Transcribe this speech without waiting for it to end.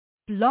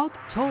Blog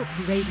Talk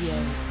Radio.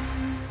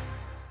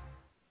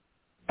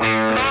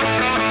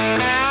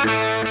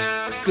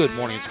 Good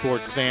morning,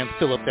 sports fans.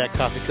 Fill up that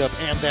coffee cup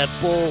and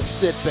that bowl.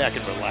 Sit back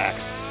and relax.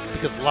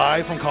 Because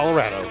live from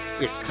Colorado,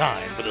 it's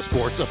time for the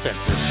Sports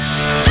Offensive.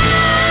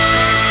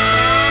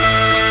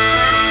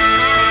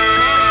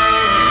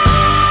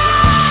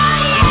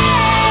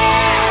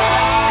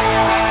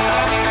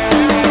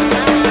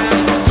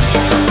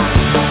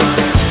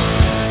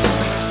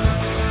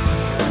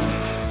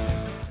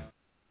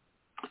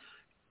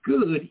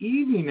 Good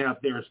evening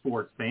out there,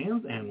 sports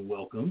fans, and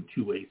welcome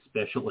to a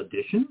special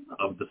edition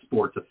of the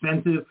Sports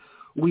Offensive.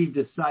 We've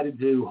decided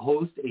to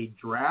host a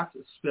draft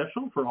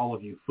special for all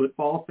of you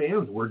football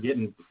fans. We're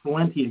getting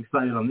plenty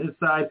excited on this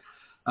side.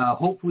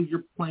 Hopefully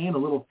you're playing a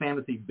little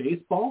fantasy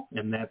baseball,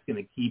 and that's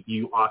going to keep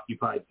you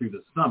occupied through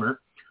the summer.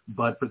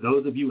 But for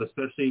those of you,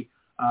 especially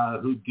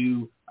who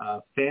do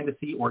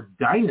fantasy or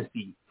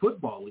dynasty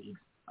football leagues,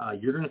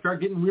 you're going to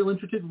start getting real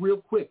interested real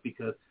quick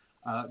because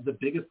the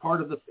biggest part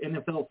of the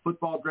NFL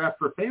football draft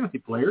for fantasy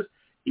players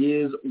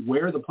is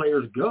where the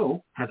players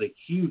go has a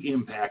huge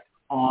impact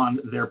on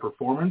their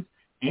performance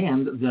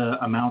and the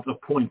amount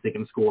of points they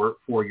can score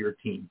for your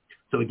team.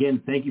 So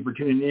again, thank you for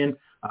tuning in.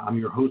 I'm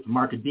your host,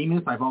 Mark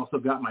Ademus. I've also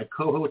got my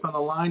co-host on the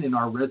line and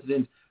our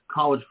resident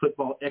college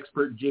football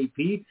expert,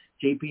 JP.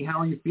 JP, how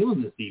are you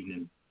feeling this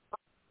evening?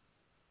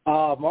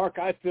 Mark,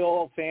 I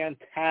feel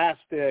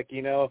fantastic.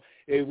 You know,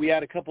 we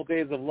had a couple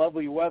days of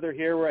lovely weather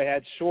here where I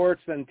had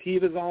shorts and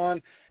Tevas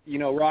on, you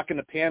know, rocking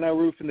the pano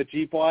roof and the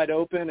Jeep wide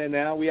open, and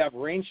now we have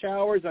rain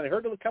showers, and I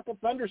heard of a couple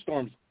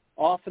thunderstorms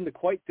off in the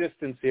quite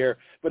distance here,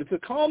 but it's a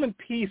calm and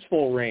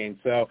peaceful rain,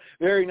 so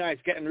very nice.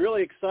 Getting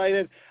really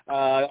excited.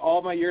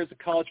 All my years of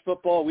college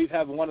football, we've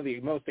had one of the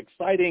most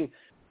exciting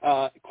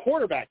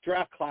quarterback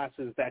draft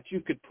classes that you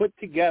could put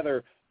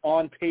together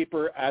on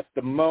paper at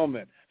the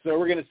moment. So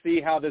we're going to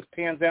see how this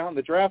pans out in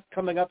the draft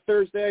coming up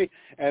Thursday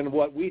and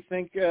what we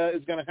think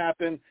is going to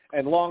happen,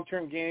 and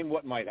long-term game,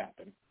 what might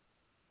happen.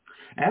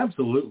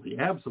 Absolutely,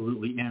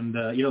 absolutely. And,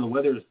 you know, the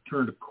weather has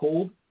turned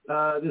cold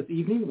this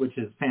evening, which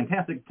is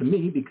fantastic to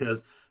me because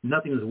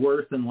nothing is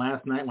worse than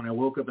last night when I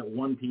woke up at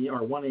 1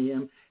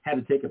 a.m., had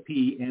to take a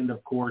pee, and,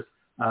 of course,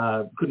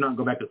 could not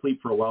go back to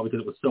sleep for a while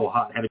because it was so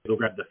hot. Had to go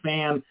grab the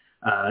fan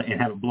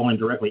and have it blowing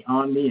directly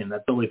on me, and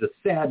that's always a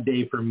sad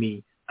day for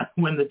me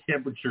when the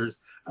temperatures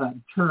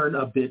turn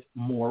a bit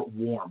more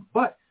warm.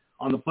 But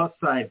on the plus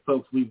side,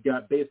 folks, we've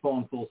got baseball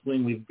in full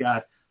swing. We've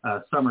got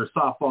summer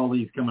softball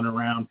leagues coming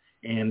around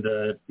and,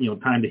 you know,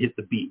 time to hit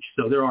the beach.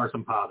 So there are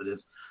some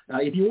positives.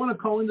 If you want to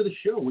call into the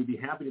show, we'd be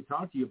happy to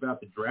talk to you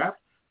about the draft.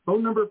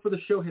 Phone number for the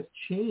show has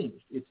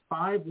changed. It's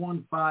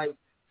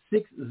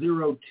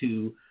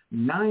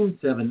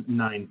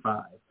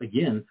 515-602-9795.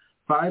 Again,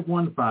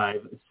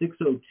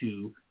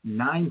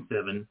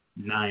 515-602-9795.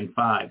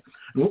 And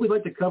what we'd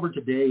like to cover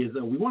today is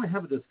we want to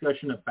have a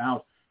discussion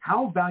about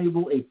how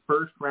valuable a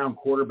first-round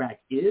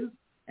quarterback is,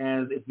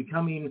 as it's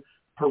becoming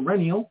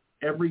perennial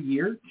every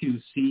year to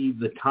see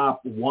the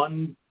top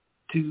 1,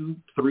 2,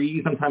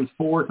 3, sometimes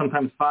 4,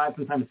 sometimes 5,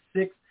 sometimes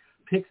 6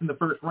 picks in the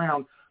first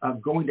round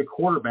going to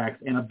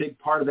quarterbacks. And a big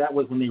part of that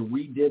was when they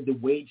redid the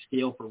wage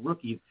scale for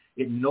rookies,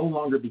 it no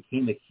longer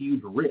became a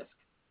huge risk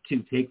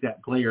to take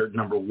that player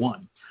number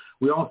one.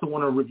 We also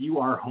want to review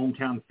our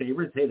hometown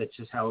favorites. Hey, that's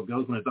just how it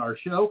goes when it's our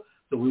show.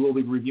 So we will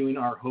be reviewing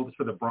our hopes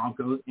for the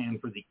Broncos and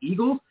for the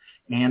Eagles.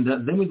 And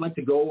then we'd like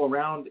to go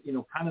around, you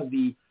know, kind of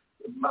the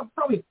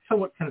probably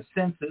somewhat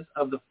consensus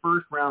of the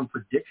first round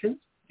predictions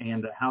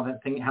and how that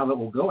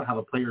will go and how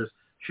the players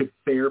should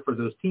fare for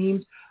those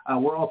teams.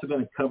 We're also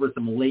going to cover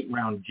some late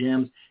round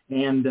gems.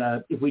 And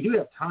if we do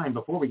have time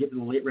before we get to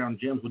the late round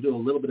gems, we'll do a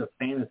little bit of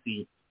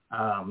fantasy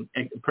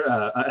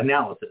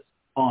analysis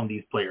on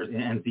these players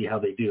and see how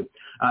they do.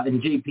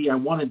 And JP, I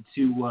wanted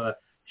to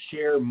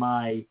share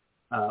my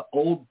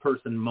old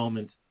person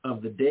moment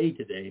of the day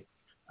today.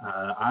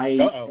 I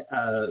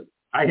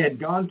had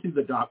gone to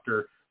the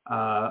doctor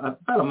about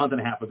a month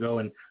and a half ago,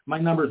 and my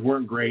numbers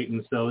weren't great.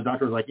 And so the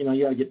doctor was like, you know,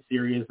 you got to get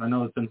serious. I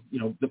know it's been, you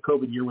know, the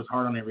COVID year was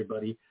hard on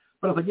everybody,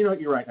 but I was like, you know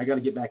what, you're right. I got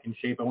to get back in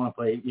shape. I want to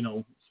play, you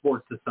know,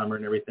 sports this summer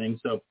and everything.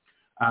 So,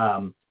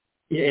 and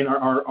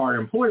our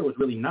employer was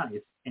really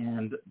nice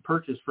and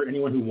purchased for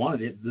anyone who wanted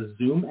it the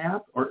Zoom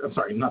app, or I'm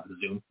sorry, not the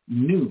Zoom,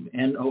 Noom,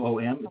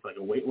 Noom. It's like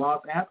a weight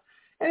loss app,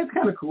 and it's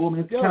kind of cool. I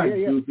mean, it's kind of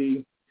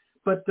goofy,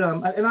 but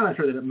and I'm not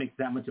sure that it makes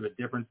that much of a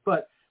difference.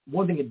 But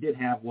one thing it did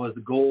have was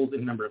the goals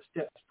and number of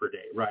steps per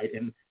day, right?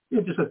 And you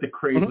know, just like the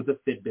craze with the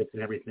Fitbits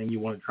and everything, you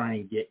want to try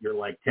and get your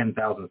like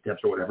 10,000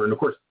 steps or whatever. And of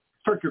course,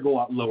 start your goal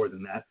out lower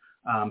than that,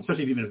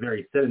 especially if you've been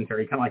very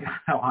sedentary, kind of like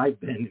how I've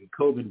been in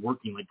COVID,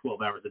 working like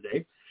 12 hours a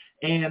day,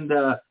 and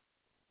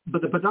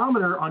but the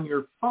pedometer on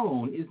your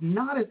phone is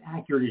not as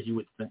accurate as you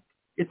would think.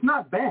 It's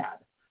not bad,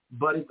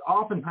 but it's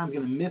oftentimes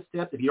going to miss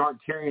steps if you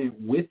aren't carrying it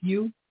with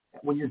you.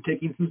 When you're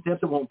taking some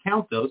steps, it won't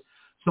count those.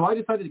 So I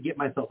decided to get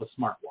myself a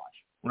smartwatch,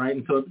 right?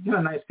 And so it's kind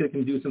of nice because it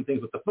can do some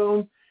things with the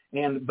phone,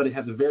 but it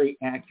has a very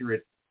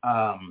accurate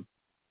a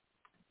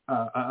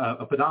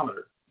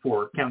pedometer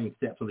for counting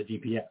steps on the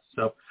GPS.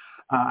 So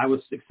I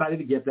was excited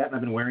to get that, and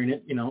I've been wearing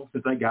it,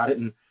 since I got it,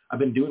 and I've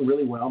been doing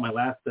really well. My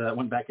last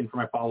went back in for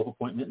my follow-up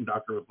appointment, and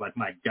doctor was like,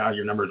 my God,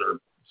 your numbers are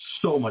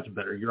so much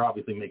better. You're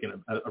obviously making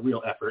a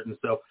real effort. And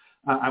so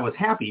I was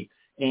happy.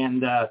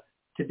 And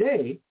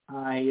today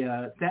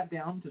I sat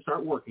down to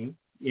start working,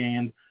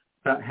 and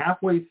about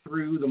halfway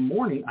through the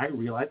morning, I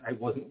realized I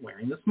wasn't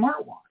wearing the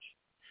smartwatch.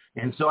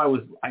 And so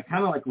I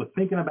kind of like was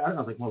thinking about it. I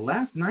was like, well,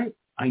 last night,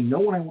 I know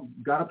when I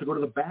got up to go to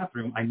the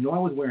bathroom, I know I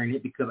was wearing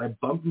it because I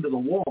bumped into the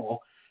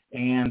wall,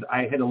 and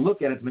I had to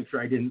look at it to make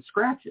sure I didn't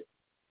scratch it.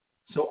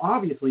 So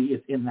obviously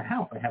it's in the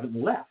house. I haven't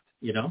left,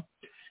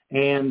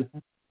 and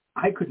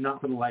I could not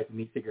for the life of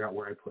me figure out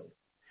where I put it.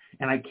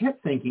 And I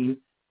kept thinking,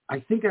 I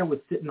think I was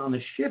sitting on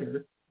the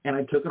shitter, and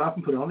I took it off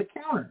and put it on the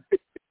counter.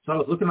 So I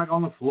was looking like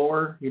on the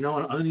floor, and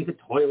underneath the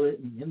toilet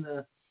and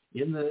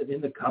in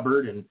the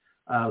cupboard. And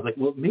I was like,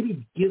 well,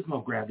 maybe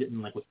Gizmo grabbed it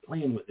and like was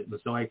playing with it. And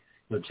so I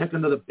checked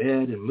under the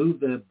bed and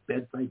moved the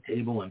bedside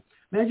table, and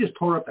I just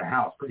tore up the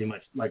house pretty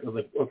much. Like I was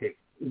like, okay,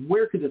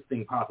 where could this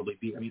thing possibly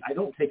be? I mean, I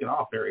don't take it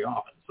off very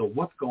often, so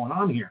what's going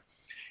on here?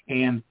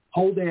 And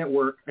whole day at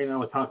work, I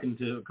was talking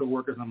to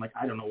coworkers, and I'm like,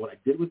 I don't know what I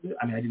did with it.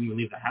 I mean, I didn't even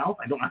leave the house.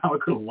 I don't know how I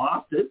could have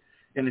lost it.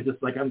 And it's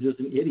just like, I'm just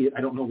an idiot.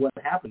 I don't know what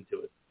happened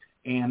to it.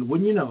 And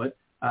wouldn't you know it,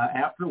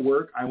 after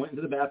work, I went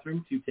into the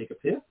bathroom to take a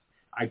piss.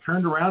 I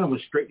turned around and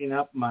was straightening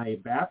up my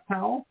bath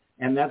towel,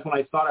 and that's when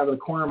I saw it out of the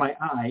corner of my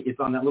eye. It's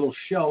on that little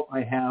shelf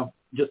I have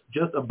just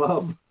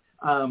above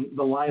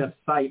the line of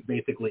sight,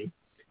 basically,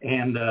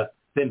 and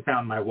then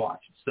found my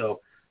watch. So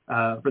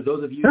for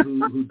those of you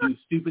who do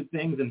stupid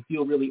things and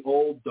feel really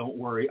old, don't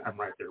worry. I'm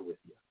right there with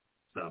you.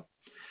 So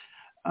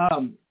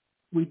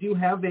we do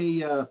have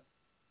a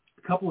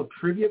couple of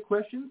trivia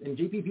questions. And,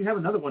 JP, if you have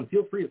another one,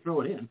 feel free to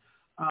throw it in.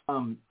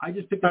 I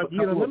just picked up a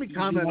couple let me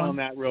comment on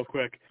that real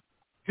quick.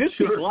 This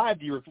week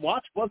live, your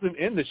watch wasn't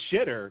in the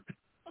shitter.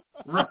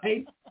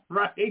 Right.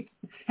 Hey,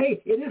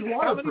 it is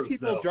waterproof. How many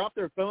people drop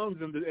their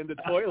phones in the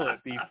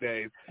toilet these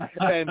days?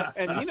 And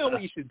you know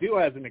what you should do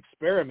as an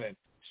experiment?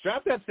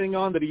 Strap that thing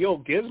onto the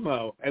old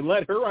Gizmo and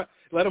let him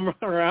run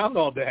around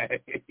all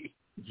day.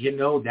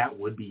 That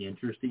would be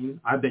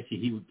interesting. I bet you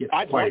he would get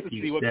quite a few I'd love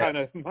to see what kind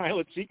of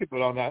mileage he could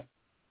put on that.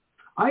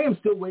 I am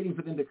still waiting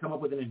for them to come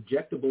up with an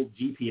injectable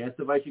GPS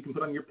device you can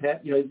put on your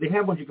pet. They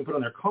have ones you can put on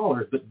their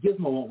collars, but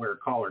Gizmo won't wear a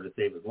collar to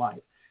save his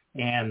life.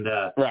 And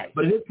right.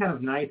 But it is kind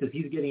of nice as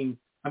he's getting.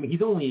 I mean,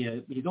 he's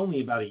only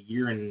about a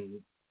year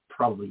and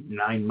probably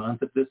 9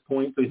 months at this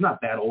point, so he's not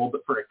that old.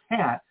 But for a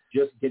cat,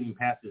 just getting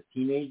past his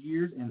teenage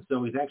years, and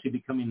so he's actually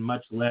becoming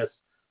much less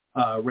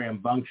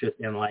rambunctious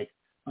and like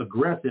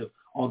aggressive.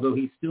 Although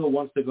he still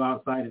wants to go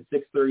outside at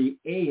 6:30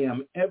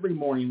 a.m. every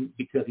morning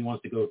because he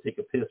wants to go take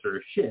a piss or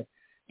a shit.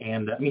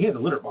 And he has a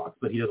litter box,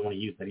 but he doesn't want to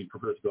use that. He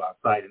prefers to go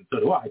outside, and so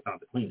do I. It's not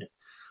to clean it.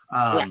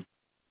 Right.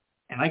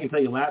 And I can tell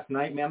you, last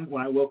night, man,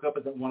 when I woke up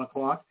at that 1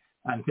 o'clock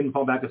and couldn't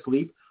fall back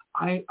asleep,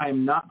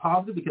 I'm not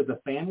positive because the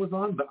fan was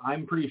on, but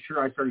I'm pretty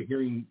sure I started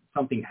hearing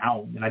something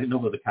howling, and I didn't know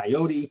if it was a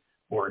coyote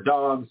or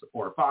dogs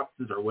or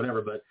foxes or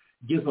whatever. But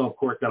Gizmo, of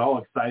course, got all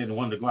excited and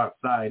wanted to go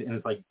outside, and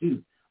it's like,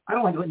 dude, I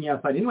don't like letting you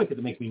outside anyway because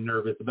it makes me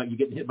nervous about you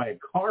getting hit by a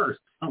car or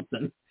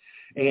something.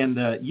 And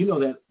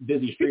that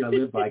busy street I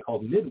live by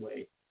called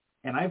Midway.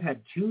 And I've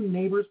had 2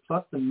 neighbors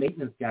plus the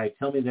maintenance guy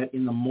tell me that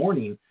in the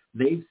morning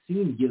they've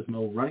seen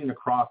Gizmo running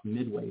across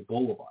Midway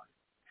Boulevard.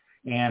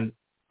 And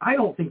I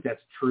don't think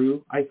that's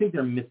true. I think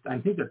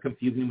they're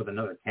confusing him with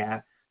another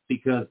cat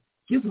because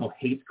Gizmo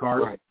hates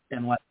cars, right.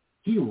 And like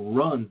he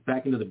runs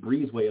back into the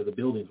breezeway of the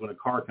buildings when a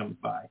car comes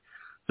by.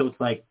 So it's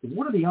like,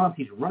 what are the odds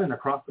he's running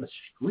across the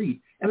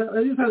street? And the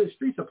other side of the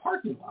street's a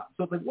parking lot.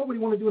 So it's like, what would he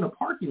want to do in a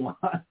parking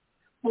lot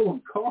full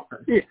of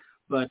cars? Yeah.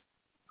 But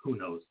who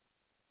knows?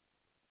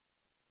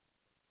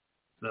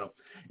 So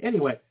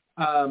anyway,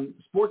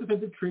 sports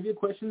offensive trivia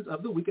questions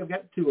of the week. I've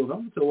got 2 of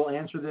them, so we'll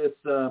answer this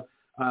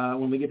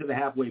when we get to the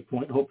halfway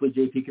point. Hopefully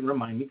JP can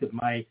remind me because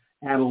my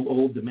adult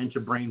old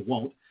dementia brain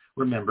won't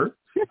remember.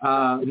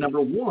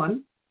 Number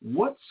 1,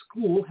 what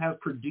school has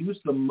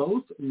produced the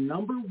most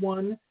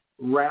the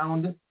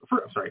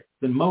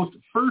most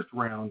first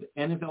round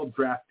NFL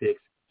draft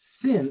picks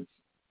since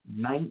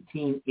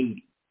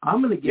 1980?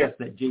 I'm going to guess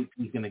that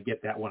JP's going to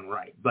get that one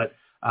right. But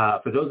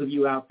for those of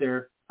you out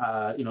there,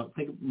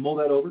 mull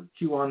that over,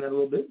 chew on that a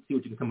little bit, see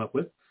what you can come up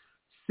with.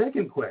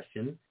 Second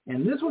question,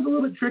 and this was a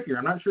little bit trickier.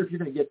 I'm not sure if you're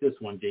going to get this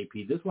one,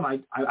 JP. This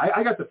one,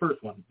 I got the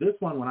first one. This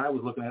one, when I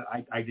was looking at it,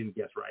 I didn't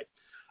guess right.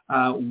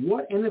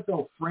 What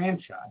NFL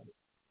franchise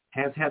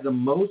has had the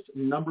most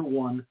number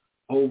 1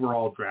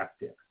 overall draft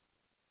picks?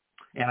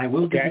 And I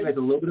will give you guys a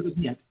little bit of a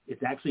hint.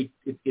 It's actually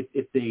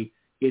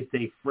it's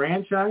a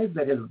franchise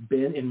that has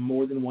been in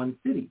more than one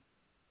city.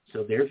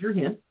 So there's your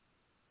hint.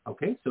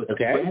 Okay, so it's a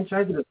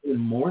franchise that has been in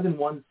more than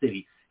one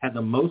city, had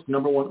the most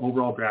number 1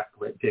 overall draft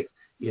picks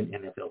in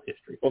NFL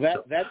history. Well,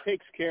 that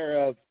takes care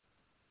of.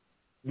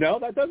 No,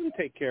 that doesn't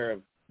take care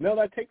of. No,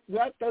 that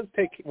does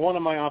take one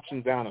of my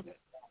options out of it.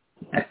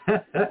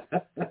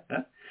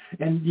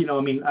 And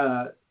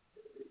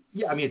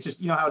it's just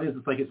how it is.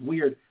 It's like it's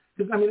weird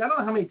because I don't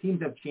know how many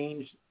teams have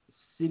changed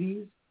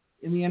cities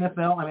in the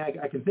NFL. I mean,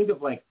 I can think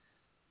of like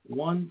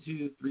 1,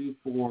 2, 3,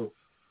 4,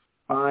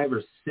 5,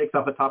 or 6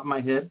 off the top of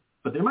my head,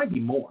 but there might be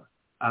more.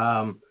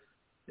 I mean,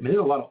 there's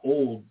a lot of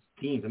old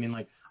teams. I mean,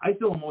 like, I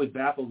still am always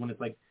baffled when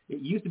it's like, it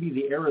used to be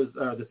the eras,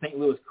 the St.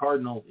 Louis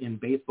Cardinals in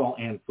baseball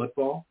and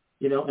football,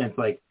 you know, and it's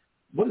like,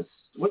 what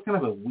kind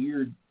of a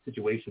weird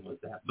situation was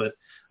that? But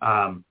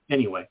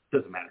anyway,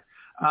 doesn't matter.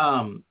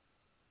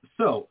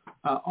 So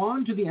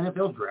on to the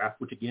NFL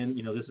draft, which again,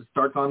 you know, this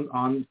starts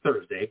on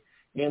Thursday.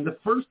 And the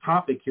first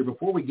topic here,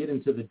 before we get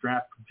into the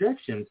draft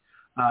projections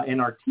and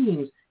our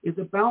teams, is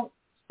about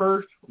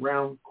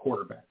first-round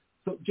quarterbacks.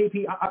 So,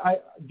 JP,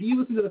 do you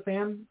listen to the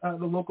fan,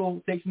 the local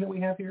station that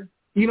we have here?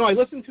 You know, I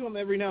listen to them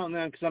every now and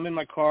then because I'm in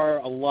my car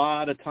a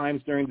lot of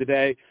times during the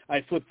day.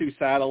 I flip through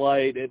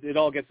satellite. It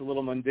all gets a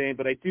little mundane,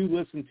 but I do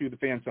listen to the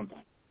fan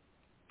sometimes.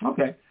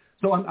 Okay.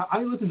 So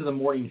I listen to the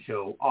morning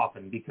show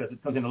often because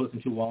it's something to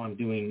listen to while I'm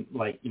doing,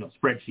 like, you know,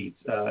 spreadsheets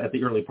at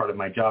the early part of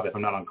my job if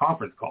I'm not on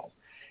conference calls.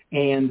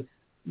 And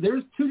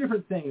there's two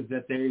different things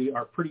that they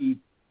are pretty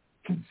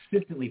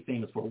consistently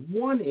famous for.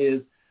 One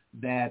is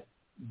that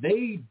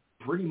they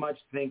pretty much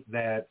think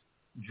that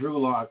Drew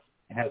Lock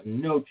has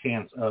no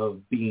chance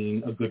of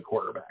being a good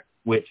quarterback,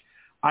 which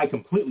I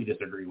completely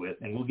disagree with,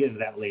 and we'll get into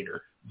that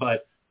later.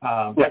 But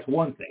that's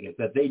one thing, is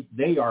that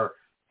they are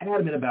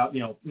adamant about,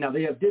 you know, now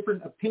they have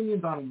different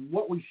opinions on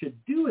what we should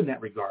do in that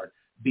regard,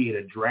 be it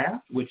a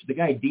draft, which the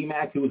guy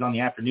D-Mac, who was on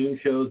the afternoon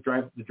shows,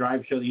 the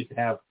drive show that used to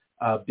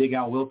have Big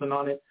Al Wilson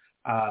on it,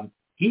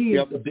 he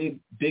is a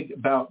big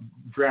about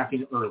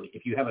drafting early.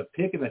 If you have a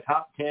pick in the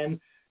top 10,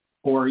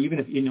 or even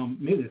if, you know,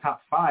 maybe the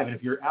top 5, and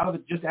if you're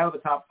just out of the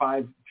top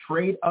 5,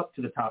 trade up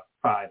to the top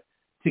 5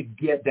 to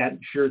get that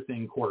sure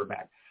thing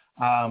quarterback.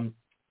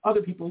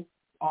 Other people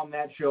on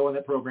that show and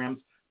that programs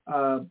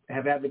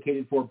have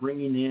advocated for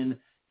bringing in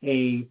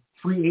a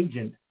free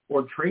agent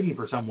or trading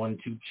for someone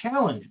to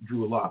challenge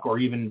Drew Lock or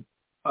even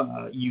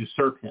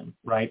usurp him,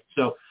 right?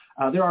 So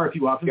there are a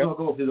few options. I'll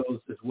go through those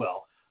as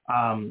well.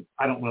 I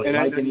don't really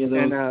like any of those.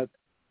 And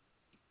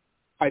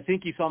I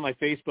think you saw my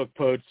Facebook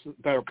post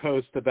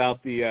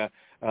about the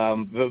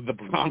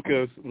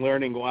Broncos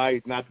learning why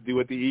not to do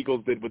what the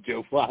Eagles did with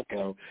Joe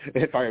Flacco,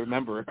 if I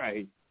remember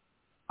right.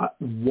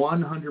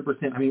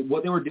 100%. I mean,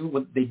 what they were doing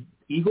when the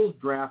Eagles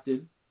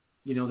drafted,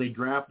 you know, they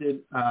drafted,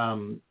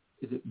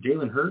 is it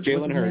Jalen Hurts?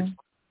 Jalen Hurts.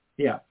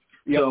 Yeah.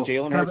 Yep, so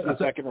Jalen Hurts in the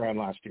second round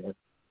last year.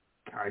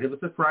 Kind of a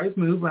surprise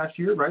move last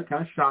year, right?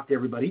 Kind of shocked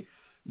everybody.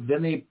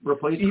 Then they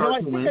replaced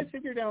Carson Wentz. I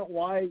figured out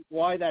why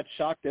that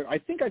shocked them. I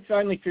think I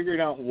finally figured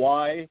out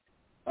why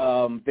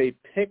they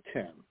picked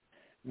him.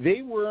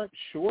 They weren't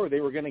sure they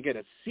were going to get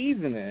a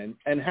season in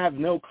and have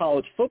no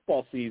college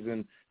football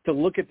season to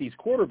look at these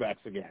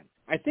quarterbacks again.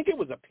 I think it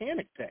was a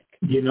panic pick.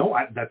 You know,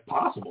 that's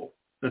possible.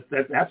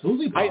 That's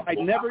absolutely possible. I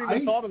never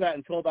even thought of that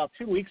until about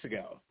 2 weeks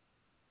ago.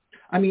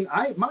 I mean,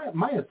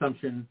 my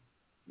assumption,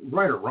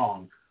 right or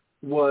wrong,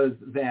 was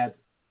that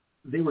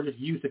they were just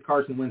used to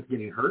Carson Wentz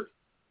getting hurt.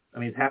 I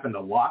mean, it's happened a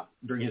lot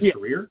during his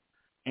career.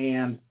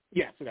 And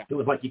it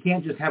was like, you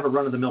can't just have a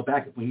run-of-the-mill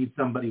backup. We need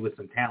somebody with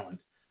some talent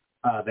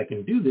that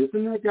can do this.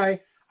 And that guy,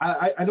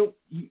 I don't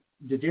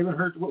 – did Jalen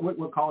Hurts,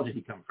 what college did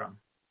he come from?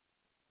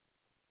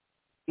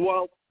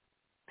 Well,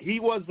 he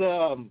was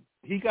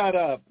he got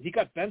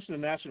benched in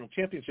the national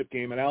championship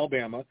game in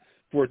Alabama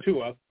for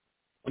Tua,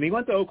 and he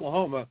went to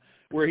Oklahoma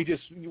where he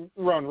just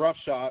run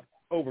roughshod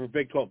over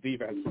Big 12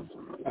 defenses.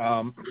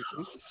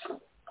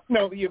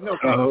 No, you have no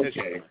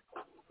competition. Okay.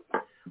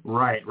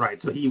 Right.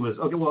 So he was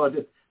okay. Well,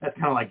 that's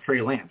kind of like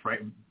Trey Lance, right?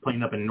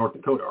 Playing up in North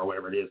Dakota or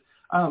whatever it is.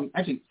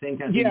 Actually, same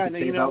kind of thing. Yeah,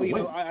 you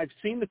know, I've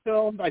seen the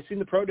film. I've seen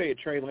the pro day at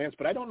Trey Lance,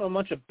 but I don't know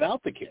much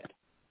about the kid.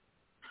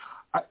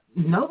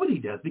 Nobody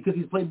does, because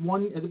he's played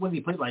one. When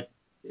he played, like,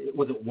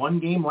 was it one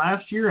game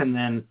last year, and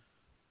then,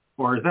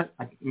 or is that?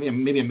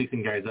 Maybe I'm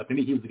mixing guys up.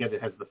 Maybe he was the guy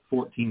that has the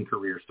 14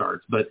 career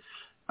starts. But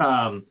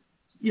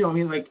you know, I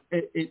mean, like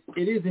it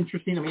is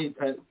interesting. I mean,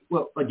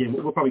 well, again,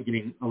 we're probably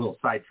getting a little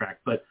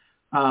sidetracked, but.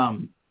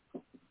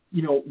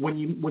 You know, when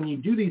you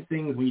do these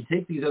things, when you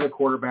take these other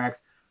quarterbacks,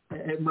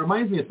 it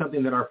reminds me of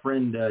something that our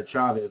friend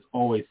Chavez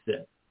always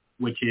said,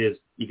 which is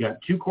you got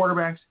two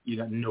quarterbacks, you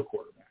got no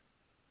quarterback.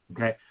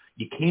 Okay,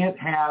 you can't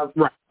have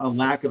a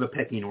lack of a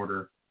pecking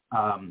order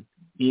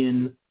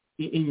in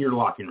your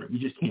locker room. You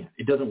just can't.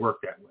 It doesn't work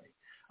that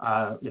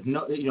way. If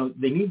no, you know,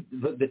 they need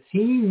the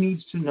team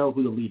needs to know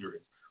who the leader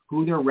is,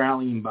 who they're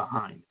rallying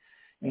behind,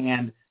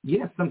 and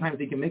yes, sometimes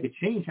they can make a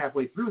change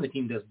halfway through, and the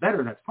team does better,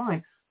 and that's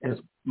fine. And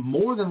it's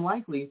more than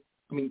likely,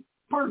 I mean,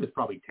 part of it's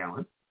probably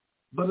talent,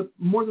 but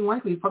more than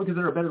likely it's probably because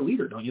they're a better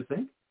leader, don't you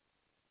think?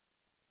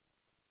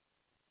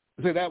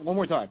 Say that one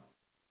more time.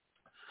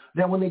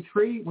 That when they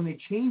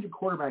change a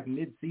quarterback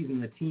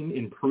mid-season, the team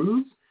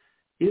improves.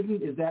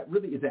 Is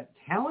that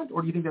talent,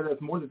 or do you think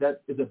that more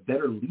that is a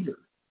better leader?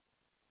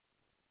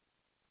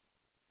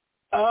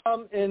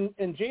 In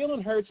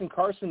Jalen Hurts and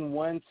Carson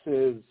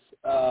Wentz's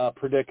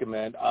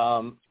predicament,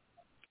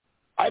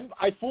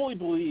 I fully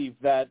believe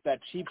that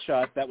cheap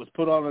shot that was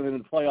put on him in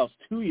the playoffs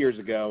 2 years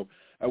ago,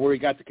 where he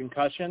got the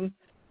concussion,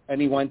 and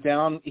he went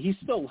down, he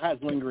still has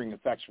lingering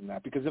effects from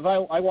that. Because if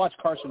I watched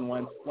Carson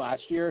Wentz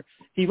last year,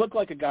 he looked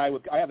like a guy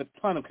with – I have a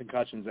ton of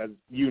concussions, as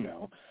you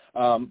know.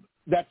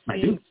 That's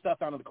seeing stuff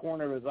out of the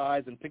corner of his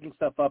eyes and picking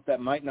stuff up that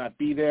might not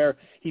be there.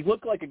 He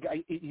looked like a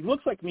guy – he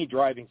looks like me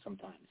driving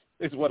sometimes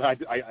is what I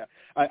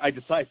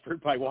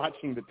deciphered by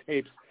watching the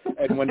tapes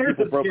and when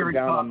people broke him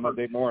down on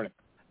Monday morning.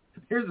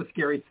 Here's a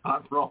scary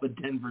thought for all the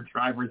Denver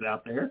drivers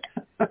out there.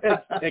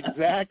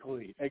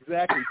 Exactly.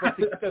 But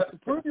to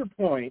prove your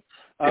point,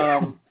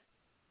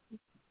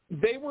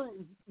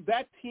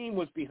 that team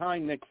was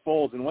behind Nick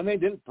Foles, and when they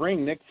didn't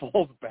bring Nick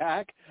Foles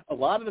back, a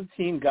lot of the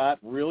team got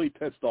really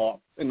pissed off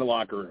in the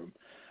locker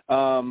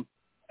room.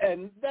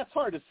 And that's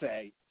hard to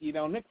say. You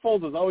know, Nick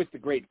Foles is always the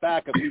great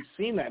backup. We've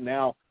seen that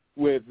now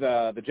with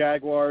the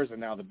Jaguars and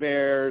now the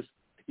Bears.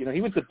 You know,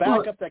 he was the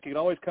backup that could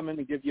always come in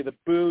and give you the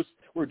boost,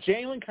 where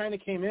Jalen kind of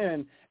came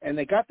in, and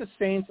they got the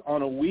Saints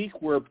on a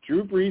week where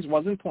Drew Brees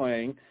wasn't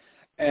playing,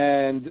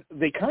 and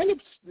they kind of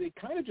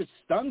just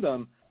stunned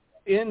them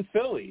in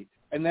Philly.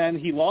 And then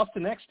he lost the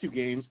next two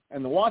games,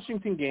 and the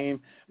Washington game,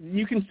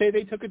 you can say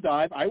they took a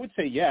dive. I would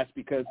say yes,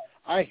 because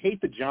I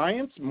hate the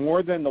Giants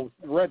more than the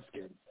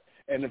Redskins.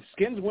 And if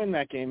Skins win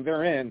that game,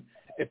 they're in.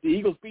 If the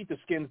Eagles beat the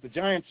Skins, the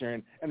Giants are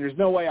in, and there's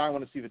no way I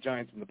want to see the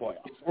Giants in the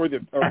playoffs or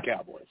the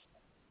Cowboys.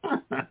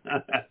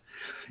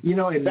 You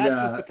know, that's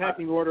just the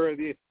pecking order of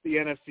the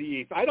NFC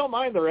East. I don't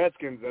mind the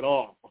Redskins at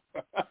all,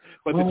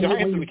 but the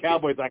Giants and the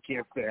Cowboys I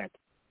can't stand.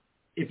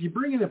 If you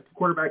bring in a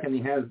quarterback and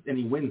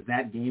he wins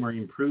that game or he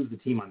improves the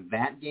team on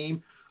that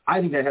game, I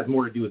think that has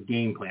more to do with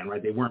game plan,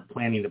 right? They weren't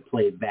planning to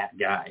play that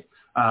guy,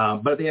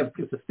 but they have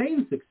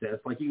sustained success.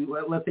 Like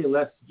let's say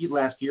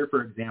last year,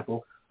 for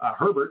example,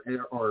 Herbert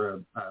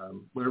or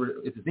whatever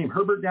is his name,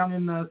 Herbert down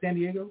in San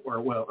Diego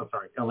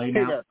LA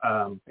now.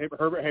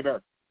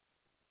 Herbert.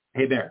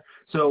 Hey there.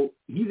 So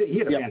he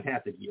had a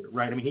fantastic year,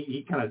 right? I mean,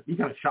 he kind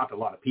of shocked a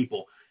lot of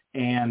people,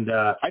 and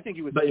I think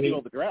he was the middle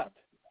of the draft.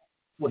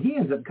 Well, he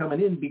ends up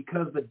coming in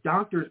because the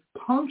doctors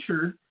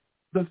punctured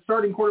the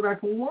starting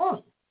quarterback's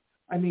lung.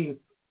 I mean,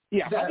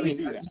 how do you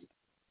do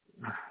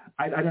that?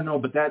 I don't know,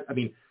 but that, I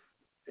mean,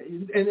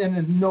 and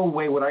in no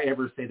way would I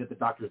ever say that the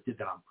doctors did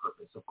that on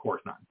purpose. Of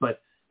course not.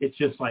 But it's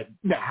just like,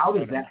 how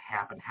does that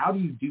happen? How do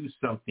you do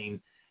something?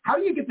 How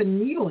do you get the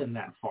needle in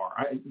that far?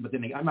 But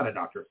then I'm not a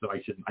doctor, so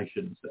I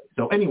shouldn't say.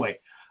 So anyway,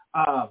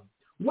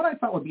 what I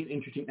thought would be an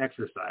interesting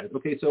exercise.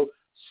 Okay, so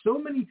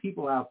many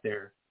people out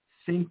there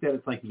think that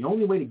it's like the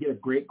only way to get a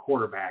great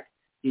quarterback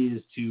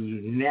is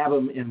to nab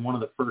him in one of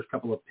the first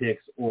couple of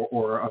picks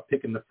or a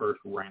pick in the first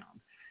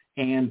round.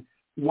 And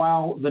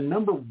while the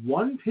number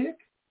one pick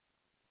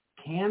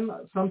can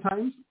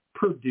sometimes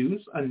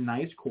produce a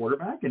nice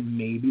quarterback and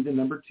maybe the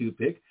number two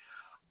pick,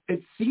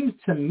 it seems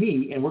to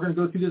me, and we're going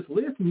to go through this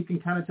list and you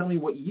can kind of tell me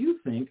what you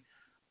think,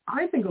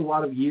 I think a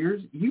lot of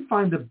years you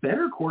find the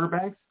better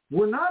quarterbacks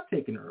were not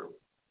taken early.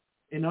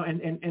 You know,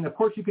 and of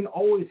course you can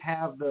always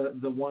have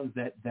the ones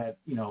that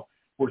you know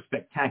were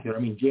spectacular. I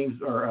mean,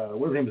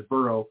 what's his name is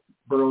Burrow.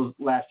 Burrow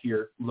last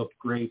year looked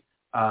great.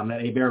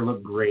 That Hebert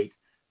looked great,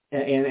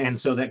 and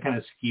so that kind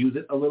of skews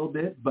it a little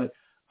bit. But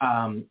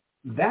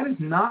that is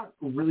not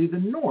really the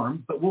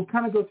norm. But we'll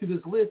kind of go through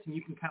this list, and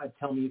you can kind of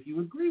tell me if you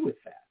agree with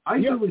that. I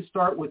usually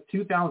start with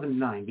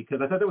 2009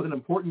 because I thought that was an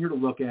important year to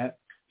look at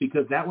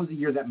because that was the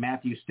year that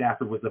Matthew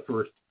Stafford was the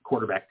first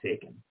quarterback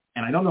taken.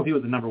 And I don't know if he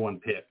was the number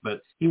one pick,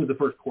 but he was the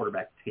first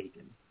quarterback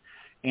taken.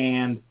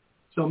 And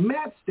so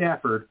Matt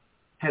Stafford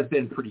has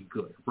been pretty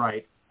good,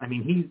 right? I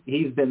mean,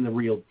 he's been the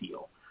real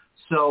deal.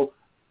 So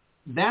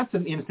that's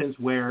an instance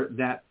where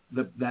that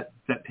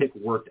pick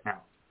worked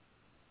out.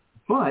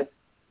 But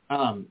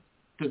did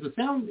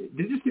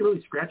it just get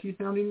really scratchy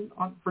sounding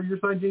for your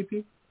side,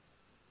 JP?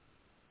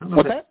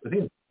 What's that?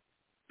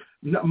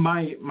 No,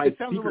 my it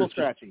sounds a little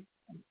scratchy.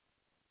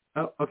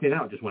 Oh, okay.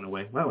 Now it just went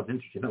away. Well, that was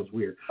interesting. That was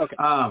weird. Okay.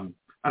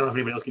 I don't know if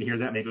anybody else can hear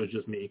that. Maybe it was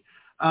just me.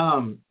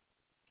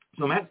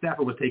 So Matt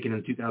Stafford was taken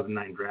in the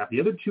 2009 draft. The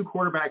other two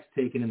quarterbacks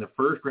taken in the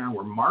first round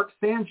were Mark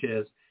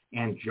Sanchez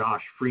and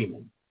Josh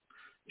Freeman.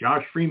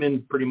 Josh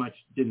Freeman pretty much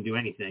didn't do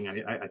anything.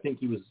 I think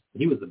he was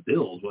the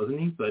Bills, wasn't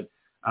he? But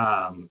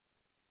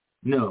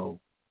no,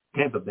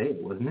 Tampa Bay,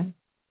 wasn't it?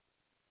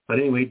 But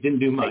anyway, didn't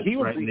do much. He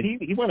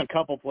went a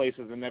couple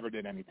places and never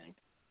did anything.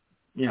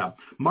 Yeah.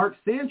 Mark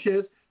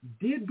Sanchez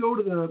did go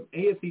to the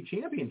AFC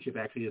Championship,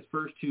 actually, his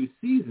first two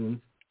seasons.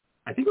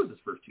 I think it was his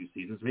first two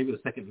seasons, maybe the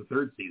second and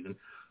third season.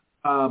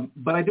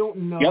 But I don't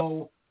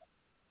know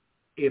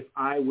if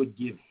I would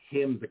give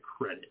him the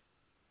credit.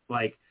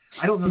 Like,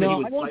 I don't know that he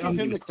was. I won't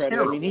give him the credit.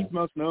 Terrible. I mean, he's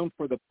most known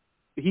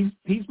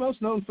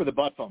for the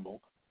butt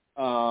fumble,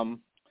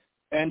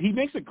 and he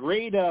makes a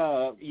great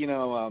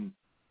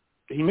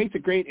he makes a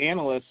great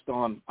analyst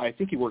on. I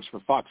think he works for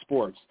Fox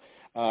Sports.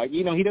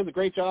 He does a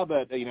great job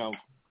at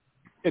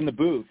in the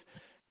booth.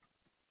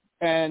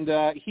 And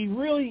he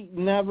really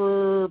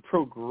never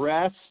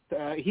progressed.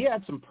 He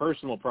had some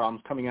personal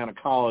problems coming out of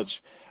college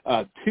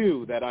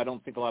Two, that I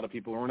don't think a lot of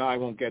people, I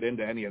won't get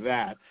into any of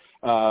that,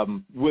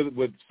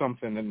 with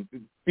something and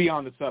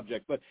beyond the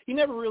subject, but he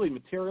never really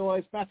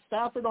materialized. Matt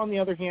Stafford, on the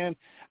other hand,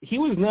 he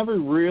was never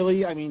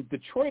really,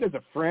 Detroit as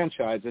a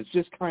franchise has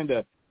just kind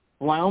of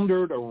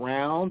floundered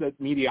around at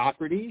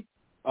mediocrity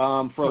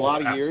for a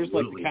lot of years,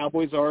 like the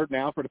Cowboys are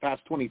now for the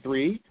past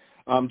 23.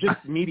 Just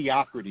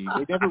mediocrity.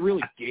 They never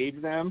really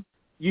gave them.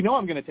 I'm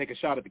going to take a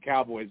shot at the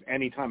Cowboys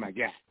anytime I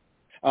get.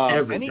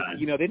 Every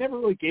time. They never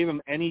really gave them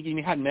any.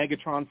 You had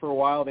Megatron for a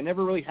while. They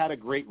never really had a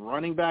great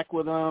running back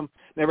with them.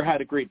 Never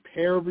had a great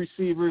pair of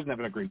receivers.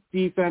 Never had a great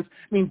defense.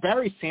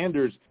 Barry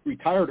Sanders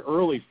retired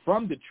early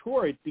from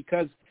Detroit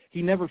because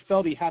he never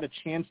felt he had a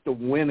chance to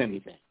win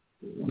anything.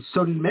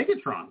 So did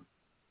Megatron.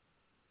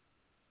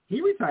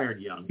 He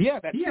retired young. Yeah,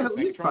 he had at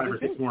least 5 or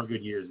 6 more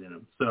good years in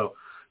him. So,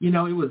 it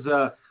was.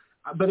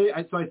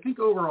 So I think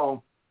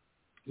overall,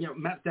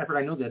 Matt Stafford.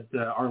 I know that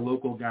our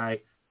local guy.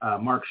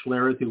 Mark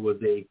Schlereth, who was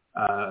a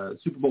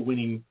Super Bowl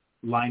winning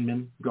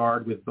lineman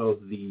guard with both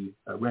the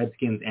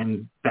Redskins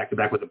and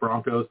back-to-back with the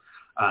Broncos.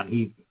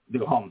 They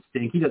call him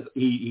Stink.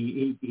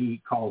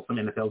 He calls some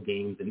NFL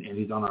games, and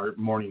he's on our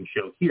morning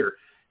show here.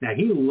 Now,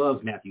 he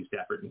loves Matthew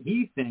Stafford, and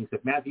he thinks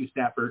if Matthew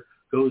Stafford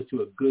goes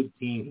to a good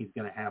team, he's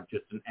going to have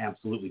just an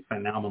absolutely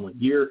phenomenal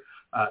year.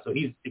 So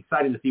he's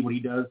excited to see what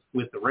he does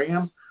with the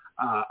Rams.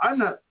 I'm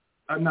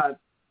not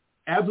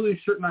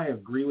absolutely certain I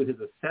agree with his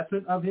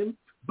assessment of him.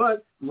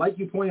 But like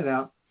you pointed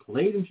out,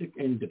 played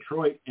in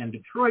Detroit, and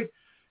Detroit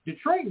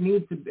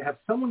needs to have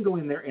someone go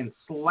in there and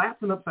slap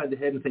them upside the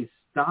head and say,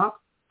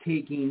 stop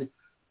taking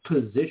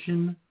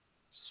position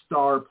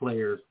star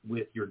players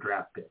with your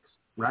draft picks,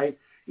 right?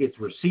 It's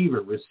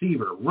receiver,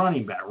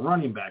 running back,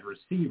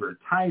 receiver,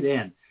 tight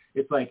end.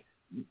 It's like,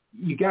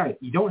 you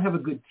don't have a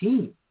good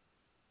team.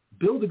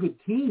 Build a good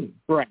team.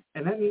 Right.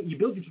 And that means you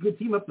build your good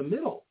team up the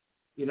middle.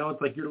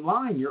 It's like your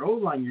line, your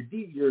O-line, your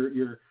D,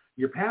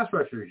 your pass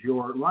rushers,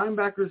 your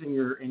linebackers, and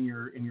your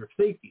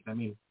safeties.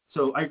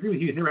 So I agree with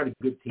you. He's never had a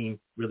good team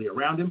really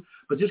around him.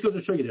 But just goes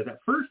to show you that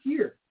first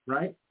year,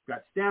 right,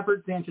 got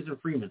Stafford, Sanchez, and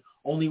Freeman.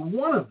 Only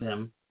one of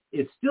them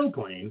is still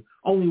playing.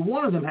 Only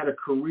one of them had a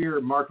career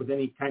marked with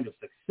any kind of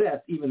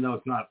success, even though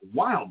it's not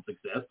wild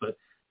success. But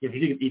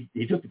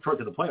he took Detroit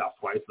to the playoffs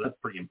twice, so that's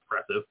pretty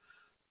impressive.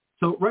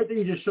 So right there,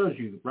 he just shows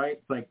you, right?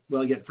 It's like,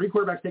 well, you had 3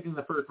 quarterbacks taken in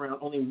the first round.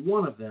 Only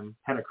one of them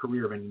had a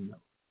career of any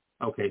note.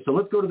 Okay, so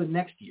let's go to the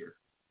next year.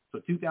 So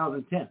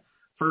 2010.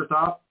 First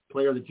off,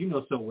 player that you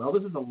know so well,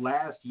 this is the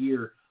last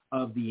year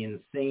of the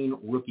insane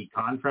rookie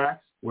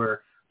contracts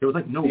where there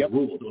was no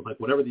rules. It was like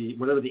whatever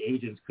the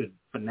agents could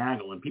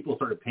finagle, and people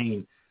started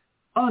paying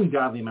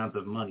ungodly amounts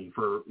of money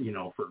for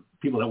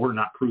people that were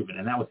not proven.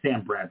 And that was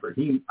Sam Bradford.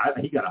 He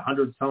got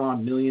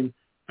 $100-some million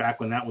back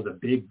when that was a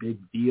big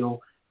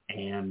deal.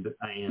 And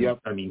he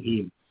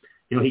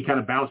kind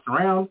of bounced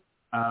around.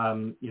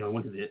 Went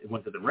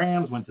to the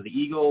Rams, went to the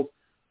Eagles.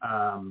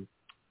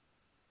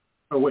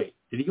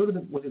 Did he go to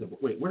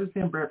where did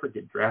Sam Bradford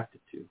get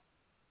drafted to?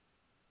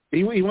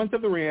 He went to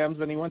the Rams,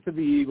 and he went to the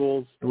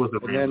Eagles. It was the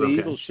Rams, and then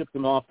the Eagles shipped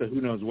him off to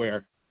who knows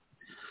where.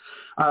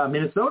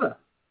 Minnesota.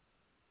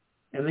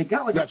 And they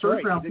got a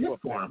first-round pick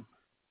for him,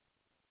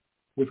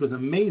 which was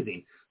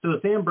amazing. So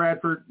Sam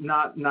Bradford,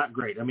 not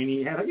great.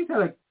 He had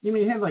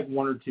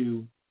 1 or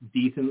 2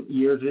 decent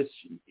years-ish,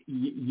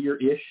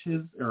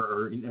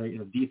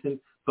 decent,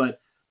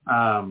 but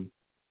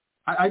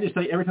I just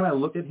tell you, every time I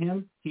looked at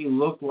him, he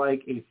looked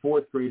like a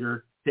 4th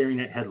grader staring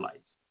at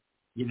headlights.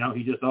 He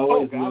just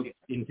always looked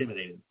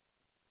intimidated.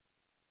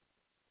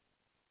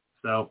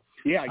 So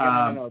yeah,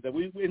 I know that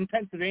in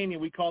Pennsylvania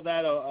we call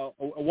that a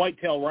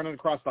whitetail running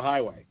across the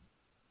highway.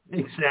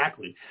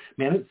 Exactly,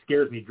 man. It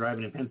scares me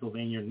driving in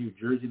Pennsylvania or New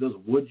Jersey. Those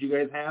woods you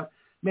guys have,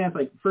 man. It's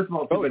like, first of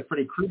all, it feels like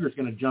Freddy Krueger's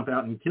going to jump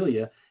out and kill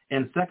you.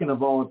 And second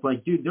of all, it's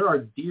like, dude, there are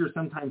deer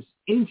sometimes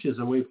inches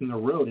away from the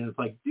road, and it's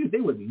like, dude,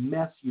 they would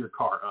mess your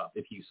car up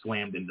if you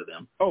slammed into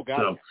them. Oh, God.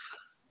 So,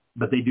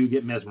 but they do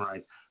get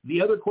mesmerized.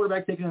 The other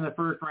quarterback taken in the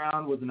first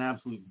round was an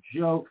absolute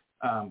joke.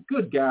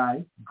 Good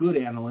guy, good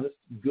analyst,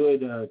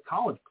 good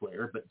college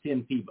player, but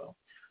Tim Tebow.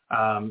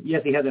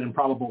 Yes, he had that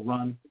improbable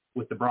run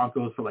with the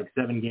Broncos for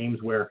 7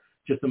 games where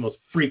just the most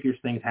freakish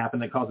things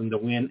happened that caused him to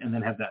win, and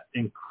then had that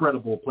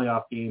incredible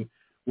playoff game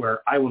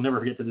where I will never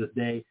forget to this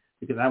day,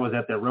 because I was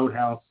at that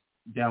Roadhouse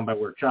down by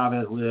where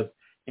Chavez lived,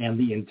 and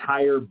the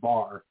entire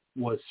bar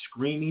was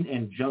screaming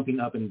and jumping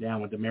up and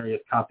down when Demarius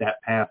caught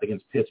that pass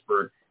against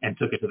Pittsburgh and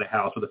took it to the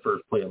house for the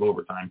first play of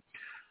overtime.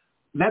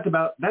 That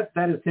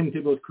is Tim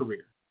Tebow's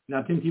career.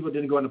 Now, Tim Tebow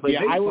didn't go on to play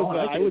baseball.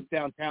 I was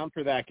downtown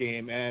for that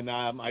game, and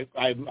I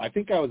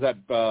think I was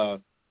at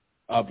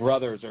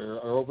Brothers or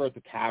over at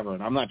the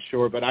Tavern. I'm not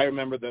sure, but I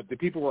remember that the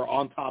people were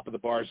on top of the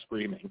bar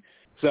screaming.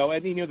 So,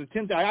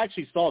 and I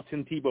actually saw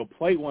Tim Tebow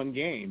play one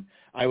game.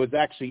 I was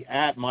actually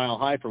at Mile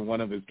High for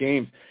one of his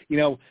games.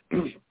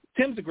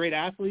 Tim's a great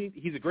athlete.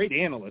 He's a great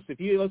analyst. If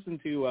you listen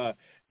to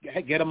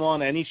get him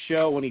on any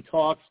show when he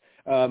talks,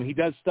 he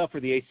does stuff for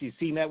the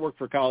ACC network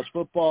for college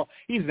football.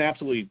 He's an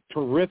absolutely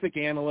terrific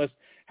analyst.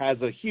 has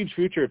a huge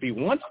future if he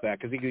wants that,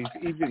 because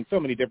he's in so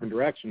many different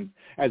directions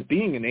as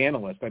being an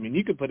analyst. I mean,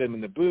 you could put him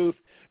in the booth,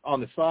 on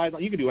the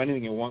sideline. You could do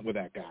anything you want with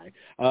that guy.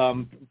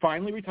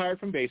 Finally retired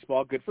from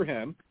baseball. Good for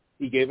him.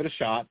 He gave it a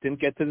shot. Didn't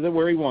get to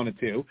where he wanted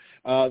to.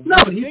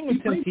 The thing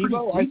with Tim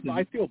Tebow,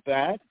 I feel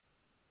bad.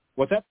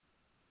 What's that?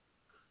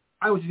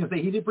 I was just going to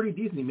say he did pretty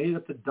decent. He made it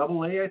up to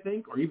AA, I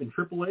think, or even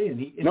AAA, and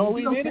he made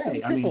it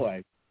to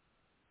AAA.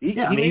 He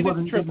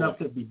wasn't good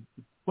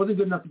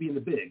enough to be in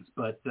the bigs,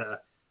 but I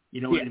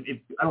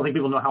don't think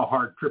people know how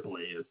hard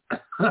AAA is.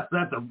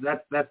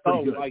 that's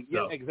pretty good.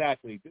 Yeah,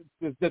 exactly.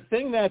 The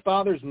thing that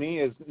bothers me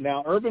is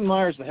now Urban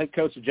Meyer's the head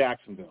coach of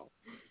Jacksonville.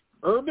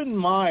 Urban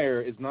Meyer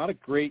is not a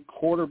great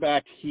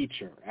quarterback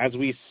teacher, as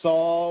we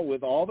saw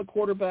with all the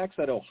quarterbacks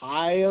at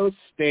Ohio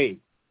State.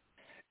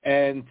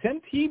 And Tim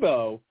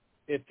Tebow,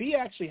 if he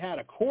actually had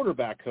a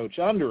quarterback coach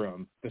under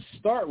him to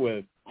start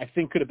with, I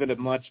think could have been a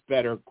much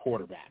better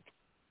quarterback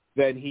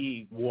than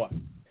he was.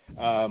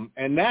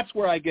 And that's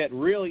where I get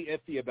really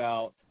iffy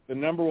about the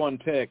number one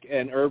pick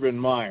and Urban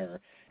Meyer.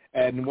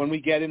 And when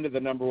we get into the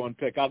number one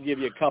pick, I'll give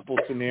you a couple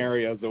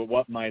scenarios of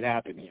what might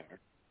happen here.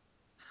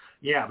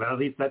 Yeah, but at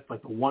least that's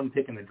like the one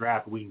pick in the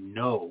draft we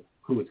know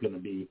who it's going to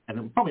be. And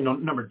then probably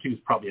number two is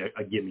probably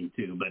a gimme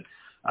too. But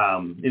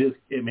it's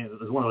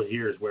one of those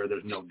years where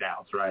there's no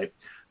doubts, right?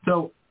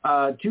 So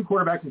two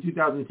quarterbacks in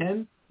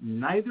 2010,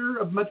 neither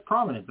of much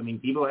prominence. I mean,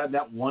 Tebow had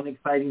that one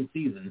exciting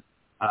season,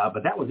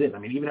 but that was it. I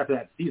mean, even after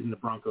that season, the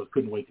Broncos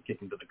couldn't wait to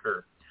kick him to the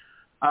curb.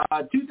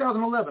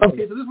 2011.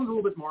 Okay, so this one's a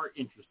little bit more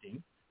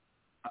interesting.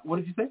 What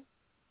did you say?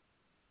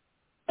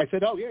 I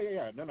said,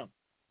 yeah. No.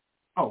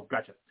 Oh,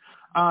 gotcha.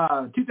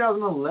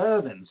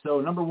 2011.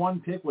 So number one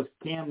pick was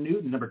Cam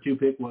Newton. Number two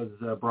pick was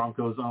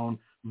Broncos' own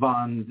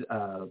Von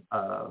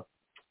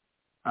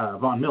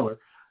Miller.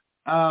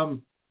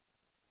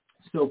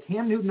 So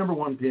Cam Newton, number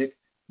one pick.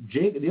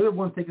 The other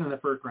one taken in the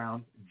first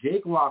round,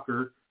 Jake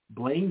Locker,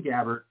 Blaine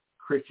Gabbert,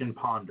 Christian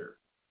Ponder.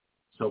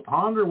 So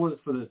Ponder was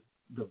for the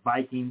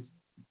Vikings,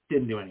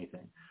 didn't do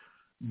anything.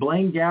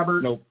 Blaine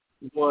Gabbert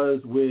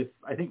was with,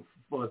 I think,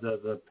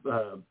 the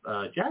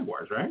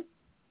Jaguars, right?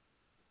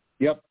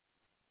 Yep.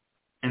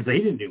 And so he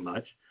didn't do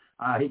much.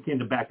 He came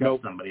to back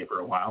up somebody for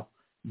a while.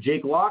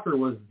 Jake Locker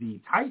was the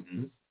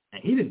Titans,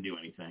 and he didn't do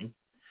anything.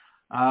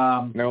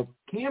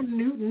 Cam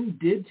Newton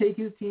did take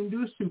his team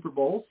to a Super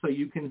Bowl, so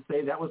you can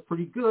say that was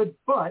pretty good.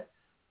 But,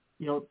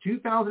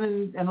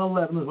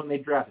 2011 was when they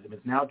drafted him.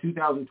 It's now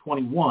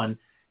 2021.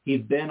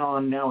 He's been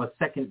on now a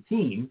second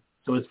team,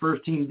 so his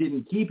first team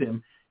didn't keep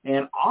him.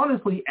 And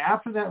honestly,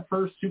 after that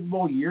first Super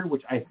Bowl year,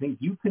 which I think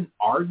you can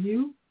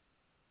argue,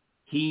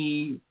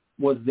 he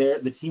was there.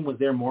 The team was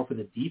there more for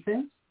the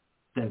defense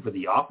than for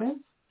the offense.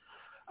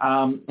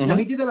 Now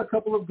he did have a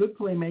couple of good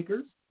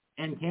playmakers,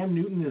 and Cam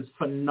Newton is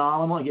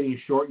phenomenal at getting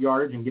short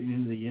yardage and getting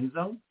into the end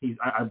zone.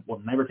 I will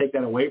never take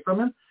that away from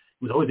him.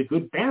 He was always a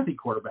good fantasy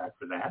quarterback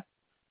for that.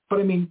 But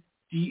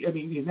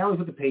he's now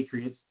with the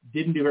Patriots.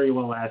 Didn't do very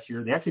well last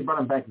year. They actually brought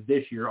him back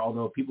this year,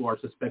 although people are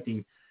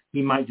suspecting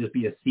he might just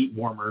be a seat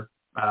warmer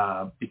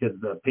because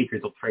the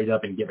Patriots will trade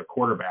up and get a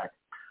quarterback.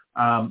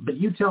 But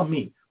you tell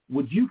me,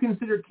 would you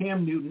consider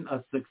Cam Newton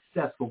a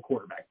successful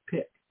quarterback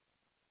pick?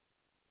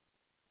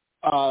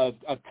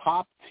 A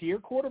top-tier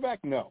quarterback?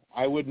 No,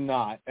 I would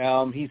not.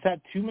 He's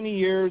had too many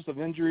years of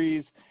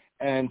injuries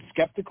and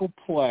skeptical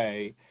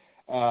play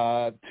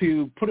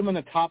to put him in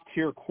a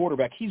top-tier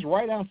quarterback. He's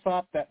right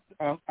outside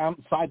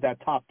that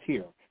top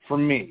tier for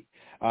me.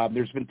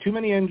 There's been too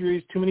many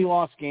injuries, too many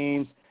lost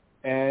games,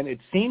 and it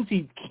seems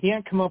he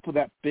can't come up with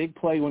that big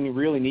play when you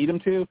really need him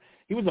to.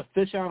 He was a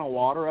fish out of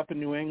water up in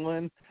New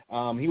England.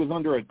 He was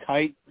under a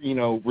tight,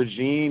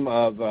 regime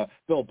of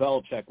Bill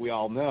Belichick, we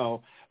all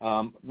know,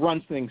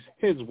 runs things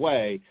his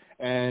way.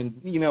 And,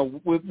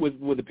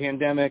 with the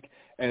pandemic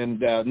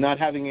and not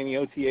having any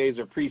OTAs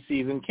or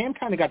preseason, Cam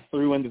kind of got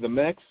through into the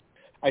mix.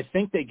 I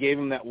think they gave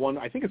him that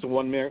it's a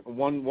one year,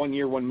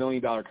 $1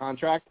 million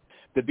contract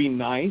to be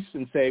nice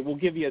and say, we'll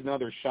give you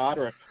another shot,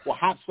 or we'll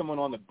have someone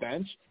on the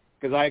bench,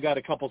 because I got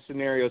a couple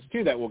scenarios,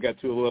 too, that we'll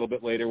get to a little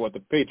bit later, what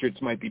the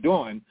Patriots might be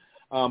doing.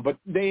 But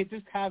they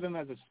just have him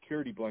as a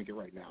security blanket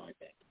right now, I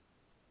think.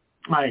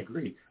 I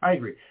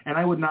agree. And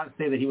I would not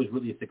say that he was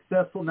really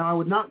successful. Now, I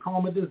would not call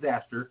him a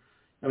disaster.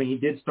 I mean, he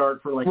did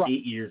start for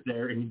 8 years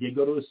there, and he did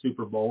go to a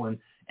Super Bowl.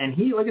 And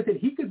he, like I said,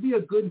 he could be a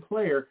good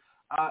player.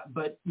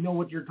 But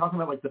what you're talking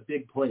about, like the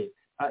big plays,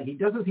 he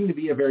doesn't seem to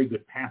be a very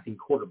good passing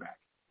quarterback.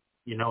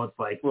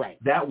 It's like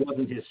that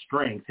wasn't his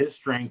strength. His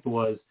strength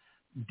was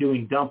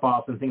doing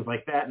dump-offs and things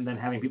like that, and then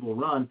having people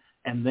run.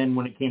 And then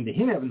when it came to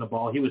him having the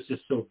ball, he was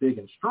just so big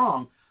and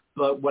strong.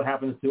 But what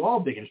happens to all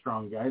big and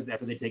strong guys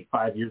after they take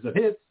 5 years of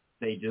hits,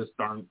 they just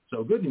aren't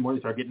so good anymore. They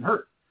start getting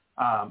hurt.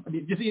 Not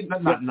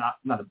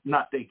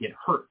they get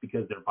hurt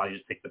because their body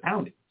just takes the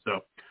pounding.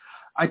 So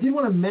I did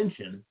want to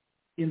mention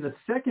in the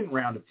second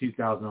round of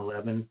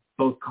 2011,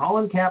 both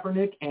Colin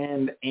Kaepernick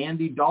and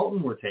Andy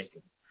Dalton were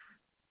taken.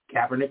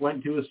 Kaepernick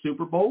went to a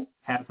Super Bowl,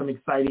 had some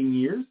exciting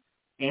years.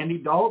 Andy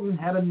Dalton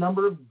had a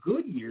number of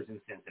good years in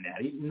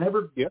Cincinnati.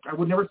 I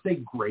would never say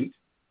great.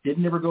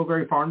 Didn't ever go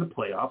very far in the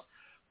playoffs.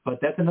 But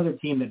that's another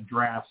team that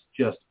drafts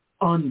just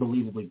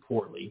unbelievably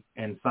poorly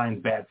and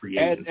signs bad free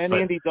agents. And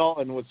Andy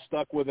Dalton was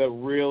stuck with a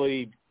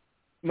really,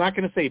 I'm not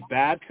going to say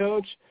bad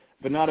coach,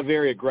 but not a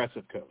very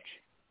aggressive coach.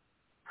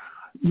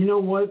 You know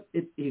what?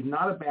 He's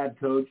not a bad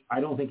coach. I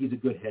don't think he's a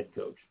good head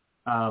coach.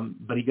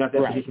 But he got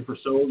that position for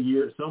so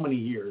many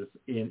years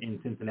in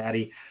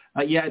Cincinnati.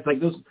 It's like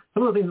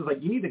some of the things is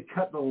like you need to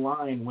cut the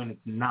line when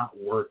it's not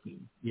working,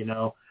 you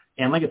know.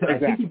 And like I said, I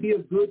think he'd be a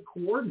good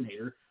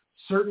coordinator.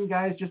 Certain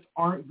guys just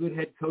aren't good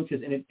head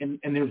coaches, and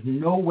there's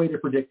no way to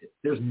predict it.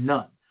 There's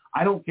none.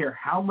 I don't care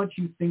how much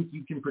you think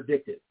you can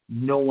predict it.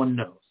 No one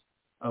knows.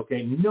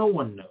 Okay, no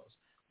one knows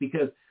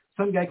because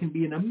some guy can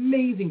be an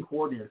amazing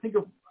coordinator. Think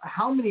of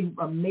how many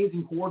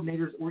amazing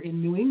coordinators were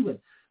in New England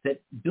that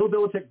Bill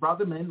Belichick brought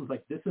them in, was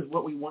like, this is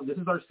what we want, this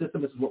is our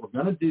system, this is what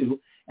we're going to do.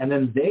 And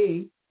then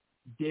they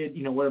did,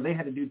 you know, whatever they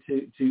had to do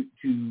to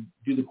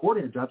do the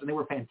coordinator jobs, and they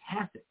were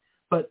fantastic.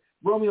 But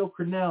Romeo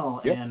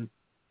Crennel and,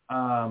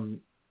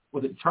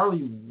 was it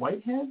Charlie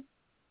Whitehead?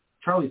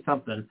 Charlie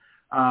something.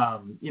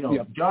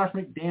 Josh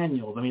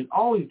McDaniels. I mean,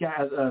 all these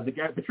guys, the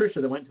guy,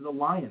 Patricia, that went to the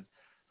Lions.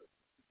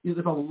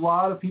 There's a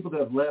lot of people that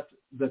have left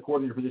the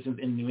coordinator positions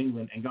in New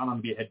England and gone on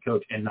to be a head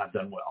coach and not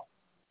done well.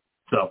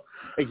 So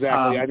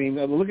exactly. I mean,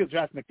 look at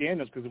Josh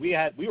McDaniels because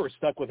we were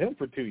stuck with him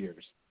for 2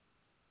 years.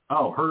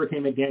 Oh,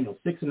 Hurricane McDaniels,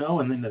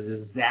 6-0, and then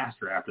the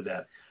disaster after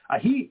that.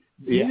 You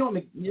know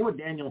what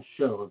Daniels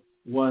showed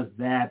was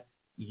that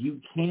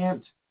you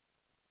can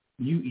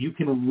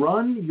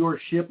run your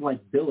ship like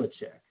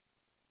Belichick,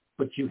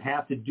 but you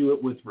have to do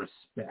it with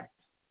respect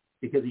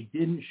because he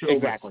didn't show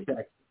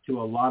respect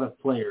to a lot of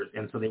players,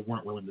 and so they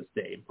weren't willing to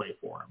stay and play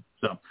for him.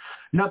 So,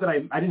 not that I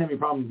didn't have any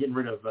problem getting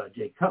rid of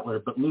Jay Cutler,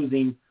 but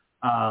losing.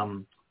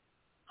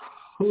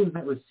 Who was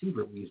that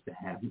receiver we used to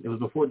have? It was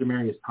before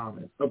Demaryius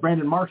Thomas.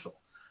 Brandon Marshall.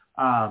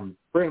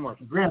 Brandon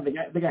Marshall.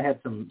 The guy had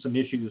some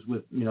issues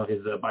with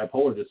his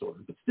bipolar disorder,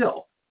 but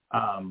still,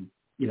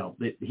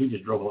 he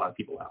just drove a lot of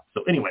people out.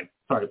 So anyway,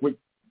 sorry,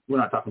 we're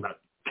not talking about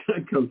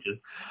coaches.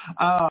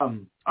 All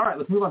right,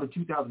 let's move on to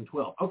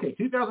 2012. Okay,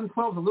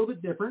 2012 is a little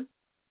bit different,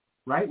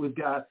 right? We've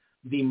got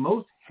the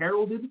most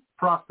heralded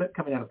prospect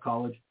coming out of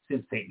college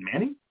since Peyton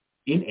Manning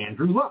in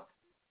Andrew Luck.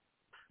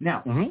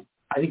 Now,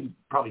 I think you'd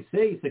probably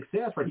say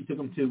success, right? He took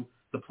them to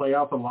the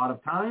playoffs a lot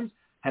of times,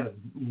 had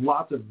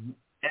lots of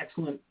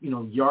excellent,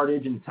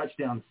 yardage and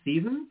touchdown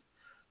seasons.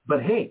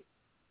 But, hey,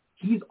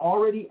 he's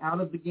already out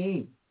of the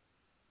game.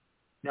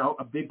 Now,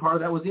 a big part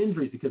of that was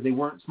injuries because they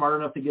weren't smart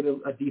enough to get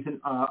a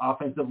decent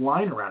offensive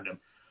line around him.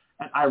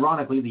 And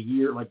ironically, the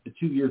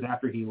 2 years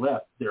after he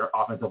left, their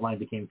offensive line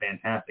became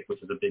fantastic,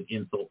 which is a big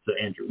insult to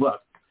Andrew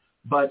Luck.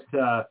 But,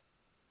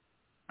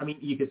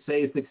 you could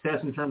say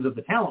success in terms of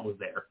the talent was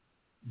there.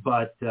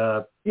 But,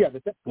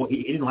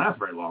 he didn't last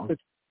very long.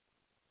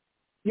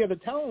 The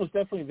talent was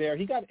definitely there.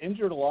 He got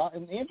injured a lot,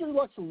 and Andrew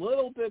Luck's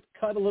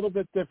cut a little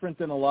bit different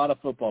than a lot of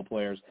football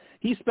players.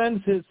 He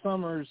spends his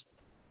summers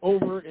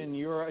over in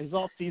Europe. His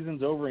off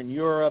season's over in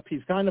Europe.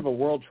 He's kind of a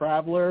world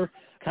traveler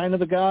kind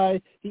of a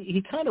guy.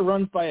 He kind of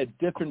runs by a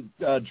different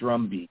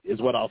drumbeat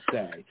is what I'll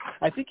say.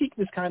 I think he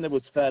just kind of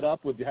was fed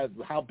up with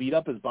how beat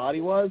up his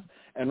body was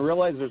and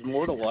realized there's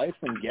more to life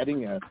than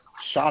getting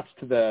shots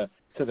to the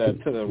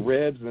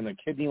ribs and a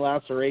kidney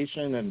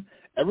laceration and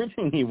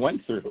everything he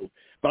went through.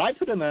 But I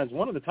put him as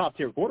one of the top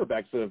tier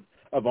quarterbacks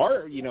of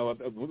our,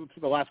 for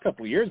the last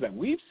couple of years that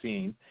we've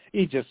seen.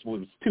 He just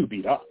was too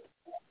beat up.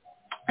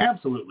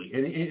 Absolutely.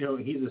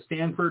 And, he's a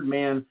Stanford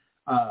man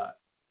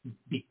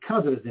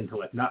because of his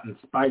intellect, not in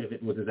spite of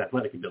it with his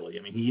athletic ability.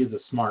 I mean, he is a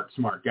smart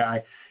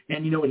guy.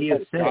 And you know what he has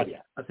said,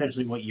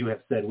 essentially what you have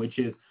said, which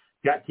is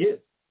got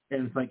kids.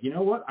 And it's like, you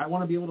know what? I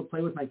want to be able to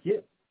play with my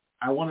kids.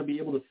 I want to be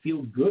able to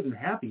feel good and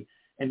happy.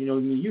 And,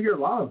 you hear a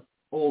lot of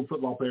old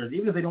football players,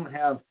 even if they don't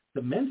have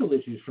the mental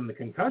issues from the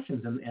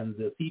concussions and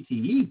the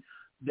CTE,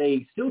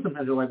 they still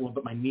sometimes are like, well,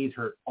 but my knees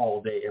hurt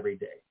all day, every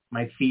day.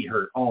 My feet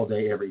hurt all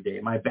day, every day.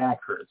 My back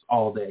hurts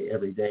all day,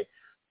 every day.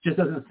 Just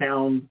doesn't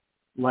sound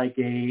like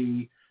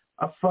a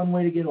fun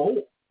way to get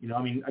old. You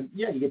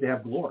get to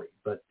have glory,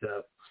 but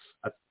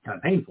that's kind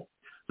of painful.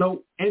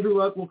 So Andrew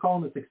Luck, we'll call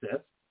him a success.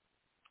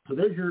 So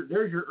there's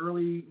your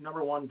early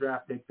number one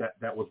draft pick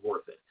that was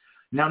worth it.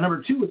 Now,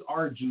 number two is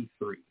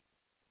RG3.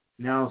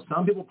 Now,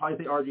 some people probably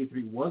say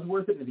RG3 was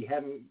worth it, and if he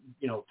hadn't,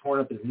 torn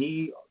up his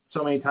knee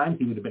so many times,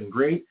 he would have been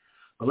great.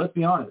 But let's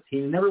be honest, he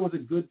never was a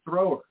good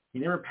thrower. He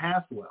never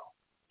passed well.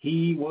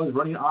 He was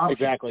running options.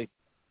 Exactly.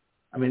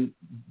 I mean,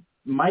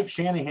 Mike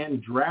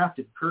Shanahan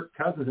drafted Kirk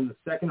Cousins in the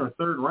second or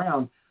third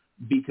round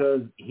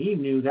because he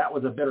knew that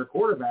was a better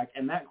quarterback,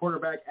 and that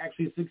quarterback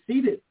actually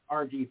succeeded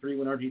RG3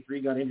 when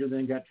RG3 got injured and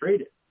then got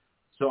traded.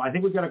 So I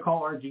think we've got to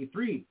call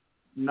RG3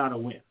 not a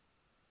win.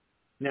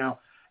 Now,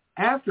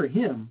 after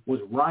him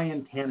was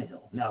Ryan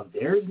Tannehill. Now,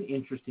 there's an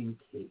interesting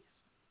case.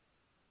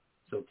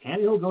 So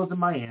Tannehill goes to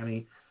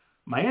Miami.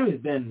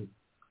 Miami's been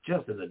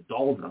just in the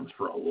doldrums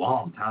for a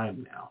long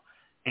time now.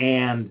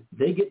 And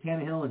they get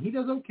Tannehill, and he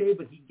does okay,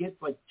 but he gets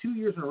 2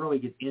 years in a row he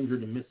gets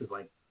injured and misses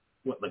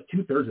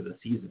 2/3 of the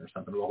season or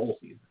something, or the whole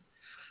season.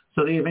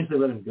 So they eventually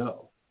let him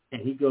go.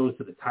 and he goes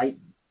to the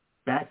Titans,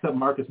 backs up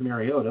Marcus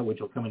Mariota, which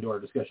will come into our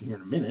discussion here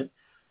in a minute.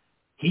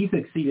 He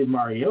succeeded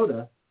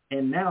Mariota,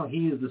 and now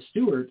he is the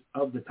steward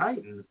of the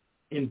Titans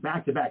in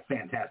back-to-back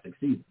fantastic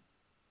seasons.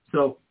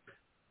 So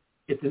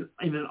it's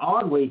in an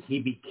odd way he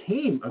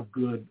became a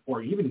good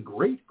or even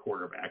great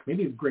quarterback,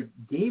 maybe a great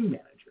game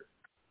manager,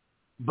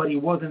 but he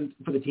wasn't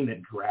for the team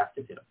that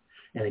drafted him.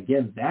 And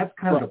again, that's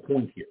kind of the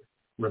point here.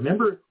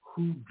 Remember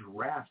who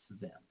drafts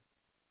them,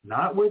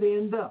 not where they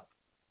end up,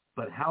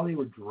 but how they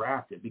were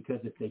drafted. Because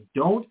if they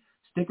don't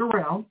stick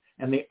around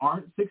and they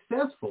aren't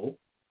successful,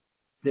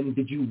 then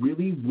did you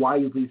really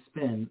wisely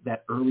spend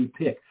that early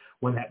pick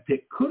when that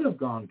pick could have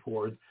gone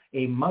towards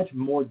a much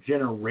more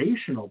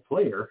generational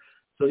player?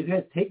 So these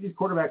guys take these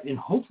quarterbacks in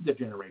hopes that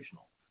they're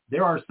generational.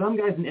 There are some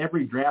guys in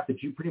every draft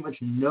that you pretty much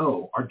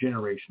know are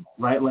generational,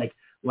 right? Like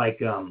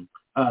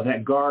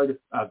that guard,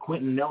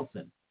 Quentin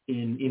Nelson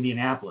in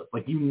Indianapolis.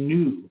 Like, you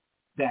knew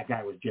that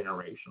guy was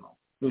generational.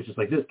 It was just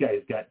like, this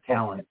guy's got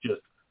talent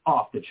just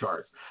off the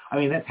charts. I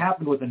mean, that's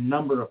happened with a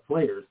number of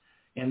players,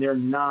 and they're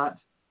not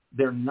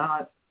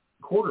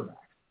quarterbacks.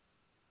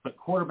 But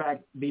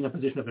quarterback being a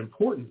position of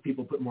importance,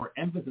 people put more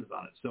emphasis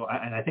on it. So,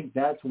 I think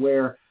that's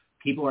where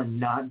people are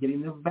not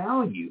getting the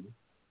value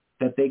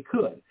that they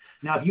could.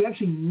 Now, if you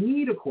actually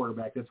need a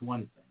quarterback, that's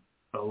one thing.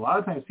 But a lot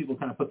of times people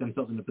kind of put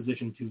themselves in a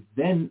position to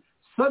then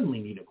suddenly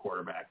need a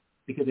quarterback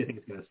because they think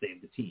it's going to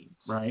save the team,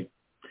 right?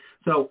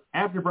 So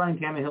after Brian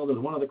Tannehill, there's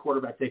one other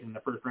quarterback taken in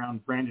the first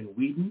round, Brandon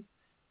Weeden.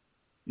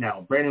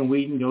 Now, Brandon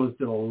Weeden goes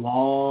to the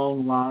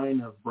long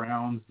line of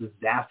Browns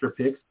disaster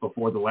picks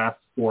before the last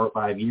 4 or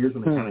 5 years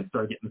when they kind of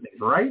started getting things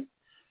right.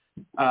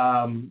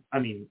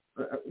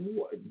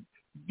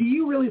 Do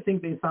you really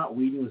think they thought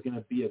Weeden was going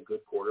to be a good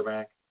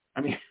quarterback?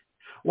 I mean,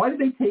 why did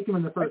they take him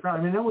in the first round?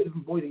 I mean, I know he was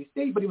from Boise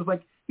State, but he was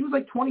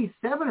like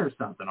 27 or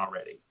something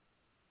already.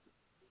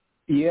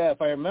 Yeah,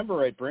 if I remember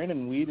right,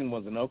 Brandon Weeden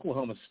was an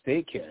Oklahoma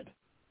State kid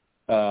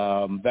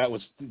that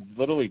was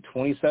literally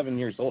 27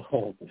 years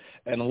old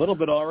and a little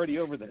bit already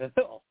over the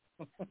hill,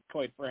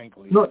 quite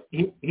frankly. No,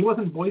 he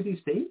wasn't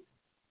Boise State?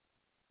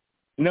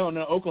 No,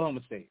 Oklahoma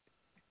State.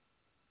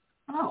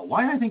 Oh,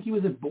 why did I think he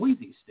was at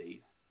Boise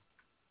State?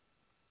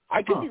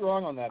 I could be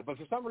wrong on that, but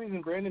for some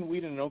reason, Brandon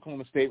Weeden in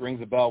Oklahoma State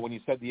rings a bell when you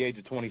said the age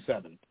of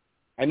 27.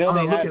 I know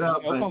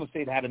Oklahoma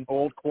State had an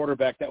old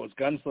quarterback that was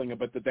gunslinging,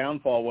 but the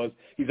downfall was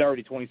he's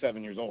already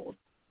 27 years old.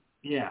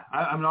 Yeah,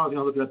 I'm not going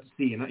to look it up to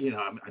see, and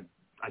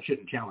I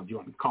shouldn't challenge you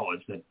on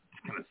college. That's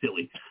kind of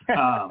silly.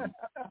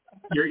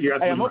 You're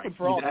absolutely I'm open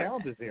for all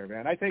challenges here,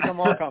 man. I take them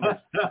all comers.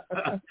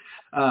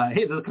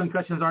 Hey, those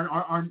concussions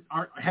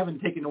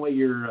haven't taken away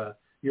your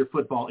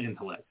football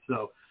intellect.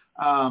 So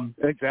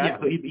exactly. Yeah,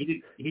 so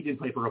he did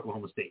play for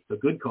Oklahoma State. So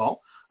good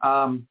call.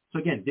 So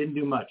again, didn't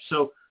do much.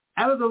 So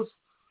out of those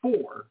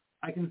 4,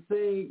 I can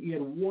say you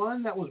had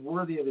one that was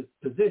worthy of his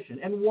position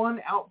and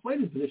one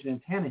outplayed his position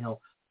in Tannehill,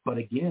 but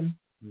again,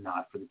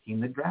 not for the team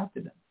that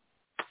drafted him.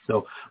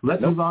 So let's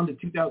move on to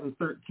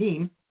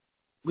 2013.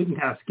 We can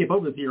kind of skip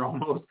over this year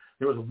almost.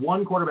 There was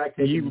one quarterback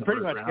taken in the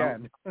first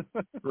round.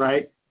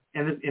 Right?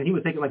 And he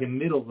was taken like in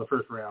the middle of the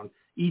first round,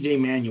 E.J.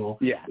 Manuel.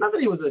 Yeah. Not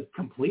that he was a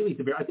completely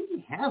severe. I think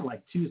he had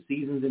like 2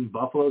 seasons in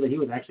Buffalo that he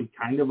was actually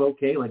kind of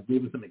okay, like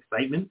gave him some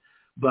excitement,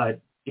 but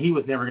he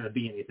was never going to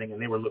be anything,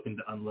 and they were looking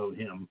to unload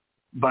him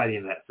by the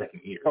end of that second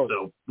year.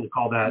 So we'll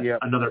call that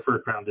another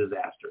first-round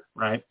disaster,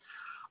 right?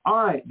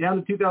 All right, down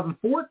to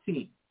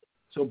 2014.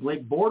 So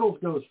Blake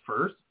Bortles goes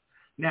first.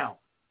 Now,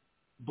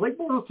 Blake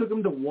Bortles took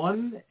him to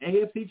one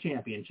AFC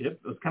championship.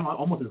 It was kind of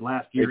almost his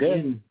last year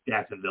in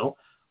Jacksonville.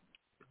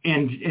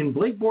 And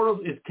Blake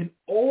Bortles can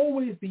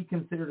always be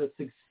considered a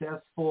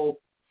successful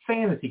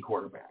fantasy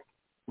quarterback,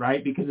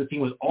 right? Because the team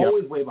was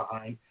always way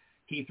behind.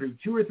 He threw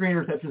 2 or 3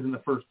 interceptions in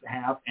the first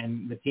half,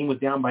 and the team was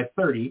down by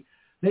 30.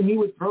 Then he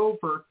would throw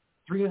for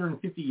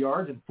 350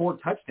 yards and 4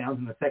 touchdowns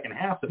in the second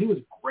half. So he was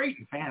great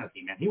in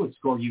fantasy, man. He would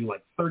score you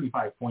like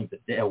 35 points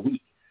a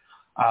week.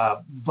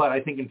 But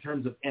I think in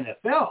terms of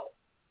NFL,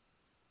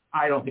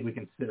 I don't think we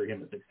consider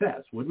him a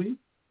success, would we?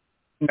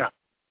 No.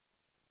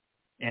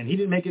 And he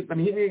didn't make it. I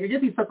mean, I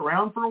guess he stuck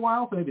around for a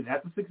while, so maybe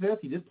that's a success.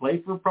 He did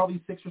play for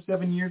probably 6 or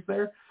 7 years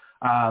there.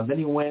 Then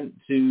he went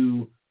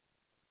to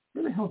 –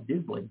 where the hell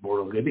did Blake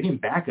Bortles go? He became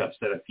backups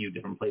at a few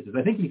different places.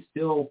 I think he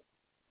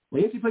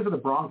actually played for the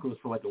Broncos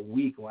for like a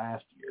week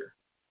last year,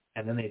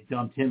 and then they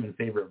dumped him in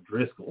favor of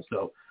Driscoll.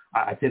 So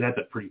I'd say that's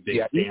a pretty big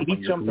stamp. He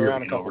jumped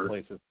around a couple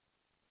places.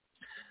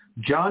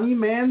 Johnny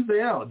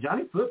Manziel,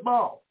 Johnny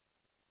Football,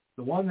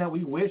 the one that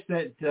we wish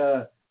that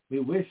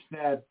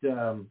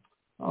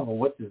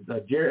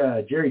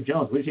Jerry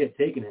Jones, wish he had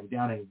taken him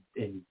down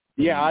in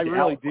Yeah, I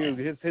really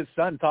do. His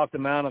son talked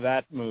him out of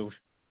that move.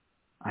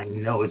 I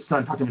know. His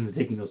son talked him into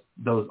taking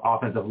those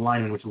offensive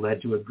linemen, which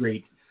led to a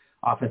great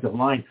offensive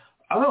line.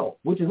 Oh,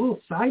 which is a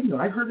little side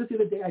note. I heard this the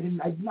other day. I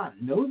did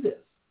not know this.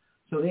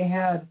 So they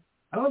had,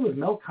 I don't know if it was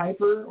Mel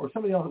Kiper or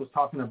somebody else that was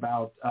talking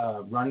about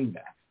running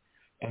backs.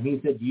 And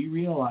he said, do you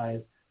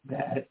realize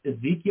that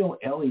Ezekiel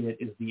Elliott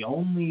is the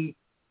only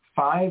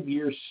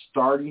 5-year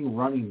starting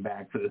running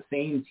back for the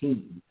same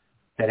team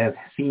that has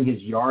seen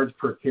his yards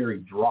per carry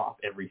drop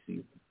every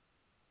season.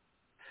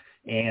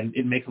 And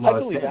it makes a lot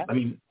of sense. That. I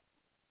mean,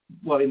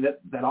 well, in that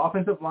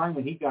offensive line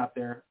when he got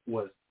there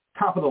was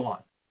top of the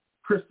line.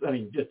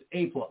 Just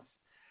A+.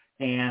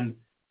 And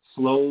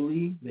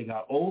slowly they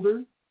got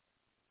older.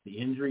 The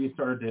injuries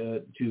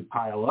started to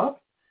pile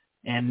up.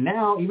 And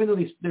now, even though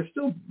they're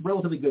still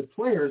relatively good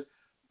players,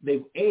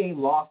 they've,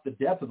 lost the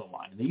depth of the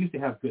line. They used to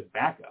have good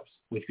backups,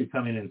 which could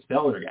come in and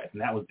spell their guys,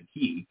 and that was the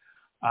key.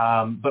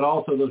 But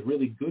also those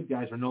really good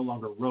guys are no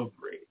longer road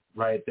grade,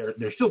 right?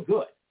 They're still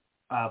good,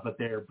 but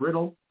they're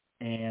brittle,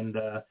 and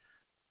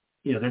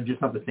they're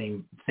just not the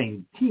same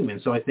team.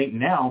 And so I think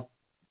now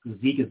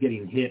Zeke is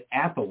getting hit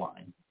at the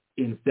line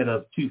instead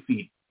of 2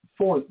 feet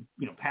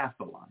past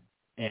the line.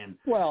 And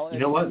you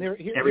know what?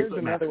 Here's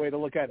another way to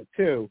look at it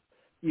too.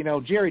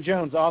 Jerry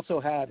Jones also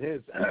had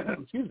his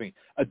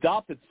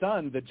adopted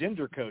son, the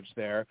ginger coach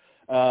there,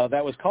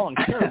 that was calling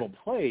terrible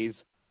plays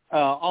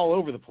all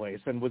over the place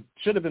and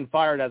should have been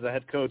fired as a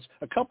head coach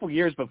a couple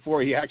years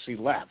before he actually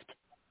left.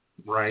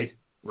 Right.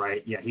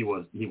 Yeah, he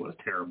was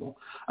terrible.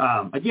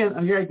 Again,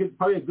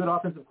 probably a good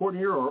offensive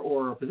coordinator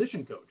or a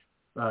position coach,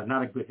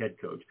 not a good head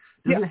coach.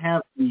 Doesn't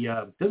have the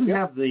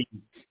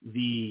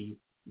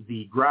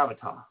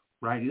gravitas,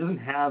 right? He doesn't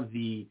have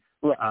the.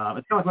 It's kind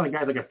of like when a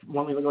guy's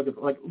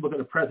look at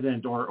a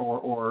president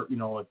or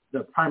the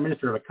prime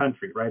minister of a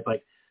country, right?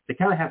 Like they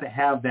kind of have to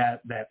have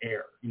that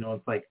air.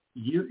 It's like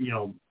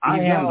I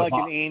am like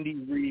boss. An Andy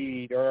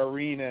Reid or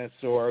Arenas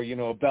or a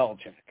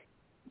Belichick.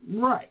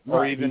 Right.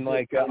 Or even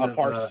like a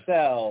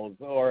Parcells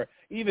or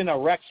even a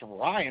Rex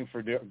Ryan,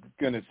 for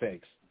goodness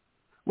sakes.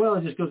 Well,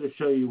 it just goes to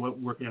show you what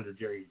working under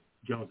Jerry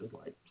Jones is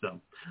like. So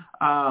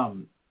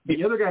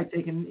the other guy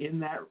taken in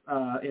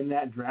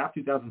that draft,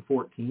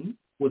 2014,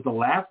 was the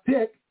last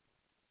pick,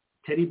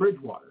 Teddy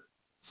Bridgewater.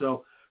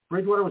 So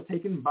Bridgewater was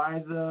taken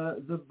by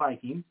the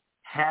Vikings,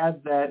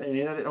 and he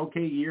had an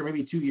okay year,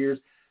 maybe 2 years,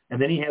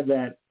 and then he had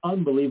that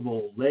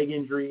unbelievable leg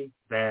injury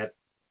that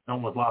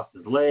almost lost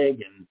his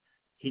leg, and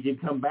he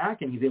did come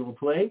back, and he's able to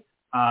play.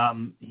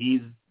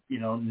 He's,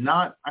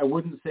 not, I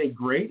wouldn't say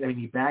great. I mean,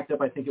 he backed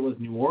up, I think it was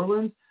New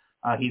Orleans.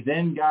 He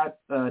then got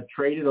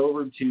traded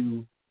over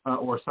to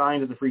or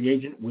signed as a free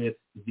agent with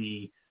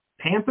the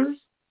Panthers,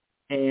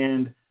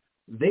 and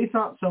they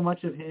thought so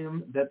much of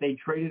him that they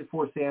traded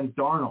for Sam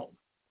Darnold.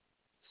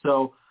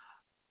 So,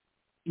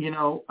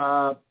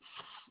 I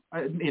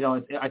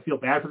feel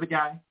bad for the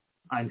guy.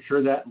 I'm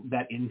sure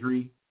that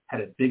injury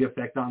had a big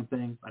effect on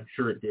things. I'm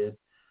sure it did.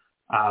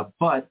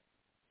 But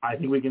I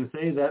think we can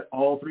say that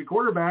all 3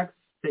 quarterbacks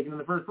taken in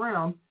the first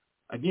round,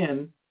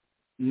 again,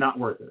 not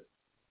worth it.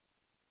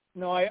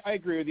 No, I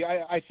agree with you.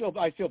 I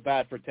feel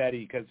bad for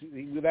Teddy because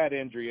with that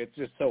injury, it's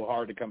just so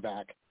hard to come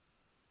back.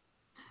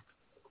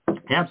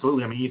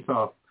 Absolutely. I mean, you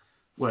saw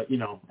what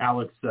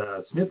Alex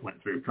Smith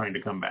went through trying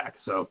to come back.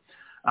 So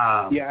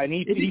and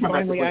he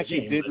finally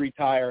actually did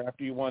retire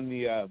after he won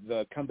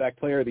the comeback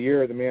player of the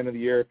year, the man of the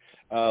year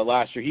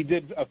last year. He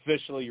did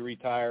officially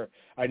retire.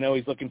 I know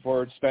he's looking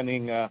forward to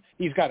spending.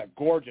 He's got a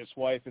gorgeous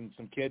wife and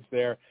some kids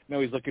there. I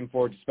know he's looking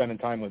forward to spending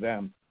time with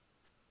them.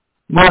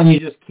 Well, you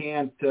just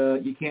can't.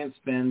 You can't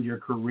spend your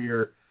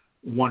career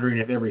wondering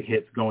if every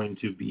hit's going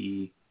to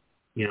be,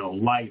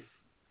 life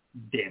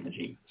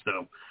damaging.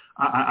 So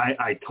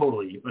I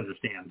totally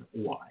understand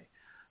why.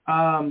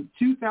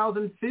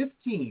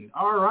 2015.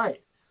 All right.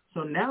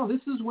 So now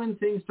this is when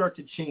things start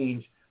to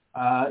change.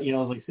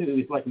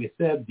 Like we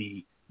said,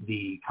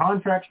 the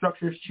contract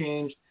structures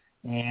changed,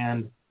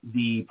 and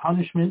the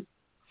punishment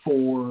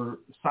for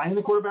signing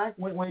the quarterback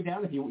went way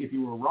down if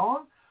you were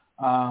wrong.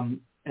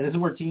 And this is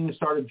where teams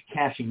started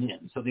cashing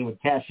in. So they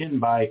would cash in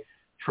by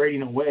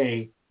trading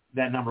away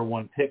that number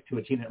 1 pick to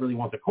a team that really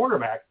wants a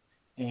quarterback,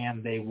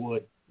 and they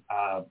would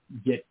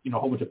get a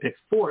whole bunch of picks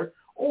for it.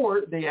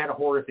 Or they had a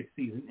horrific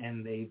season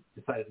and they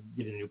decided to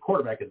get a new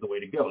quarterback as the way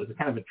to go. This is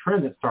kind of a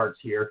trend that starts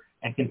here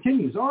and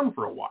continues on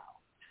for a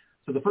while.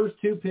 So the first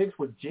 2 picks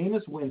were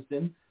Jameis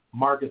Winston,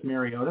 Marcus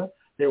Mariota.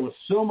 There was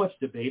so much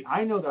debate.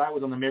 I know that I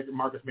was on the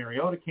Marcus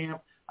Mariota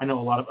camp. I know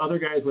a lot of other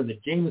guys were in the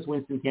Jameis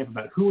Winston camp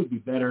about who would be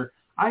better.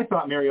 I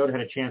thought Mariota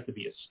had a chance to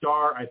be a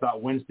star. I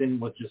thought Winston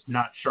was just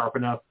not sharp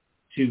enough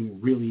to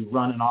really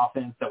run an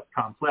offense that was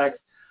complex.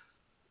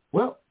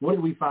 Well, what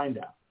did we find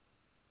out?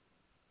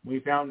 We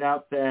found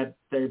out that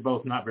they're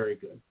both not very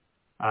good.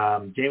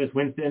 Jameis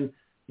Winston,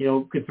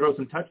 could throw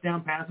some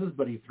touchdown passes,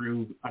 but he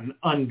threw an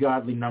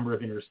ungodly number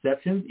of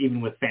interceptions,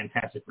 even with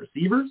fantastic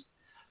receivers.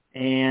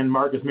 And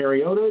Marcus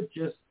Mariota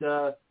just,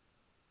 the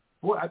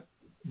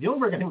only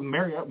record I think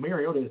with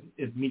Mariota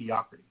is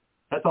mediocrity.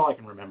 That's all I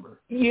can remember.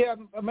 Yeah,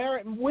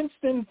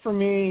 Winston, for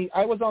me,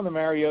 I was on the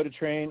Mariota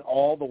train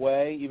all the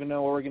way, even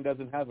though Oregon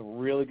doesn't have a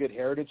really good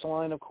heritage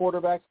line of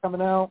quarterbacks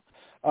coming out.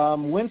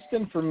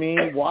 Winston, for me,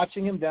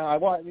 watching him down, I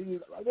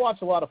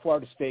watched a lot of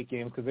Florida State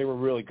games because they were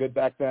really good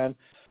back then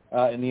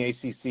in the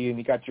ACC, and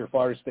you got your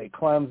Florida State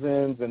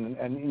Clemsons and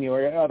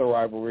other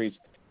rivalries.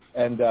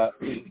 And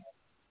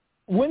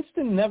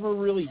Winston never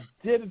really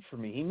did it for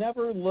me. He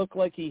never looked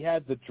like he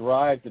had the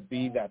drive to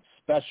be that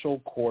special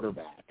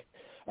quarterback.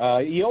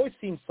 He always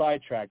seems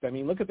sidetracked. I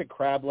mean, look at the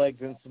crab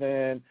legs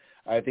incident.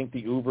 I think the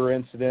Uber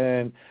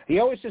incident. He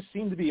always just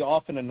seemed to be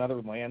off in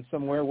another land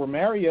somewhere. Where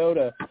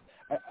Mariota,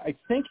 I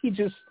think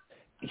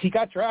he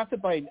got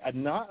drafted by a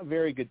not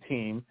very good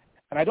team,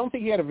 and I don't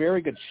think he had a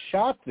very good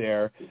shot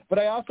there. But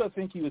I also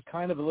think he was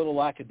kind of a little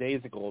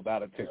lackadaisical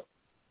about it too.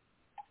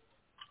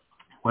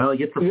 Well, he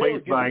gets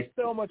replaced by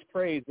so much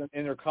praise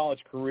in their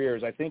college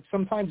careers. I think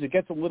sometimes it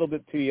gets a little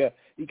bit to you.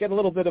 You get a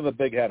little bit of a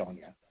big head on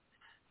you.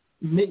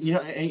 You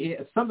know,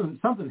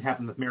 something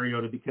happened with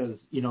Mariota because,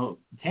 you know,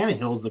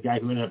 Tannehill is the guy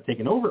who ended up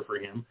taking over for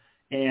him,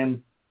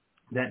 and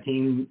that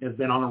team has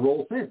been on a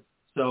roll since.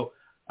 So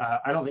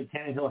I don't think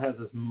Tannehill has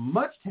as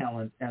much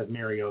talent as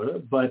Mariota,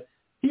 but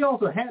he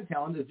also had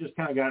talent that just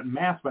kind of got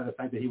masked by the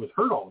fact that he was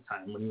hurt all the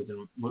time when he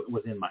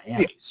was in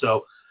Miami. Yeah.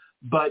 So,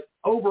 but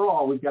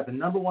overall, we've got the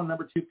number 1,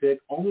 number 2 pick,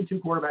 only 2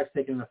 quarterbacks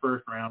taken in the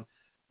first round.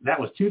 That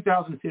was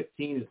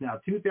 2015. It's now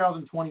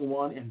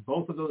 2021, and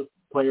both of those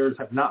players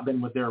have not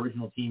been with their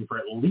original team for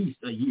at least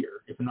a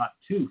year, if not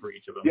 2 for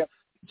each of them. Yep.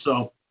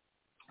 So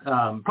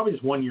probably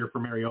just 1 year for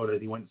Mariota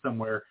as he went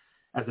somewhere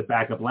as a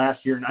backup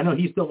last year. And I know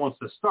he still wants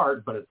to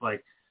start, but it's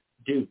like,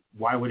 dude,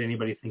 why would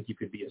anybody think you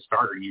could be a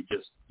starter?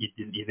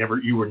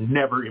 You were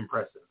never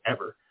impressive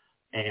ever.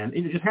 And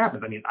it just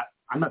happens. I mean,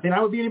 I'm not saying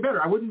I would be any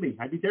better. I wouldn't be.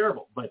 I'd be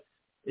terrible. But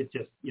it's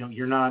just, you know,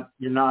 you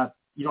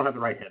don't have the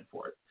right head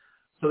for it.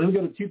 So then we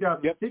go to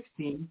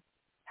 2016,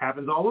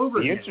 happens all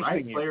over again,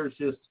 right?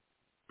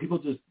 People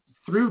just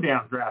threw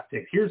down draft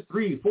picks. Here's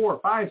 3, 4,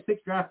 5,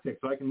 6 draft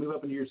picks so I can move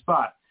up into your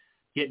spot.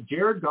 Get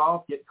Jared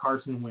Goff, get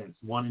Carson Wentz,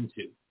 1 and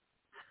 2.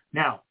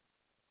 Now,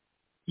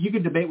 you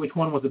could debate which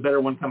one was the better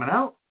one coming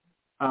out,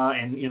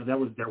 and you know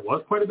there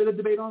was quite a bit of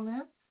debate on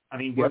that. I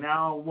mean, we're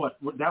now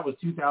that was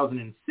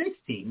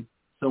 2016,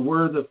 so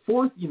we're the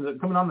 4th, you know,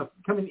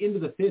 coming into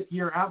the 5th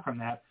year out from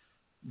that.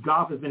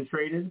 Goff has been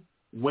traded,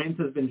 Wentz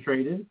has been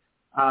traded.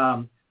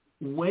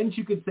 Wentz,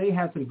 you could say,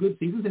 had some good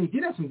seasons, and he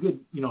did have some good,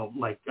 you know,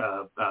 like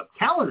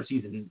calendar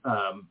season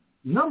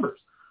numbers,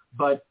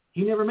 but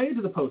he never made it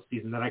to the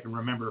postseason that I can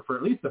remember for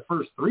at least the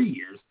first 3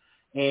 years.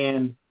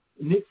 And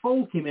Nick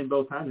Foles came in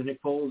both times, and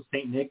Nick Foles,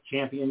 St. Nick,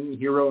 champion,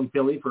 hero in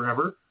Philly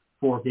forever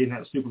for getting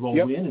that Super Bowl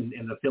win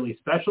and the Philly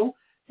special,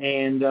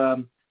 and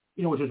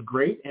you know, which was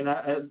great. And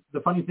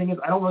the funny thing is,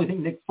 I don't really think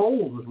Nick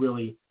Foles is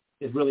really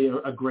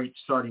a great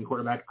starting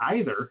quarterback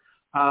either.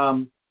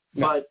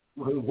 But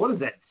what does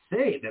that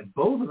say? That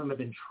both of them have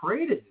been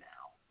traded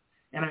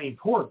now. And I mean,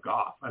 poor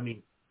Goff. I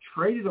mean,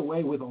 traded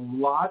away with a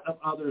lot of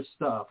other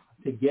stuff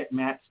to get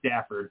Matt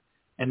Stafford,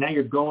 and now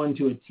you're going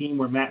to a team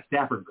where Matt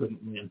Stafford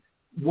couldn't win.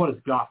 What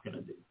is Goff going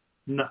to do?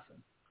 Nothing.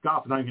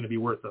 Goff's not going to be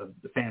worth the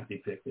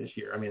fantasy pick this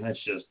year. I mean, that's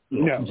just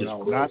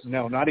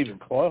not even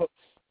close.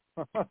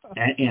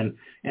 and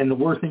the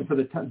worst thing for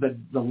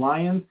the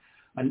Lions,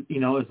 you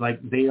know, is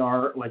like they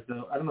are like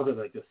I don't know if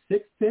they're like the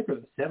 6th pick or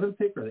the 7th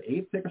pick or the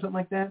 8th pick or something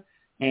like that.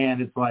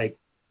 And it's like,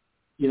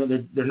 you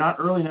know, they're not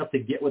early enough to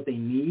get what they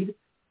need,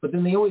 but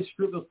then they always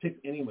screw those picks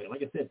anyway.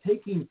 Like I said,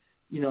 taking,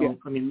 you know,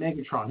 I mean,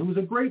 Megatron, who was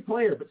a great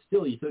player, but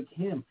still, you took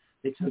him.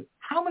 They took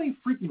how many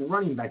freaking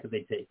running backs have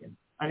they taken?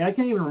 I mean, I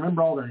can't even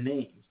remember all their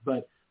names,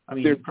 but I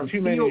mean, there's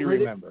too many to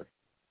remember.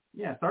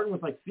 Yeah, starting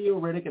with like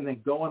Theo Riddick and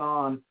then going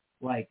on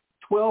like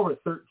 12 or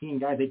 13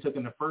 guys they took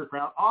in the first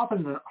round,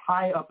 often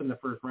high up in the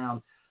first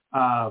round.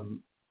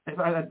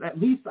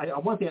 At least I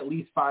want to say at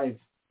least 5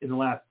 in the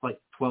last like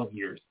 12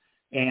 years,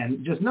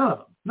 and just none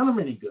of them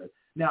any good.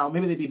 Now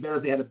maybe they'd be better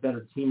if they had a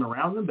better team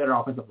around them, better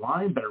offensive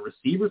line, better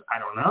receivers. I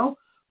don't know,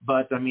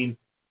 but I mean,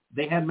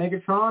 they had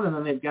Megatron, and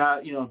then they've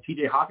got, you know,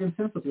 T.J.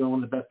 Hawkinson, supposed to be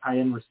one of the best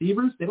high-end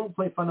receivers. They don't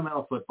play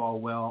fundamental football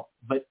well,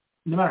 but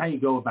no matter how you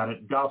go about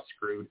it, Goff's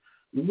screwed.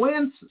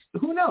 Wentz,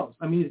 who knows?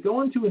 I mean, he's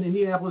going to an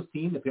Indianapolis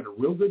team that's got a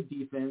real good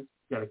defense,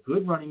 got a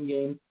good running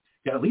game,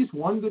 got at least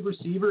one good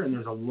receiver, and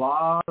there's a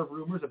lot of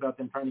rumors about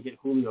them trying to get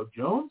Julio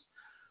Jones,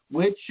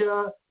 which,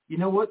 you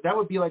know what, that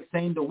would be like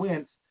saying to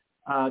Wentz,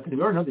 because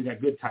we already know they've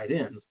got good tight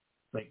ends,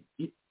 like,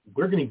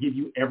 we're going to give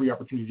you every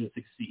opportunity to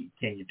succeed.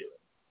 Can you do it?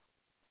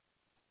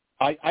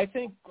 I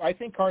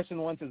think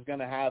Carson Wentz is going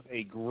to have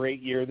a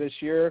great year this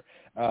year.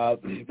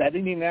 That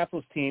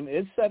Indianapolis team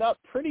is set up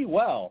pretty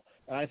well,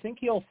 and I think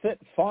he'll fit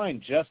fine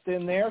just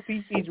in there.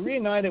 He's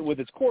reunited with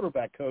his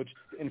quarterback coach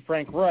in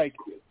Frank Reich,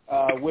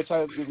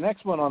 the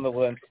next one on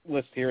the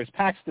list here is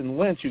Paxton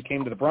Lynch, who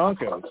came to the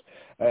Broncos.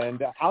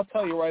 And I'll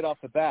tell you right off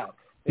the bat,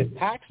 if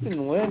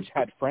Paxton Lynch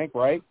had Frank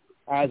Reich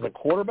as a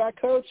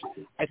quarterback coach,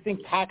 I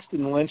think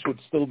Paxton Lynch would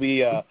still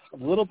be a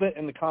little bit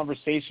in the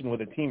conversation with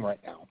the team right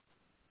now.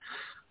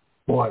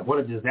 Boy, what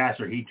a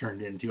disaster he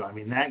turned into. I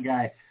mean, that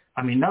guy,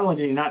 I mean, not only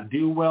did he not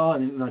do well,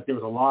 and like there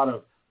was a lot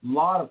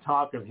of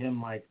talk of him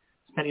like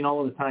spending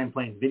all of his time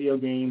playing video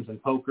games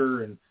and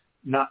poker and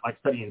not like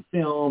studying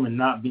film and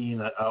not being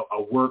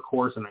a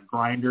workhorse and a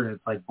grinder. And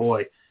it's like,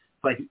 boy,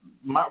 it's like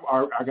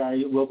our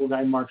guy, local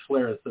guy, Mark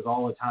Schler, says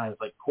all the time, it's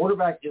like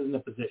quarterback isn't a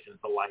position,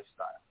 it's a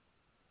lifestyle.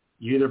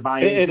 You either buy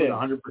into it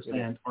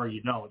 100% or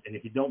you don't. And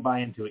if you don't buy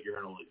into it, you're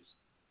going to lose.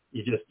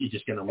 You're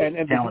just going to lose.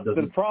 And talent the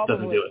doesn't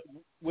problem do it.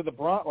 With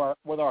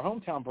our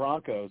hometown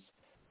Broncos,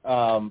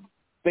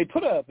 They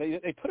put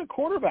a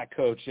quarterback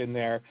coach in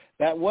there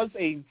that was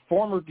a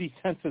former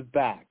defensive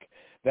back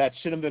that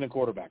should have been a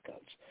quarterback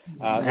coach.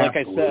 Like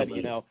I said,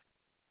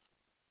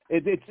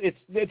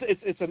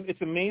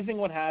 it's amazing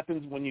what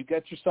happens when you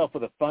get yourself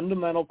with a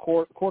fundamental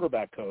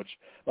quarterback coach.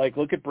 Like,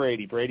 look at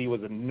Brady. Brady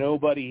was a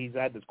nobody. He's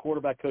had this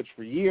quarterback coach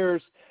for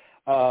years.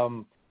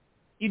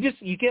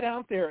 You get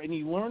out there and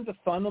you learn the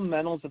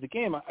fundamentals of the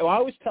game. I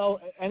always tell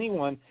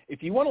anyone,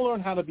 if you want to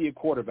learn how to be a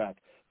quarterback,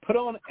 put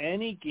on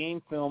any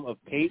game film of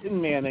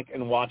Peyton Manning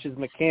and watch his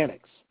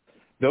mechanics.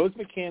 Those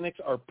mechanics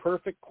are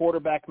perfect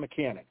quarterback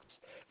mechanics.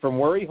 From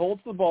where he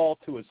holds the ball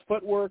to his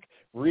footwork,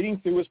 reading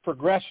through his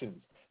progressions.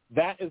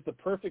 That is the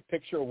perfect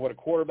picture of what a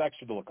quarterback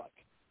should look like.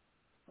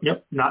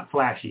 Yep, not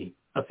flashy,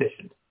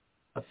 efficient.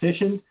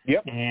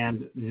 Yep.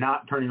 And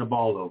not turning the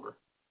ball over.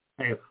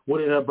 Hey, what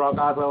did Brock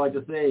Osweiler like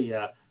to say?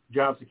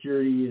 Job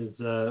security is,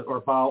 or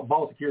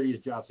ball security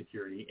is job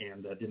security,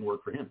 and didn't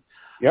work for him.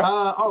 Yep.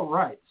 All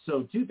right,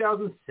 so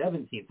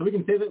 2017. So we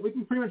can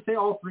pretty much say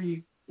all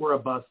three were a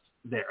bust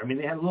there. I mean,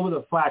 they had a little bit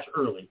of flash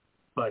early,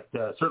 but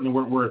certainly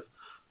weren't worth.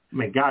 I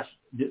mean, gosh,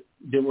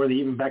 were they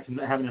even back to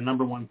having a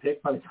number one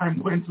pick by the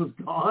time Wentz was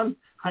gone?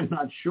 I'm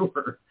not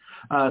sure.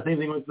 Same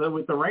thing with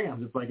the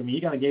Rams. It's like, I mean,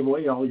 you kind of gave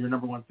away all your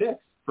number one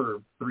picks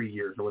for 3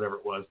 years or whatever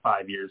it was,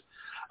 5 years.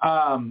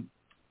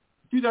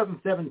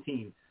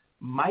 2017,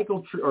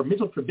 Mitchell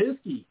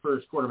Trubisky,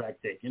 first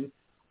quarterback taken.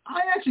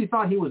 I actually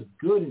thought he was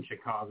good in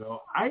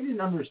Chicago. I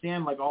didn't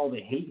understand like all the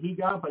hate he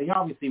got, but he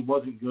obviously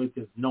wasn't good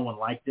because no one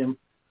liked him.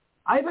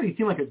 I thought he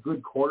seemed like a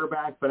good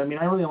quarterback, but I mean,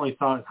 I really only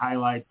saw his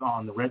highlights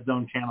on the Red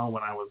Zone channel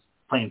when I was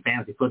playing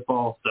fantasy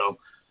football, so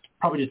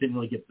probably just didn't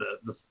really get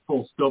the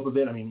full scope of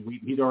it. I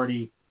mean, he's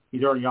already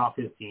off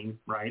his team,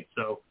 right?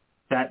 So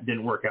that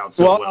didn't work out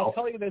so well. Well, I'll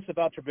tell you this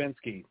about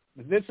Trubinsky.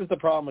 This is the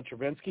problem with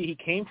Trubinsky. He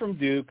came from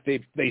Duke.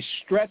 They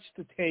stretched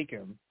to take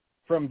him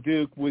from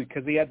Duke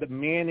because he had the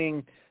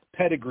Manning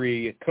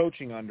pedigree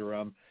coaching under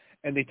him,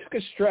 and they took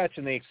a stretch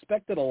and they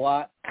expected a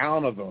lot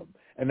out of him,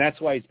 and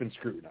that's why he's been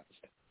scrutinized.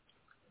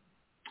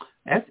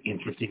 That's an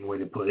interesting way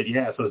to put it.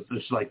 Yeah, so it's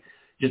just like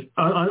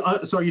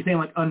so are you saying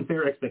like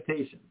unfair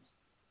expectations?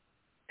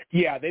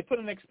 Yeah, they put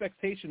an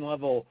expectation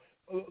level.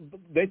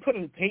 They put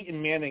a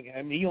Peyton Manning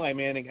and Eli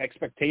Manning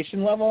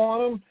expectation level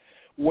on him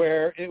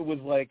where it was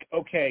like,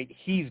 okay,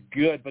 he's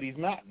good, but he's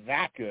not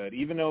that good,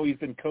 even though he's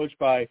been coached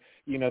by,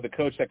 the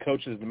coach that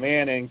coaches the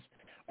Mannings.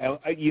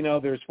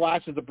 There's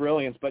flashes of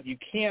brilliance, but you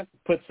can't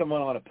put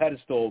someone on a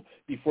pedestal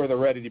before they're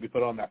ready to be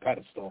put on that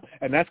pedestal.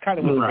 And that's kind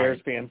of what the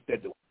Bears fans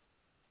did to him.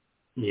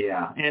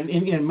 Yeah, and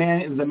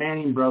the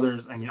Manning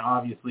brothers, I mean,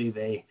 obviously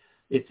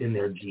it's in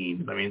their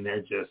genes. I mean,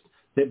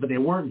 but they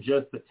weren't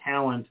just the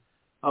talent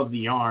of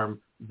the arm.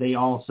 They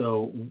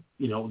also,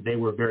 they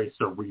were very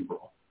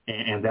cerebral,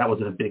 and that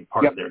was a big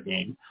part of their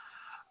game.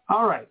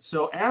 All right,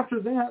 so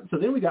after that,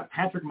 then we got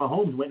Patrick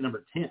Mahomes went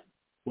number 10.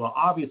 Well,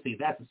 obviously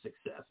that's a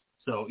success.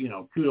 So,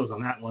 kudos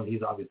on that one.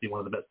 He's obviously one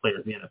of the best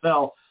players in the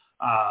NFL.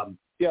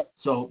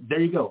 So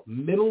there you go.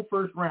 Middle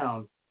first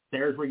round,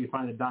 there's where you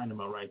find the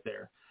dynamo right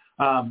there.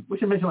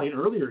 Which I mentioned like in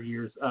earlier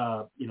years,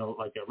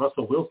 like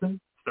Russell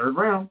Wilson, third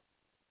round,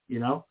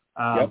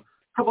 a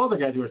couple other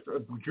guys who were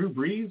Drew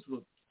Brees,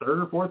 third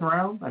or fourth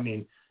round. I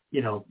mean,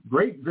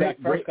 great. Dak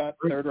Prescott,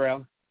 third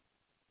round.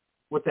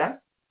 What's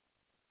that?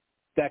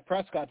 Dak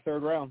Prescott,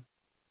 third round.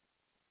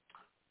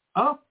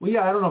 Oh, well,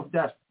 yeah, I don't know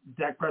if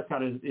Dak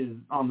Prescott is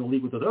on the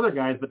league with those other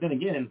guys, but then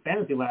again, in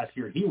fantasy last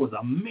year, he was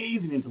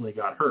amazing until he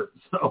got hurt.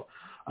 So,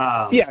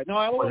 I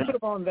won't put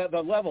him on that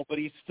level, but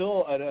he's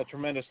still a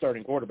tremendous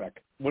starting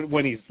quarterback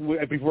before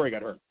he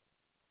got hurt.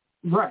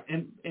 Right,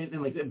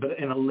 but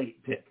in a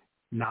late pick,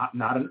 not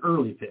an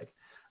early pick.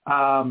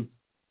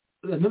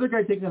 Another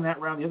guy taken in that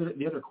round,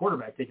 the other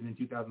quarterback taken in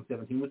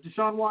 2017 was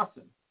Deshaun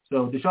Watson.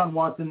 So Deshaun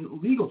Watson,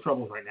 legal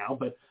troubles right now,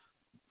 but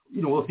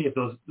we'll see if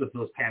those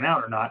pan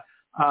out or not.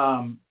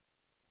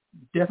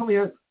 Definitely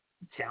has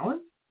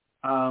talent.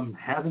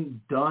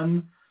 Hasn't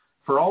done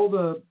for all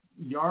the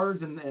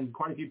yards and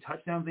quite a few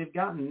touchdowns they've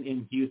gotten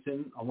in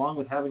Houston, along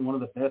with having one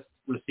of the best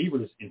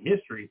receivers in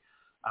history.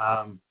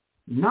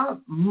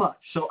 Not much.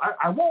 So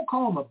I won't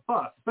call him a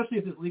bust, especially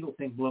if this legal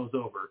thing blows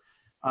over.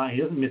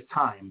 He doesn't miss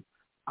time.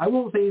 I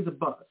won't say he's a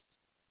bust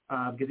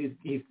because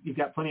he's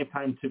got plenty of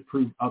time to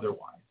prove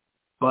otherwise.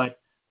 But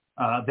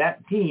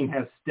that team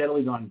has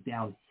steadily gone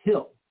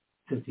downhill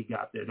since he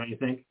got there, don't you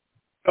think?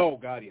 Oh,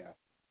 God, yeah.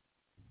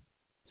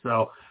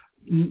 So,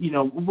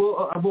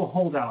 we'll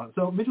hold out.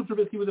 So Mitchell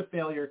Trubisky was a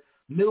failure.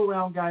 Middle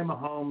round guy,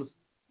 Mahomes,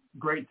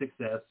 great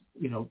success.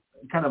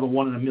 Kind of a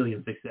 1 in a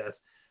million success.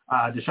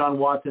 Deshaun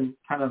Watson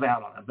kind of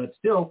out on it, but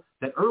still,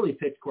 that early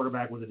picked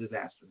quarterback was a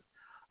disaster.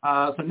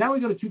 So now we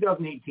go to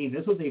 2018.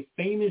 This was a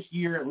famous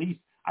year, at least.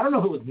 I don't know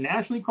if it was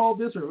nationally called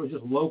this or it was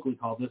just locally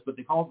called this, but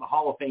they called it the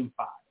Hall of Fame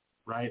 5.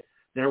 Right?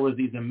 There was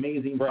these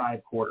amazing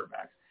 5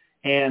 quarterbacks,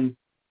 and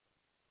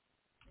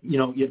you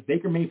have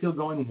Baker Mayfield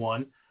going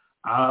 1.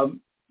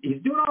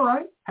 He's doing all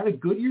right. Had a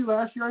good year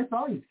last year, I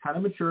thought. He's kind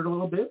of matured a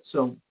little bit,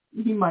 so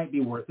he might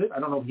be worth it. I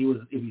don't know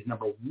if he's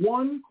number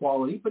 1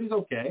 quality, but he's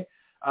okay.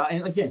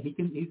 And again,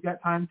 he's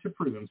got time to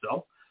prove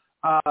himself.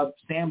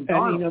 Sam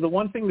Darnold. And, the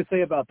one thing to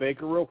say about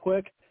Baker real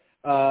quick,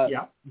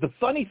 the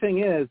funny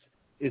thing is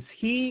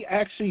he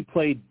actually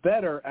played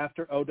better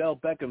after Odell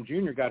Beckham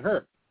Jr. got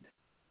hurt.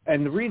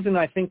 And the reason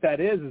I think that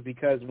is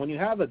because when you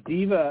have a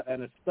diva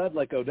and a stud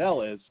like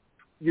Odell is,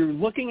 you're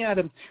looking at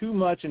him too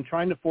much and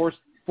trying to force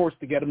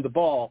to get him the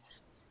ball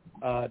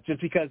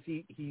just because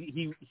he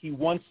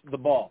wants the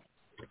ball.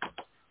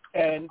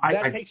 And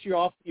that takes you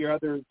off your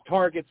other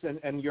targets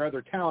and your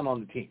other talent on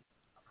the team.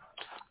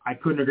 I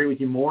couldn't agree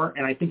with you more,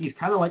 and I think he's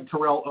kind of like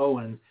Terrell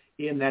Owens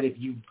in that if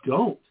you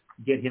don't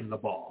get him the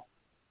ball,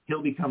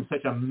 he'll become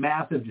such a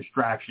massive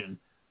distraction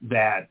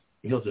that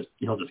he'll just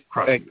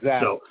crush you.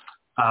 So,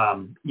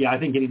 I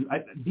think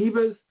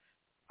divas.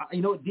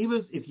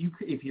 Divas.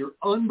 If you're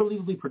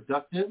unbelievably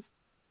productive,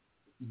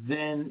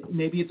 then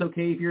maybe it's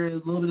okay if you're a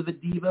little bit of a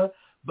diva,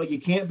 but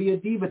you can't be a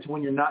diva to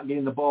when you're not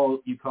getting the ball,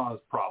 you cause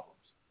problems.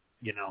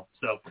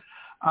 So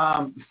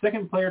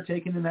second player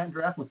taken in that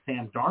draft was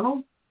Sam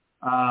Darnold.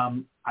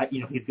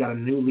 He's got a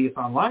new lease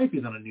on life.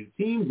 He's on a new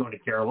team. He's going to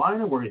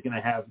Carolina, where he's going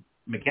to have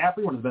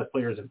McCaffrey, one of the best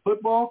players in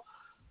football.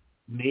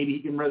 Maybe he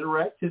can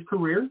resurrect his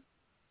career.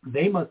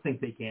 They must think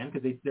they can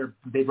because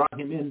they brought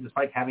him in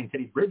despite having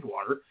Teddy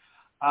Bridgewater.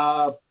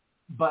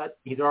 But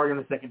he's already on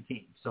the second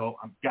team, so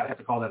I've got to have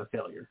to call that a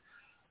failure.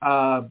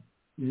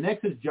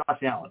 Next is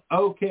Josh Allen.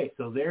 Okay,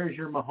 so there's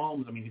your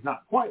Mahomes. I mean, he's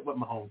not quite what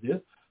Mahomes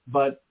is,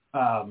 but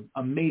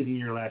amazing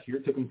year last year.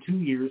 It took him 2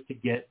 years to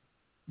get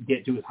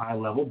to his high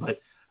level, but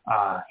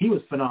he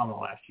was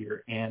phenomenal last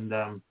year. And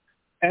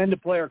a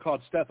player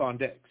called Stephon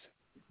Diggs.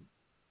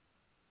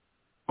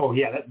 Oh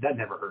yeah, that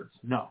never hurts.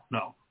 No.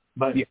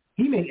 But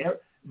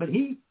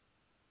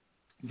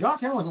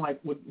Josh Allen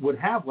would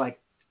have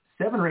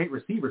 7 or 8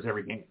 receivers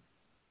every game,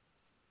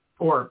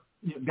 or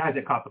guys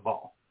that caught the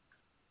ball.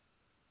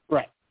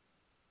 Right.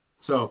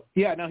 So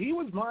yeah, no, he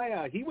was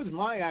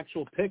my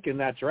actual pick in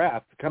that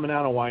draft coming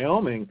out of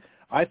Wyoming.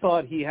 I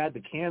thought he had the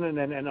cannon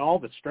and all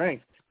the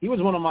strength. He was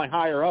one of my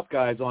higher up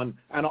guys on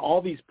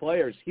all these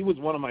players. He was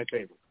one of my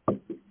favorites.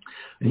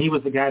 And he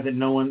was the guy that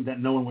no one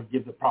would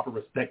give the proper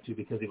respect to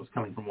because he was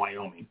coming from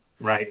Wyoming,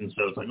 right? And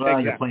so it's like, well,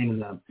 exactly. You're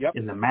playing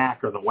in the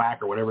MAC or the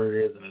WAC or whatever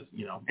it is, and it's,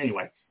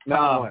 anyway.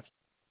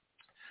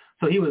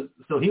 So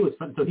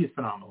he's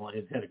phenomenal.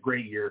 He's had a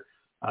great year,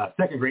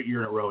 second great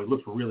year in a row. He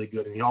looks really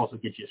good, and he also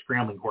gets you a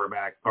scrambling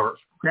quarterback or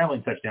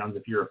scrambling touchdowns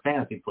if you're a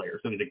fantasy player.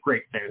 So he's a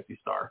great fantasy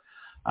star.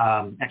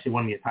 Actually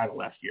won me a title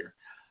last year.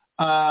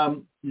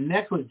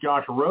 Next was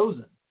Josh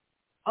Rosen,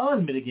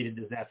 unmitigated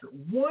disaster.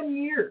 1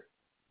 year,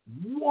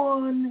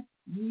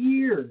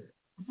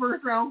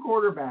 first round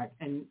quarterback,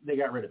 and they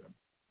got rid of him.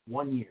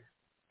 1 year.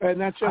 And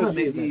that shows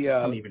they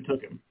even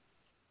took him.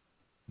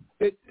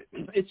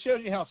 It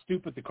shows you how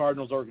stupid the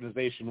Cardinals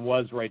organization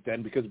was right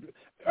then, because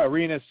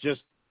Arenas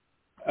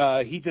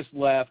he just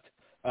left.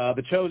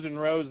 The chosen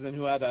Rosen,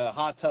 who had a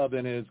hot tub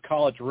in his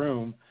college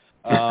room,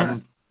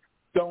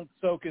 don't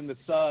soak in the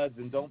suds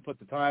and don't put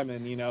the time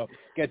in,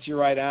 gets you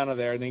right out of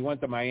there. And he went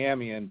to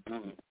Miami and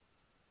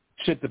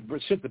shit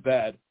the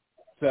bed.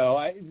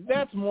 So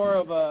that's more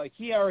of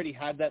he already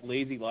had that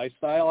lazy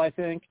lifestyle, I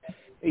think.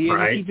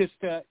 Right. He just,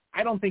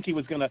 I don't think he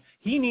was going to,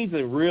 he needs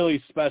a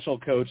really special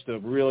coach to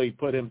really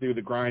put him through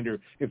the grinder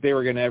if they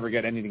were going to ever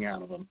get anything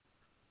out of him.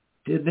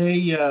 Did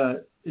they,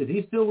 is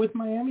he still with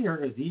Miami,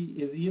 or is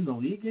he in the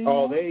league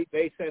anymore? Oh,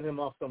 they sent him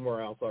off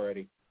somewhere else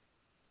already.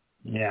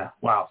 Yeah.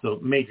 Wow. So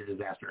major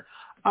disaster.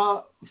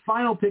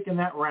 Final pick in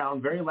that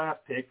round, very last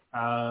pick,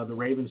 the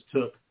Ravens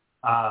took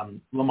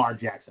Lamar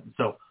Jackson.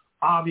 So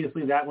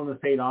obviously that one was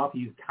paid off.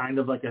 He's kind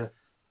of like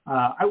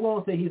I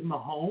won't say he's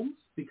Mahomes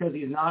because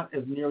he's not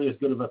as nearly as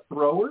good of a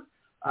thrower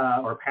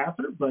or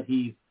passer, but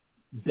he's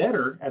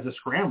better as a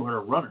scrambler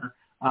or runner,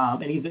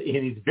 and he's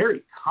a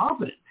very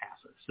confident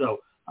passer. So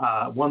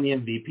won the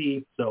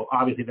MVP. So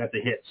obviously that's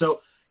a hit.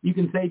 So you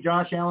can say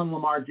Josh Allen,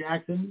 Lamar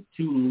Jackson,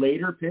 2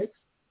 later picks,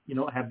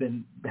 have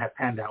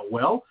panned out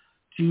well.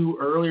 2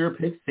 earlier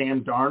picks,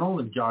 Sam Darnold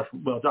and Josh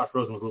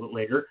Rosen was a little bit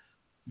later,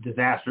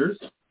 disasters.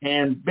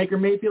 And Baker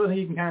Mayfield, I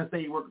think you can kind of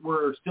say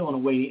we're still in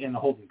a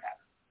holding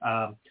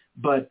pattern.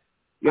 But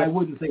I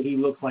wouldn't say he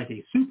looks like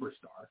a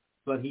superstar,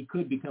 but he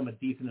could become a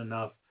decent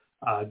enough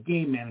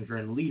game manager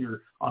and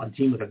leader on a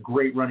team with a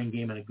great running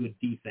game and a good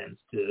defense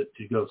to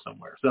go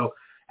somewhere. So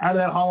out of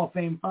that Hall of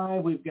Fame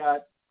 5, we've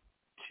got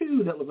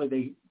 2 that look like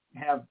they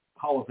have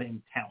Hall of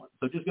Fame talent.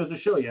 So it just goes to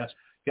show you,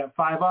 got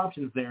 5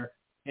 options there,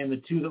 and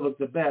the 2 that look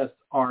the best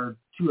are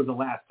 2 of the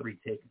last 3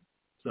 taken.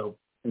 So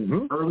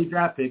early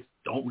draft picks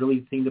don't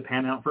really seem to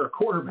pan out for a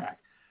quarterback.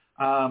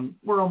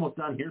 We're almost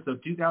done here. So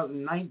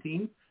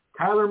 2019,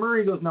 Kyler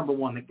Murray goes number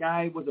 1. The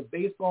guy with a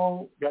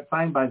baseball got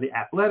signed by the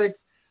Athletics.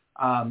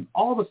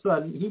 All of a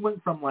sudden, he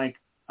went from like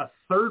a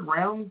 3rd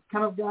round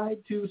kind of guy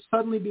to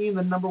suddenly being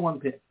the number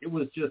 1 pick. It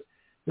was just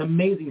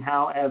amazing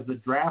how, as the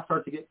draft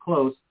starts to get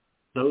close,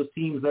 those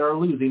teams that are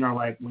losing are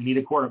like, we need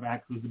a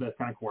quarterback who's the best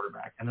kind of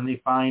quarterback. And then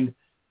they find,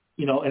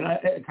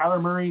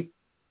 Kyler Murray,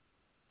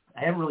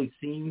 I haven't really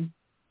seen,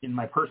 in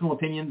my personal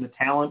opinion, the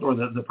talent or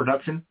the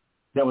production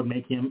that would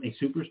make him a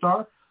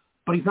superstar.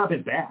 but he's not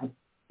been bad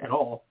at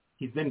all.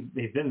 They've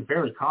been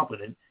very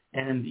competent,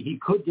 and he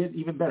could get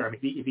even better. I mean,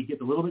 if he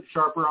gets a little bit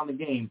sharper on the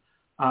game,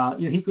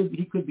 he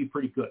could be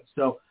pretty good.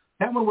 So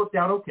that one worked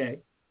out okay.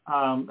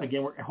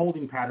 Again, we're a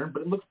holding pattern,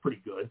 but it looks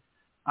pretty good.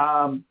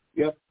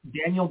 Yep.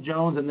 Daniel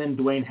Jones and then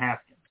Dwayne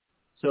Haskins.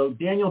 So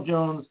Daniel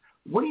Jones,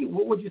 what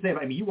would you say?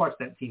 I mean, you watched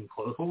that team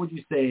close. What would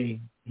you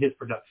say his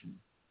production?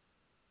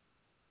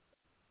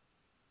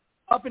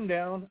 Up and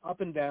down.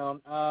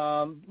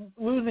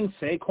 Losing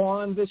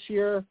Saquon this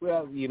year,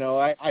 well,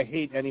 I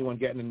hate anyone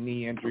getting a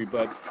knee injury,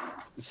 but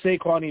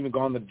Saquon even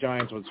gone to the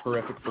Giants was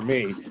horrific for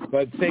me.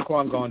 But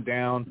Saquon gone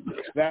down,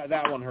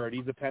 that one hurt.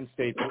 He's a Penn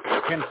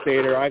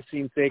Stater. I've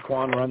seen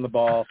Saquon run the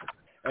ball,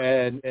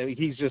 and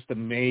he's just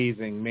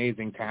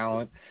amazing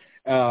talent.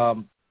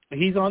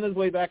 He's on his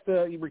way back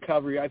to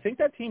recovery. I think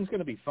that team's going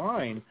to be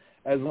fine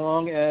as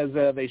long as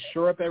they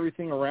shore up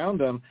everything around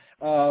them.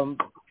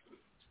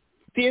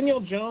 Daniel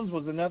Jones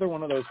was another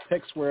one of those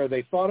picks where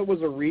they thought it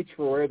was a reach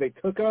for where they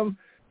took him,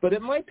 but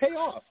it might pay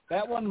off.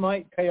 That one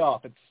might pay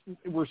off.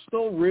 We're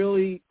still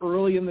really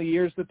early in the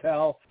years to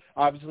tell.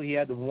 Obviously, he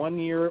had the 1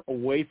 year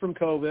away from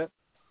COVID,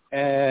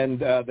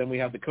 and then we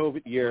have the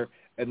COVID year,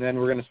 and then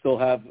we're going to still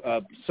have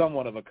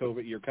somewhat of a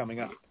COVID year coming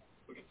up.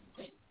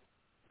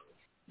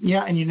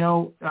 Yeah, and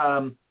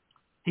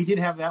he did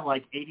have that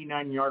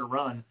 89-yard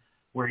run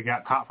where he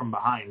got caught from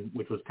behind,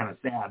 which was kind of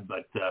sad,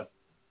 but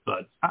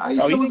he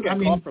didn't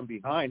get caught from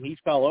behind. He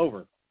fell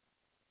over.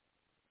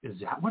 Is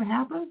that what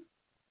happened?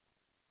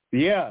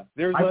 Yeah,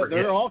 there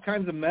are all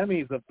kinds of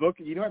memes of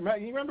Booker. You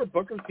remember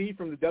Booker T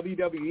from the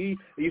WWE?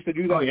 They used to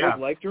do that big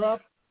leg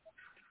drop.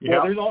 Yeah.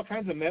 Well, there's all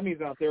kinds of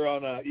memes out there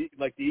on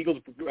the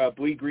Eagles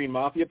Bleed Green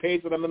Mafia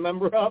page that I'm a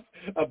member of.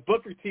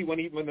 Booker T when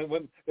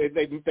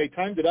they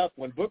timed it up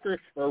when Booker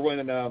or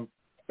when I'll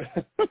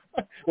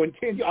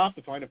have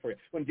to find it for you.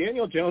 When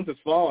Daniel Jones is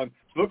falling,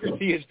 Booker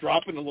T is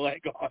dropping the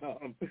leg on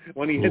him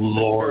when he hits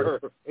the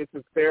curve. It's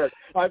hysterical.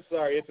 I'm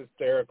sorry, it's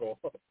hysterical.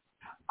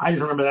 I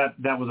just remember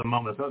that was a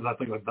moment. So I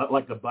think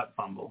like the butt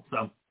fumble.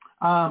 So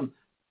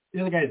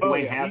the other guy is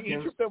Dwayne Haskins. He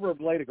tripped over a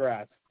blade of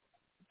grass.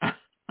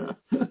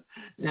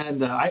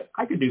 And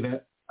I could do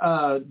that.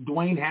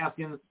 Dwayne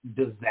Haskins,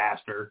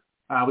 disaster.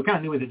 We kind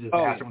of knew he was a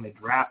disaster when they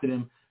drafted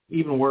him.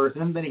 Even worse.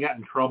 And then he got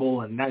in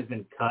trouble, and now he's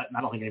been cut, and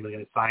I don't think anybody's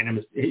going to sign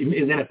him.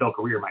 His NFL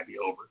career might be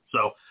over.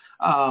 So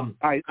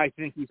I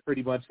think he's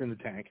pretty much in the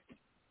tank.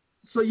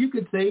 So you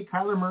could say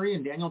Kyler Murray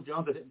and Daniel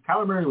Jones.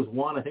 Kyler Murray was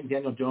 1. I think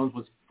Daniel Jones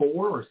was 4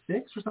 or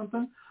 6 or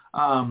something.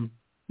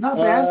 Not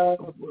bad.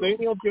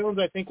 Daniel Jones,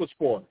 I think, was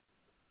 4.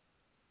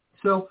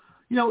 So,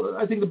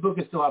 I think the book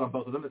is still out on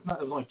both of them. It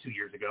was only 2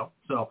 years ago.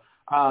 So,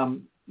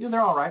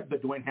 they're all right,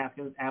 but Dwayne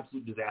Haskins,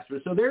 absolute disaster.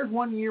 So there's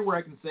 1 year where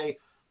I can say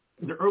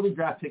the early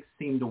draft picks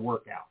seem to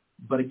work out.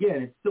 But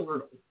again, it's still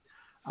early.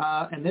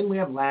 And then we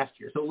have last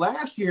year. So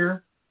last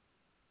year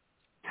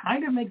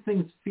kind of makes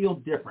things feel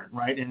different,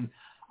 right? And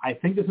I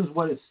think this is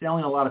what is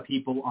selling a lot of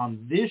people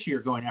on this year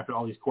going after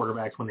all these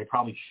quarterbacks when they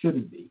probably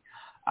shouldn't be.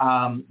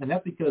 And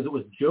that's because it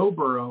was Joe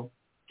Burrow,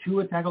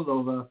 Tua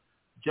Tagovailoa,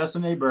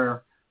 Justin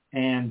Herbert,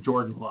 and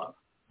Jordan Love.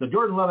 So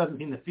Jordan Love hasn't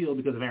seen the field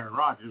because of Aaron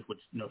Rodgers, which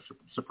no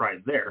surprise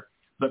there.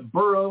 But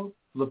Burrow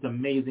looked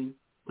amazing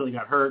until he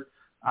got hurt.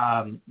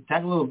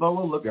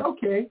 Tagovailoa looked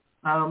okay.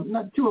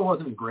 Tua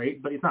wasn't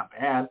great, but he's not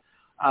bad.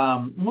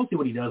 We'll see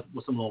what he does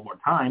with some little more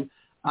time.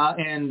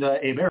 And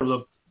Herbert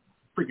looked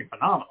freaking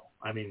phenomenal.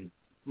 I mean,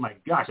 my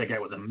gosh, that guy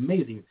was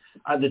amazing.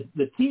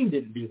 The team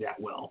didn't do that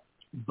well,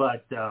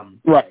 but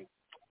right.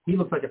 He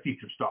looks like a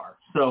future star.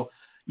 So,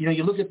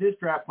 you look at this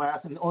draft class,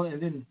 and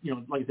then,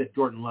 like I said,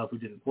 Jordan Love, who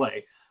didn't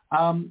play.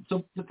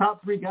 So the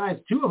top 3 guys,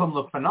 2 of them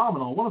look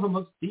phenomenal. 1 of them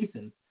looks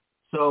decent.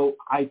 So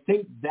I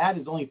think that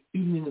is only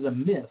feeding into the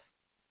myth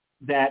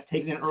that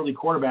taking an early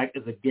quarterback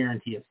is a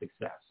guarantee of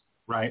success,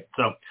 right?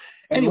 So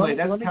anyway,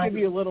 let me give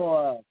you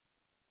a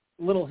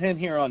little hint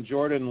here on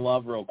Jordan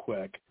Love real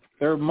quick.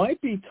 There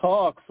might be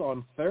talks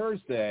on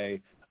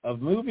Thursday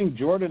of moving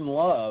Jordan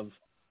Love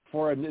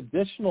for an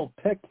additional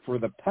pick for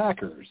the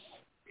Packers.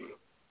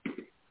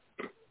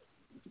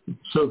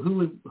 So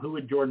who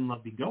would Jordan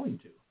Love be going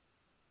to?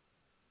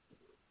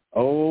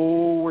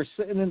 Oh, we're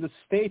sitting in the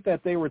state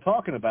that they were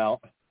talking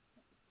about.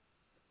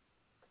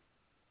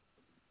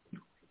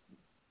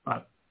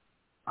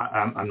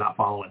 I'm not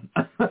following.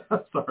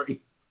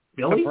 Sorry.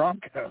 Philly? The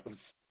Broncos.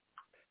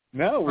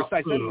 No, I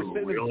said we're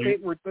sitting in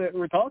the state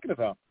we're talking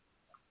about.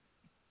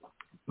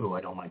 Oh,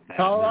 I don't like that.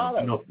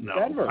 Colorado. No,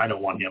 Denver. I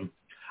don't want him.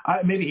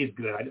 Maybe he's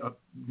good.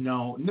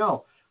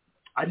 No.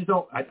 I just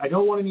don't. I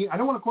don't want any. I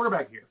don't want a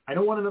quarterback here. I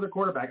don't want another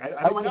quarterback.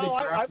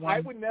 I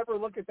would never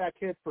look at that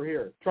kid for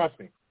here. Trust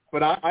me.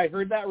 But I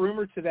heard that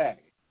rumor today.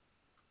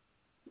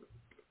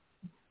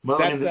 Well,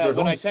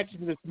 when I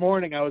texted you this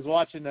morning, I was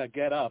watching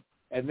Get Up,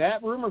 and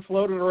that rumor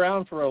floated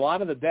around for a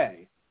lot of the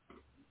day.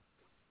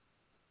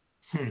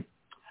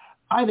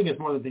 I think it's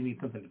more that they need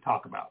something to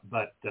talk about,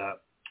 but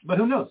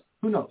who knows?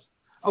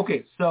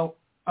 Okay, so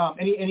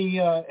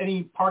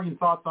any parting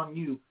thoughts on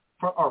you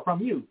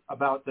from you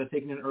about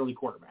taking an early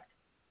quarterback?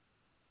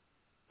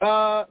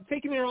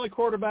 Taking an early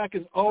quarterback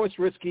is always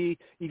risky.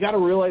 You got to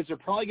realize they're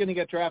probably going to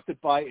get drafted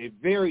by a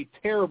very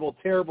terrible,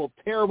 terrible,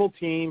 terrible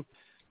team.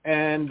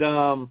 And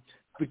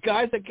the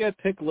guys that get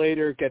picked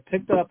later get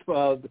picked up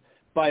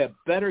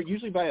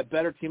usually by a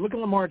better team. Look at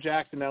Lamar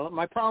Jackson now.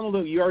 My problem,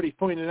 though, you already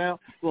pointed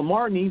out,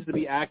 Lamar needs to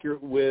be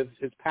accurate with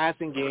his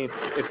passing game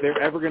if they're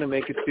ever going to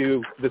make it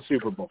to the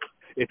Super Bowl.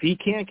 If he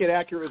can't get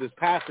accurate with his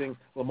passing,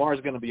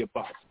 Lamar's going to be a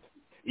bust.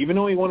 Even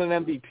though he won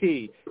an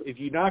MVP, if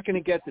you're not going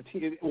to get the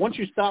team, once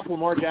you stop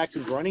Lamar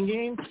Jackson's running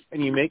game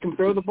and you make him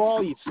throw the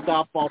ball, you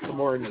stop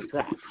Baltimore in their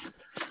tracks.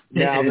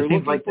 Now they're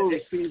looking for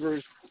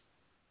receivers.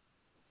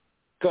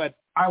 Go ahead.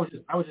 I was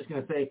just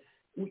going to say,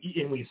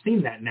 and we've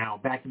seen that now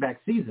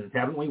back-to-back seasons,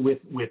 haven't we, with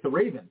the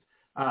Ravens?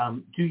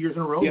 2 years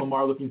in a row, yep.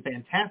 Lamar looking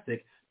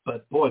fantastic,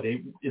 but boy,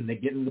 they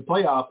get into the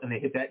playoffs and they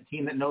hit that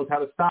team that knows how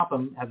to stop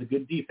them, has a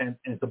good defense,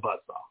 and it's a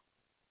buzzsaw.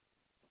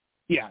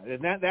 Yeah,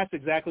 and that's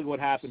exactly what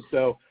happened.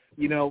 So,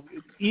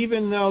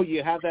 even though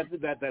you have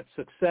that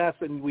success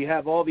and we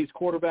have all these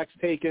quarterbacks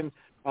taken,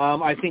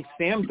 I think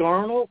Sam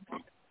Darnold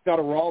got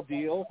a raw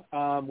deal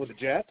with the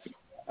Jets.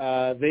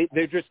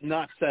 They're just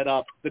not set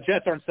up. The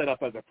Jets aren't set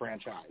up as a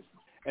franchise.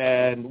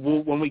 And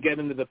when we get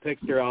into the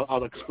picks here,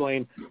 I'll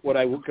explain what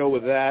I would go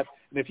with that.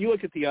 And if you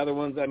look at the other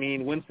ones, I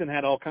mean, Winston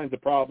had all kinds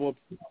of problems.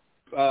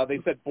 They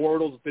said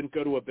Bortles didn't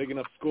go to a big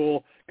enough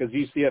school because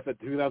UCF at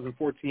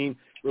 2014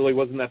 really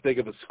wasn't that big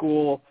of a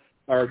school,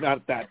 or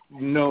not that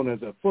known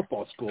as a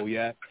football school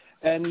yet.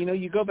 And,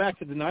 you go back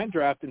to the 9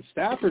 draft, and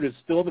Stafford is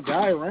still the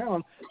guy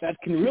around that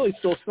can really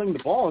still sling the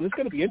ball. And it's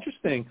going to be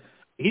interesting.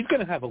 He's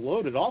going to have a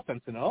loaded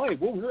offense in LA.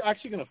 Well, we're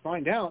actually going to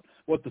find out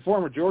what the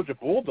former Georgia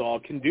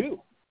Bulldog can do.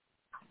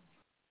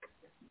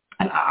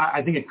 And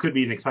I think it could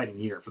be an exciting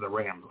year for the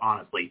Rams,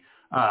 honestly,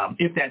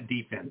 if that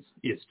defense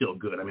is still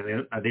good. I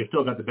mean, they've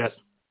still got the best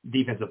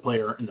defensive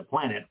player in the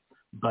planet,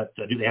 but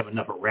do they have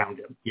enough around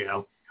him,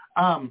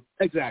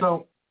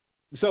 Exactly.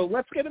 So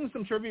let's get into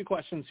some trivia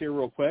questions here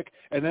real quick,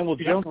 and then we'll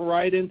jump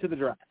right into the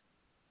draft.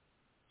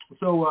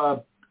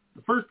 So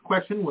the first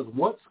question was,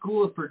 what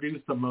school has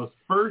produced the most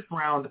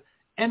first-round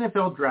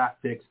NFL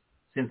draft picks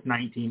since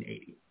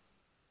 1980?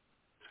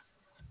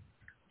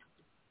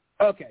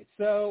 Okay,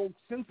 so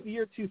since the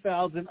year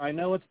 2000, I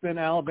know it's been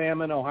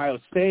Alabama and Ohio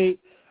State.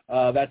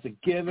 That's a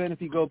given.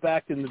 If you go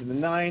back into the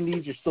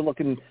 90s, you're still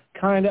looking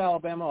kind of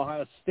Alabama,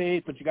 Ohio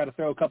State, but you got to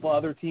throw a couple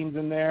other teams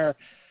in there.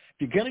 If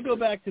you're going to go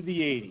back to the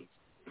 80s,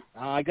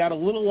 I got a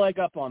little leg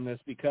up on this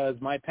because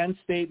my Penn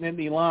State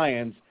Nittany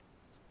Lions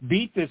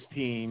beat this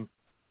team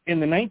in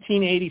the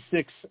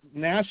 1986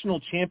 National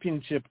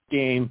Championship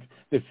game,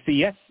 the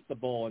Fiesta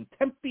Bowl in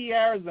Tempe,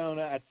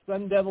 Arizona at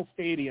Sun Devil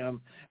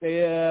Stadium.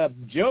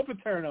 Joe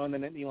Paterno and the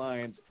Nittany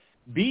Lions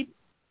beat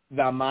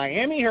the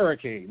Miami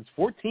Hurricanes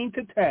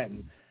 14-10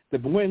 to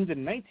win the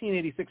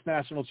 1986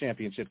 National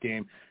Championship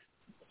game.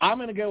 I'm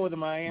going to go with the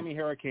Miami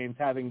Hurricanes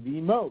having the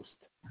most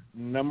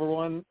number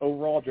 1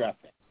 overall draft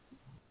pick.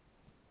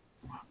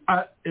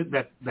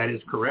 That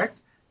is correct.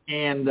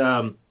 And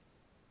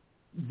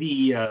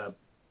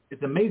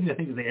it's amazing to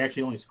think that they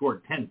actually only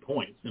scored 10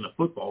 points in a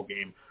football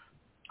game.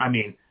 I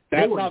mean,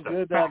 that's how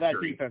good that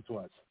defense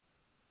was.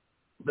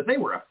 But they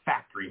were a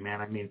factory,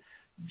 man. I mean,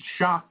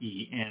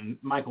 Shockey and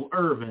Michael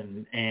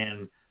Irvin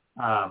and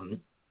I'm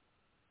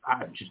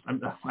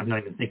not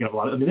even thinking of a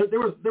lot of. I mean, there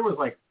was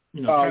like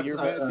Willis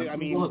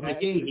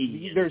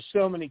McGahee. There's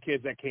so many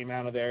kids that came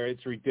out of there.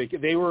 It's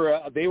ridiculous.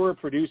 They were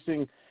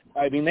producing.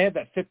 I mean, they had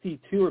that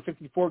 52 or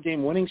 54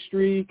 game winning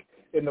streak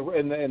in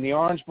the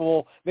Orange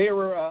Bowl. They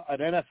were an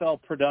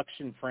NFL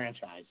production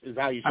franchise. Is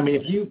how you. I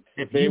mean,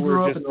 they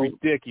were just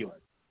ridiculous.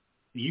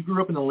 You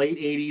grew up in the late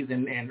 80s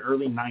and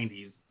early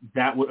 90s.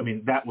 That was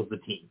the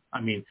team.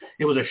 I mean,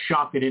 it was a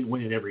shock they didn't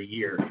win it every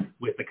year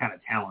with the kind of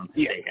talent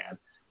that they had.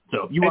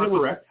 So you are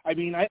correct. I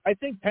mean, I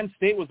think Penn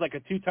State was like a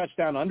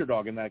 2-touchdown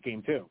underdog in that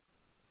game too.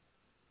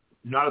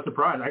 Not a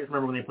surprise. I just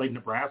remember when they played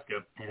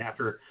Nebraska, and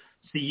after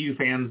CU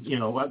fans,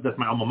 that's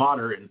my alma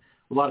mater, and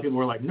a lot of people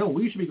were like, no,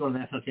 we should be going to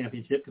the national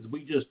championship because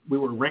we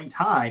were ranked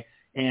high,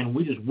 and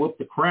we just whooped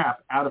the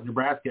crap out of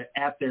Nebraska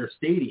at their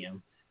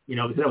stadium.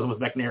 Because that was almost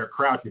back in Eric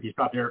Crouch. If you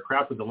stopped Eric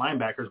Crouch with the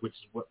linebackers, which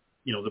is what,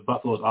 the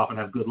Buffaloes often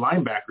have good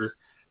linebackers,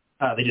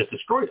 they just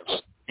destroyed them.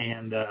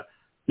 And,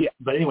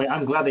 but anyway,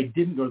 I'm glad they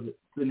didn't go to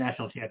the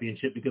national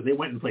championship because they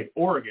went and played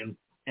Oregon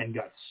and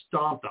got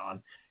stomped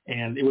on.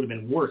 And it would have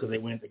been worse if they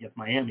went against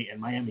Miami, and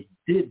Miami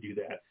did do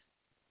that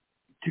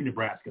to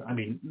Nebraska. I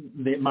mean,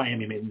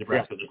 Miami made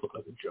Nebraska just look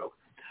like a joke.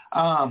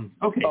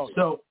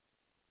 So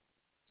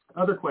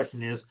other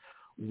question is,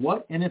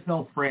 what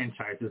NFL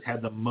franchises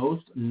had the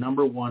most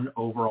number 1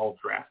 overall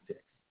draft picks?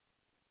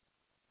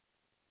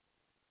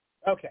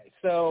 Okay,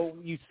 so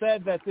you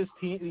said that this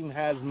team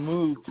has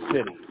moved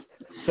cities.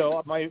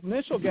 So my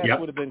initial guess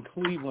would have been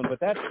Cleveland, but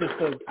that's just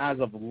as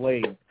of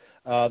late.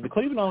 The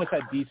Cleveland always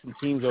had decent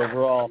teams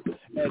overall,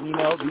 and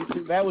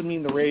that would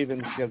mean the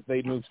Ravens because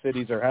they moved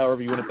cities, or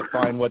however you want to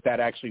define what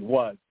that actually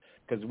was.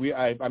 Because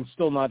I'm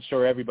still not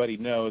sure everybody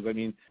knows. I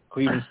mean,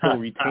 Cleveland still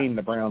retained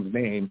the Browns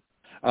name.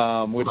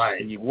 which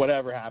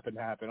whatever happened.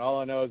 All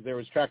I know is there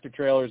was tractor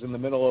trailers in the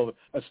middle of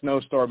a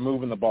snowstorm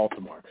moving to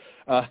Baltimore.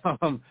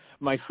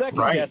 My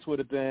second guess would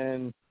have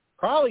been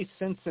probably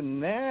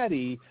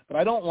Cincinnati, but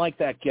I don't like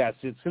that guess.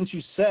 Since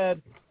you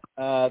said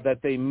that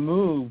they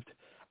moved,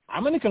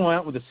 I'm going to go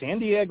out with the San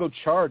Diego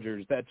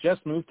Chargers that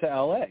just moved to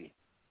L.A.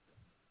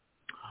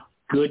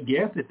 Good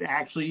guess. It's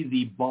actually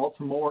the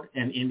Baltimore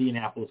and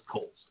Indianapolis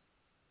Colts.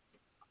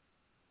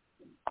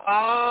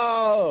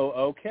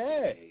 Oh,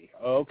 okay.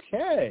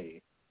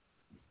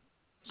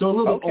 So a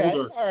little bit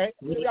older. All right.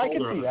 I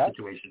can see that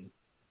situation.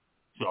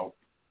 So,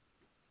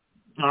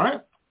 all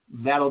right.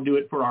 That'll do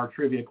it for our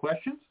trivia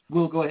questions.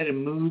 We'll go ahead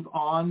and move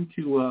on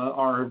to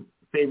our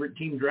favorite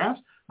team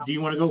drafts. Do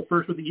you want to go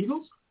first with the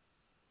Eagles?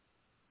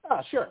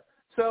 Sure.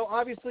 So,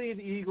 obviously,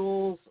 the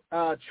Eagles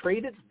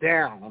traded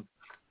down,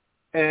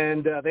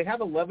 and they have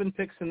 11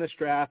 picks in this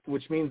draft,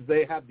 which means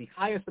they have the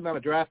highest amount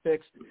of draft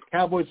picks.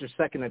 Cowboys are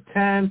second at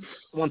 10.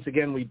 Once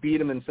again, we beat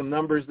them in some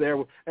numbers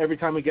there. Every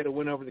time we get a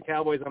win over the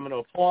Cowboys, I'm going to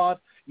applaud.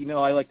 You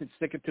know, I like to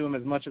stick it to them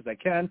as much as I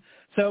can.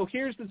 So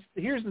here's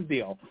the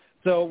deal.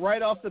 So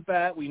right off the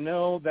bat, we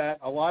know that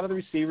a lot of the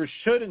receivers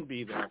shouldn't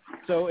be there.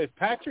 So if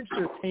Patrick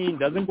Surtain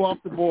doesn't go off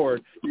the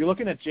board, you're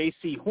looking at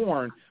J.C.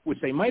 Horn, which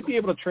they might be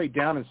able to trade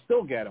down and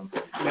still get him.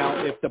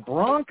 Now, if the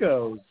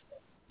Broncos,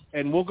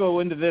 and we'll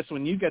go into this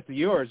when you get to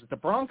yours, if the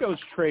Broncos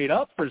trade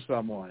up for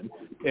someone,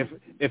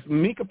 if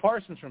Micah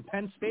Parsons from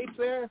Penn State's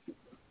there,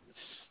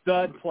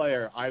 stud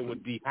player, I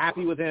would be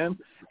happy with him.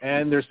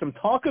 And there's some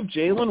talk of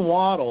Jalen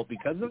Waddle,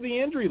 because of the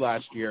injury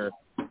last year,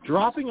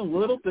 dropping a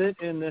little bit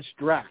in this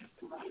draft,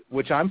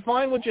 which I'm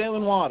fine with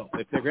Jalen Waddle.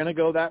 If they're going to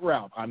go that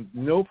route, I'm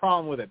no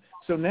problem with it.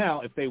 So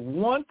now, if they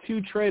want to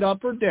trade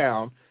up or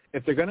down,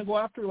 if they're going to go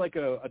after like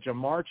a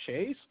Jamar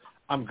Chase,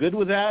 I'm good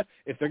with that.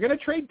 If they're going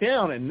to trade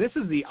down, and this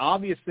is the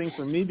obvious thing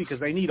for me because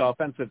they need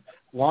offensive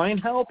line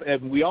help,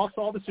 and we all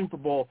saw the Super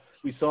Bowl.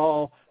 We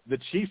saw the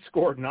Chiefs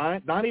scored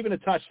not even a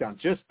touchdown,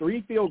 just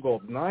 3 field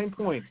goals, 9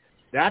 points.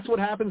 That's what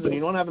happens when you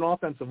don't have an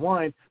offensive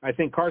line. I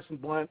think Carson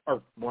Wentz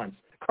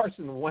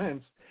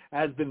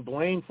has been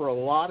blamed for a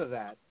lot of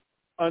that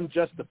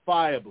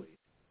unjustifiably.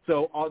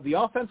 So the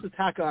offensive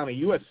tackle on a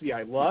USC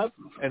I love,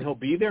 and he'll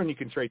be there, and you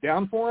can trade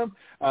down for him.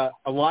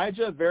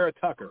 Elijah Vera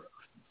Tucker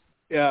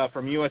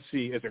from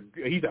USC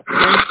he's a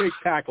pancake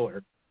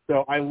tackler.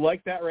 So I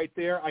like that right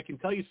there. I can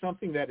tell you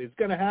something that is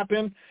going to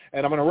happen,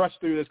 and I'm going to rush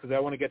through this because I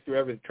want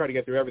to try to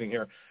get through everything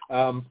here.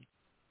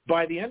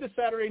 By the end of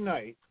Saturday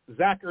night,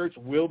 Zach Ertz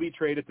will be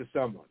traded to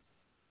someone.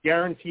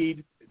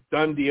 Guaranteed,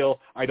 done deal.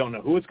 I don't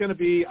know who it's going to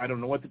be. I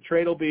don't know what the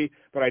trade will be,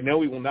 but I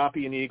know he will not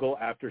be an Eagle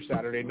after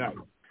Saturday night.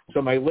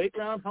 So my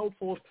late-round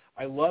hopefuls,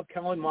 I love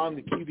Kellen Mond,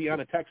 the QB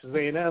out of Texas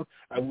A&M.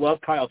 I love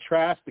Kyle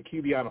Trask, the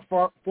QB out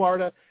of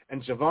Florida,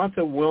 and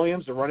Javonte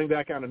Williams, the running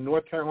back out of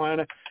North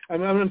Carolina.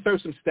 And I'm going to throw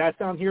some stats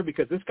down here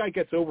because this guy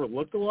gets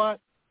overlooked a lot,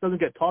 doesn't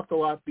get talked a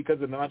lot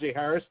because of Najee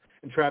Harris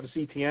and Travis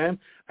Etienne.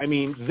 I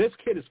mean, this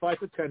kid is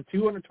 5'10",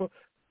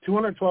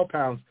 212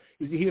 pounds.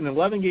 He's in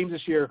 11 games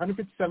this year,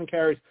 157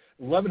 carries,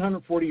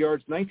 1,140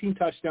 yards, 19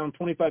 touchdowns,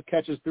 25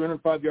 catches,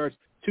 305 yards,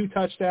 2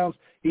 touchdowns.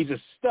 He's a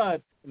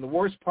stud. And the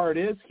worst part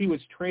is he was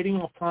trading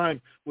off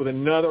time with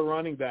another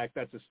running back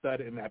that's a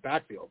stud in that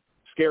backfield.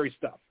 Scary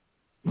stuff.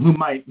 Who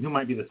might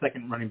be the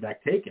second running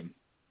back taken?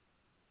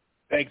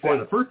 Exactly. Or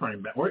the first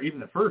running back, or even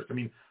the first. I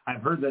mean,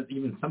 I've heard that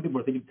even some people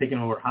are thinking of taking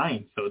over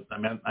Hines. So, I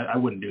mean, I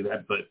wouldn't do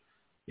that, but,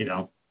 you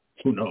know,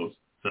 who knows?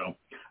 So,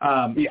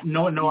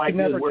 no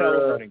idea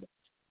where.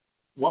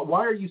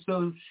 Why are you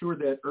so sure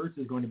that Ertz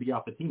is going to be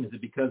off the team? Is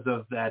it because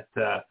of that?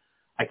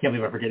 I can't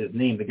believe I forget his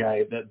name. The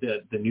guy,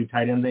 the new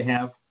tight end they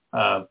have.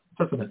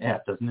 Starts with an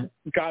F, doesn't it?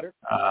 Goddard.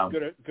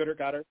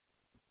 Goddard.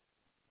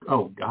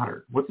 Oh,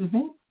 Goddard. What's his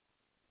name?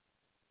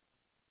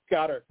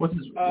 Goddard. What's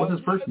his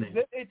first name?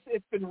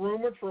 It's been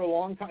rumored for a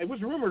long time. It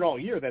was rumored all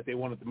year that they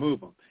wanted to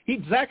move him.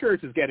 Zach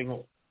Ertz is getting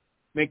old.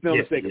 Make no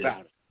mistake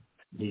about it.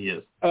 He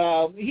is.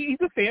 He's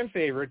a fan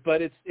favorite,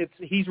 but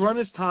he's run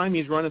his time,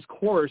 he's run his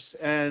course,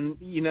 and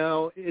you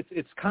know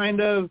it's kind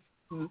of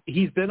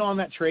he's been on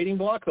that trading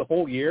block the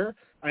whole year.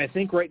 And I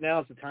think right now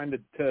is the time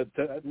to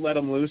let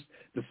him loose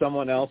to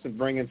someone else and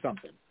bring in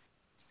something.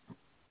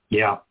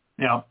 Yeah.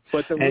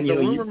 But the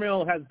rumor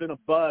mill has been a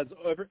buzz.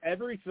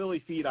 Every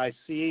Philly feed I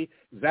see,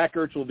 Zach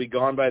Ertz will be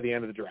gone by the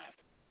end of the draft.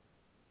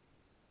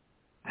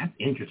 That's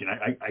interesting.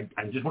 I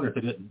just wonder if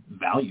they get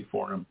value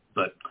for him,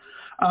 but.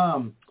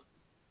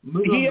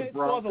 He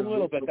was a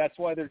little bit. That's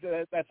why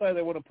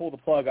they want to pull the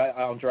plug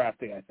on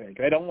drafting. I think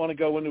they don't want to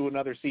go into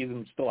another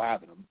season still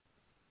having him.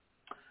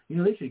 You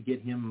know, they should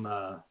get him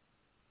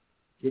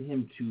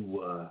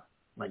to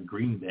like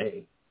Green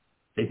Bay.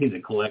 They seem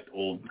to collect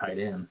old tight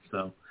ends.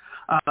 So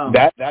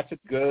that's a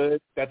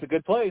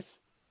good place.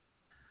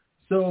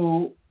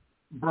 So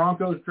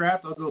Broncos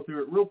draft. I'll go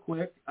through it real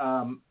quick.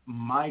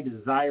 My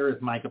desire is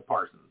Micah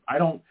Parsons.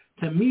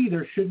 To me,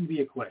 there shouldn't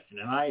be a question,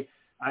 and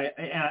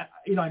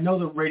I know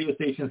the radio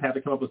stations have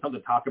to come up with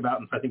something to talk about,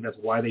 and so I think that's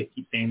why they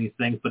keep saying these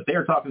things. But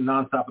they're talking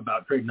nonstop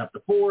about trading up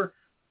to 4,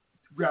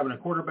 grabbing a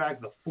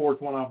quarterback, the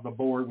 4th one off the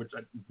board, which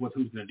was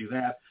who's going to do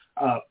that.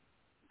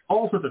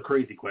 all sorts of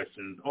crazy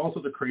questions, all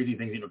sorts of crazy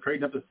things,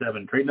 trading up to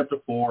 7, trading up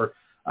to 4.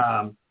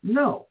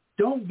 No,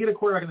 don't get a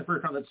quarterback in the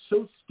first round. That's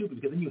so stupid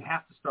because then you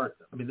have to start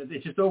them. I mean,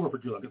 it's just over for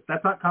Drew Lock.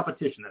 That's not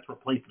competition. That's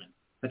replacement.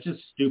 That's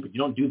just stupid. You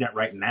don't do that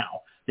right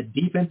now. The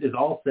defense is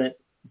all set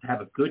to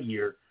have a good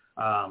year,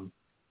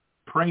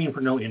 praying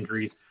for no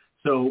injuries.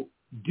 So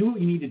do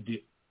what you need to do.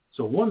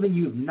 So one thing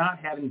you have not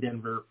had in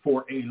Denver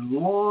for a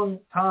long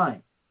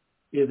time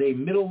is a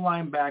middle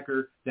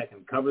linebacker that can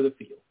cover the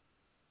field,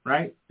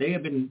 right? They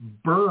have been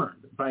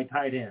burned by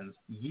tight ends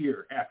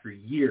year after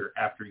year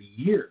after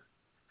year.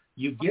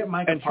 You get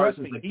Micah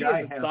Parsons, the guy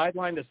he is a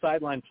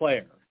sideline-to-sideline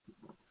player.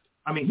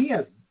 I mean, he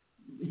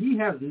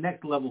has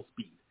next-level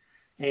speed.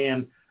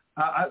 And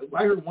I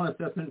heard one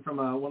assessment from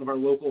one of our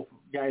local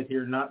guys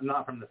here,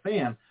 not from the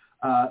Fan,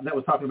 that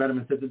was talking about him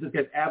and said that this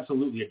guy's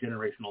absolutely a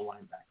generational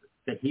linebacker,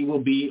 that he will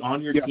be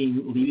on your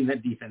team leading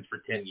that defense for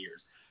 10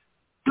 years.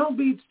 Don't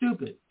be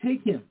stupid.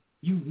 Take him.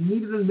 You've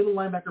needed a middle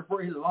linebacker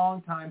for a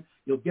long time.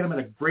 You'll get him at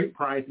a great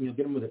price, and you'll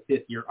get him with a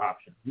fifth-year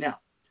option. Now,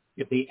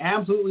 if they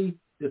absolutely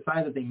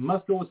decide that they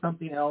must go with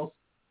something else,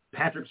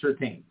 Patrick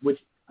Surtain, which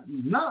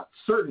I'm not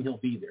certain he'll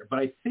be there, but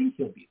I think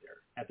he'll be there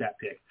at that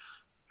pick.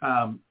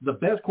 The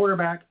best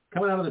quarterback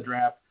coming out of the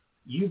draft.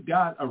 You've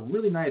got a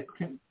really nice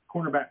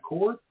cornerback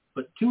core,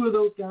 but 2 of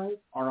those guys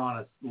are on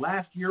a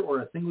last year or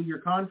a single-year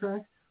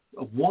contract.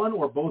 One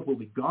or both will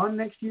be gone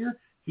next year.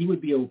 He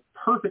would be a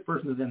perfect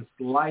person to then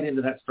slide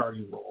into that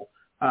starting role.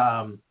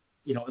 That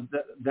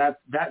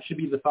should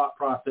be the thought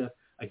process.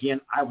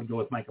 Again, I would go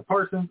with Micah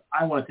Parsons.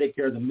 I want to take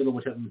care of the middle,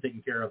 which hasn't been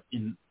taken care of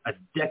in a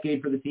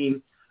decade for the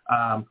team.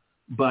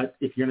 But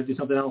if you're going to do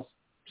something else,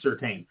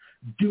 Surtain.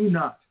 Do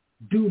not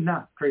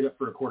trade up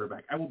for a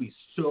quarterback. I will be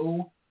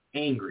so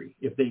angry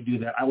if they do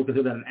that. I will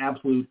consider that an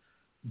absolute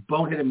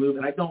boneheaded move,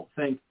 and I don't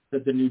think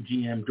that the new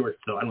GM, George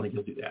Still, I don't think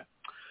he'll do that.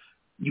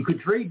 You could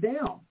trade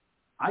down.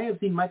 I have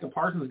seen Micah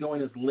Parsons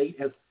going as late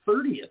as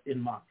 30th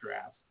in mock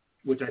drafts,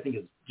 which I think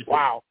is just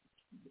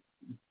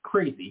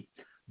crazy.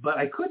 But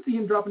I could see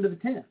him dropping to the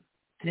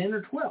 10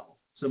 or 12.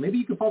 So maybe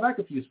you can fall back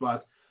a few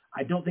spots.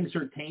 I don't think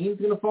Surtain's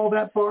going to fall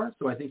that far,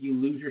 so I think you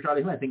lose your shot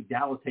at him. I think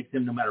Dallas takes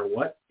him no matter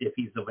what if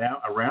he's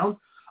around.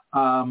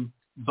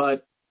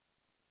 But,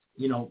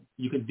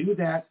 you can do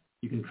that.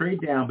 You can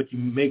trade down, but you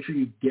make sure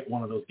you get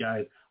one of those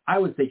guys. I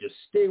would say just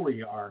stay where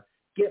you are,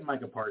 get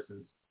Micah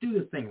Parsons, do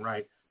this thing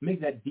right, make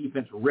that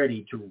defense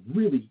ready to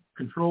really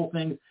control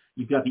things.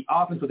 You've got the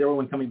offense with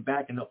everyone coming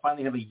back, and they'll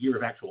finally have a year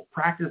of actual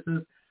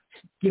practices.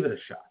 Give it a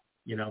shot.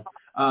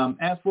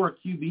 As for a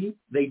QB,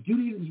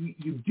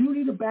 you do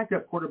need a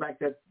backup quarterback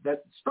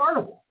that's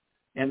startable,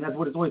 and that's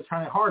what it's always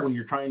kind of hard when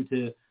you're trying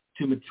to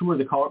mature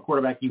the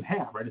quarterback you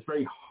have. Right? It's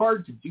very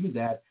hard to do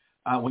that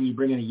when you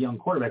bring in a young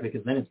quarterback,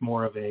 because then it's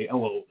more of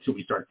should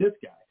we start this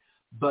guy?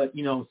 But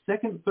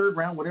second, third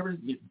round, whatever.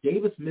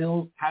 Davis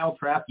Mills, Kyle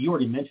Trask. You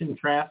already mentioned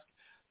Trask.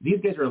 These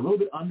guys are a little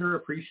bit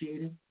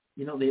underappreciated.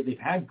 They've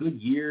had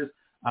good years.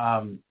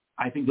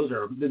 I think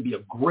that'd be a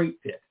great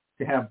pick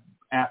to have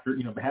after,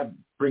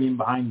 bring in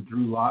behind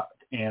Drew Lock,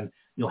 and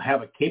you'll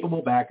have a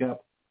capable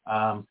backup,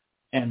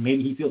 and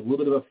maybe he feels a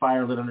little bit of a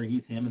fire lit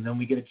underneath him, and then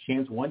we get a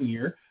chance 1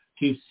 year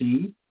to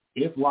see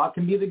if Lock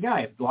can be the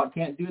guy. If Lock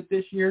can't do it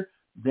this year,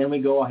 then we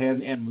go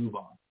ahead and move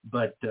on.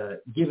 But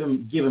give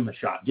him a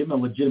shot. Give him a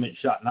legitimate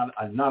shot, not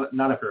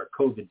after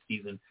a COVID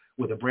season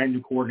with a brand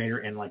new coordinator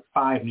and like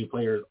 5 new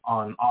players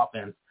on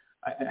offense.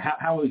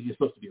 How is you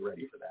supposed to be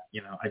ready for that?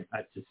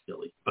 It's just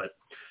silly. But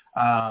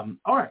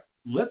all right,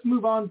 let's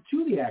move on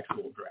to the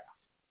actual draft.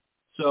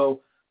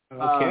 So,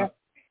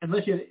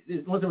 unless there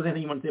was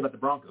anything you want to say about the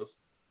Broncos.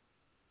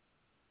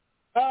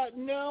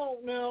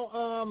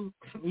 No.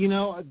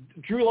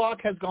 Drew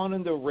Lock has gone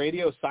into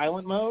radio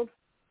silent mode.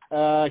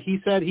 He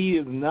said he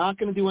is not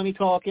going to do any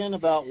talking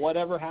about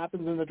whatever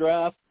happens in the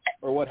draft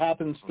or what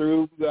happens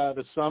through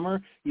the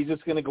summer. He's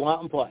just going to go out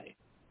and play.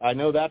 I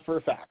know that for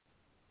a fact.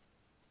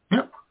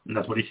 Yep, and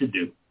that's what he should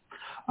do.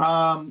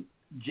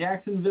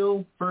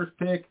 Jacksonville, first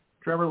pick,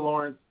 Trevor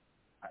Lawrence.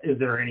 Is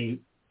there any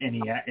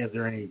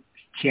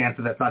chance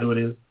that that's not who it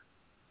is?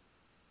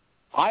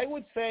 I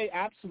would say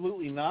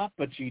absolutely not,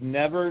 but you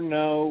never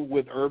know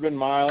with Urban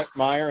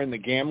Meyer and the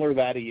gambler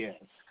that he is.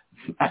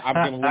 I'm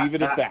going to leave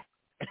it at that.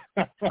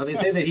 Well, they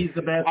say that he's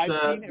the best. I've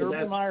seen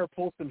Urban Meyer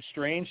pull some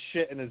strange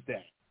shit in his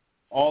day,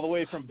 all the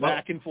way from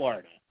back in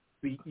Florida.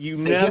 You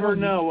never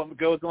know what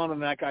goes on in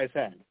that guy's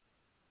head.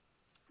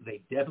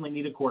 They definitely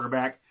need a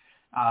quarterback.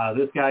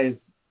 This guy is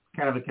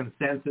kind of a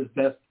consensus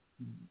best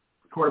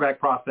quarterback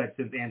prospect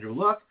since Andrew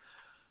Luck.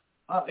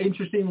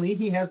 Interestingly,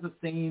 he has the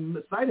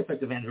same side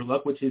effect of Andrew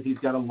Luck, which is he's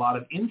got a lot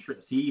of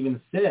interest. He even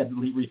said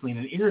recently in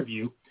an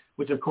interview,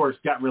 which of course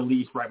got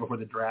released right before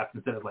the draft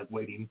instead of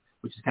waiting,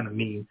 which is kind of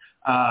mean,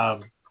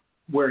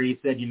 where he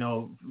said,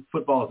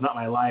 football is not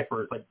my life,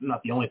 or it's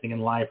not the only thing in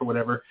life or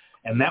whatever.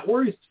 And that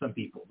worries some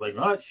people.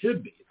 It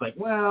should be. It's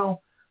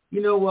well,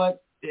 you know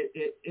what?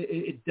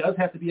 It does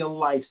have to be a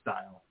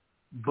lifestyle,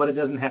 but it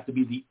doesn't have to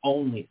be the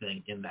only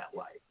thing in that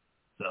life.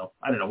 So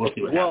I don't know. We'll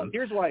see what happens. Well,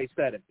 here's why he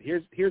said it.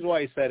 Here's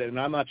why he said it, and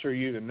I'm not sure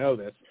you even know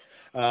this.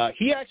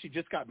 He actually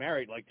just got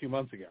married like 2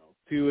 months ago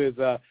to his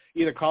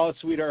either college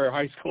sweetheart or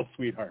high school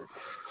sweetheart.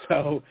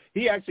 So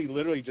he actually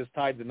literally just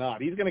tied the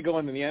knot. He's going to go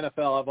into the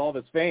NFL, have all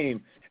this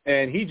fame,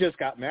 and he just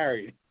got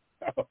married.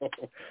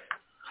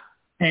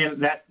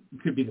 And that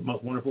could be the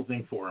most wonderful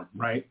thing for him,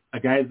 right? A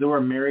guy that are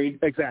married,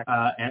 exactly,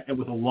 and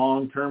with a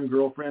long-term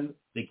girlfriend,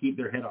 they keep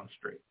their head on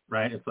straight,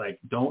 right? It's like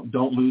don't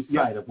lose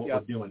sight of what we're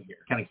doing here.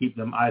 Kind of keep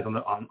them eyes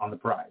on the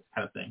prize,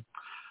 kind of thing.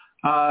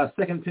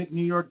 Second pick,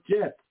 New York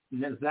Jets.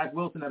 Zach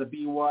Wilson out of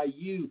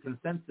BYU.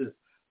 Consensus.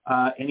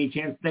 Any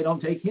chance they don't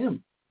take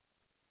him?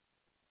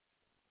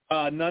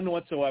 None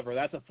whatsoever.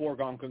 That's a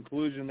foregone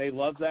conclusion. They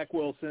love Zach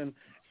Wilson.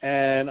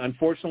 And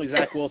unfortunately,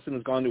 Zach Wilson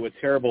has gone to a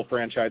terrible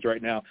franchise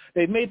right now.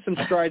 They've made some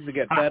strides to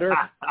get better,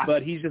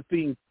 but he's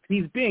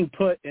being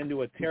put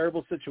into a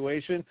terrible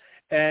situation.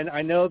 And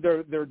I know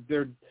they're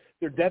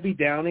Debbie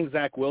Downing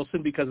Zach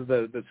Wilson because of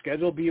the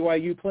schedule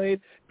BYU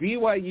played.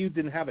 BYU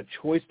didn't have a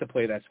choice to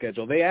play that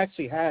schedule. They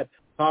actually had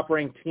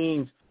top-ranked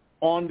teams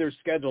on their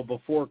schedule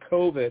before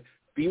COVID.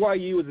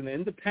 BYU is an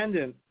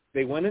independent.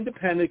 They went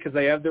independent because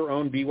they have their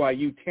own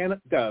BYU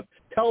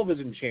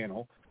television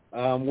channel.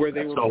 Where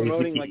they were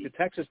promoting like the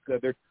Texas,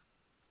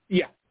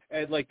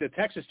 and like the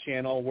Texas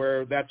channel,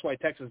 where that's why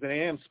Texas and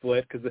A&M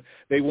split because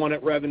they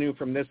wanted revenue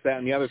from this, that,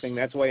 and the other thing.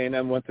 That's why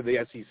A&M went to the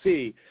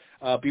SEC.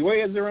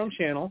 BYU has their own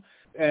channel,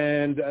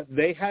 and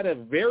they had a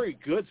very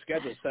good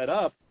schedule set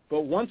up.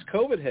 But once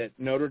COVID hit,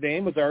 Notre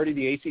Dame was already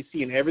the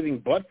ACC and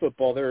everything but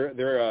football. They're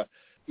an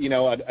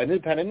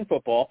independent in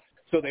football,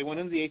 so they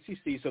went into the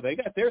ACC. So they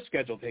got their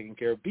schedule taken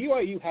care of.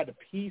 BYU had to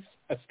piece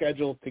a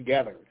schedule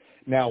together.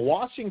 Now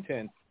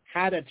Washington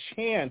had a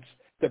chance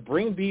to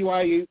bring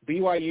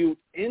BYU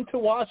into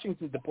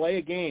Washington to play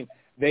a game.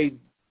 They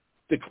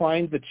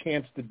declined the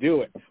chance to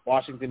do it.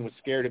 Washington was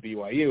scared of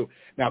BYU.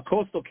 Now,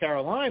 Coastal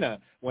Carolina,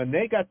 when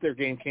they got their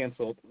game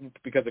canceled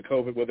because of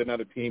COVID with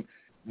another team,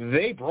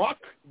 they brought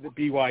the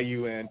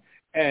BYU in,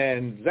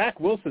 and Zach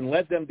Wilson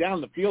led them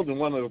down the field in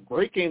one of the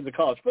great games of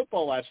college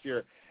football last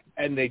year,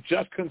 and they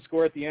just couldn't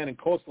score at the end, and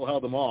Coastal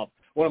held them off.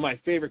 One of my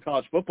favorite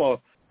college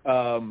football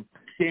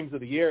games of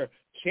the year.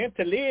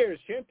 Chanticleers,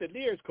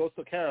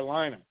 Coastal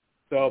Carolina.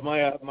 So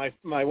my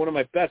one of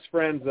my best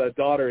friend's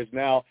daughter is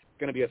now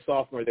going to be a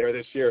sophomore there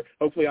this year.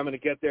 Hopefully, I'm going to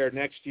get there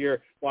next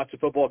year, watch a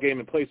football game,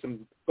 and play some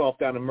golf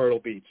down in Myrtle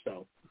Beach.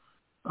 So,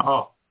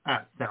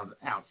 that sounds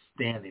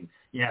outstanding.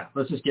 Yeah,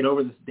 let's just get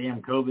over this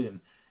damn COVID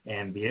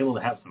and be able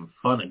to have some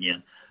fun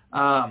again.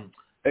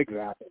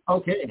 Exactly.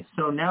 Okay,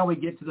 so now we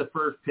get to the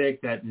first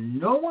pick that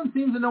no one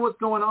seems to know what's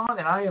going on,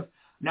 and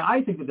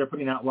I think that they're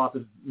putting out lots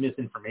of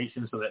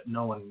misinformation so that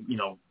no one,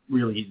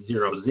 really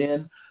zeroes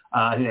in.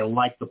 I think they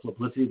like the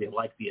publicity. They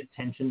like the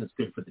attention. It's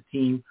good for the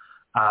team.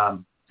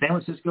 San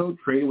Francisco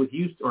traded with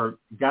Houston or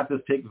got this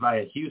pick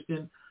via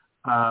Houston.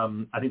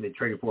 I think they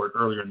traded for it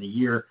earlier in the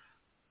year.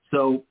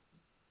 So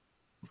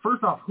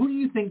first off, who do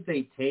you think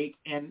they take?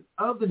 And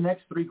of the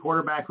next three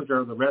quarterbacks, which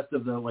are the rest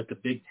of the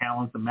big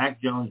talents, the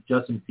Mac Jones,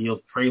 Justin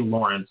Fields, Trey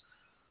Lawrence,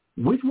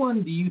 which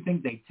one do you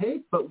think they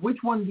take, but which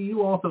one do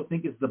you also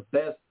think is the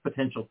best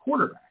potential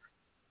quarterback?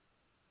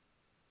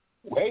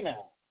 Wait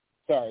now.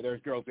 Sorry,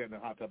 there's girls getting the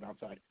hot tub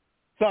outside.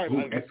 Sorry,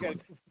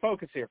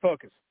 focus here,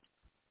 focus.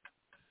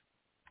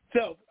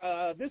 So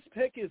this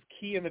pick is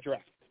key in the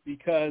draft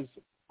because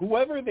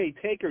whoever they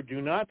take or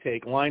do not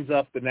take lines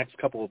up the next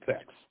couple of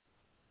picks.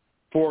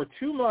 For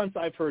 2 months,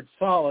 I've heard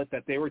solid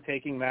that they were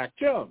taking Mac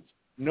Jones.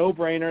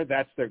 No-brainer,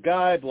 that's their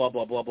guy, blah,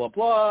 blah, blah, blah,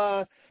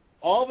 blah.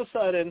 All of a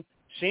sudden,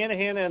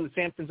 Shanahan and the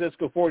San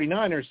Francisco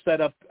 49ers set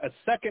up a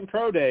second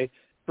pro day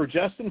for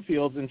Justin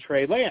Fields and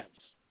Trey Lance.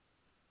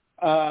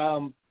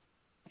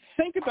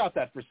 Think about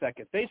that for a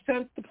second. They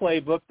sent the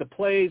playbook, the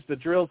plays, the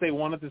drills they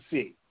wanted to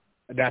see.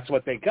 And that's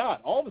what they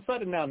got. All of a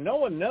sudden now no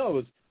one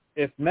knows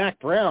if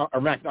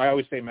I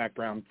always say Mac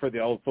Brown for the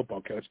old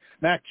football coach,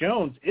 Mac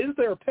Jones is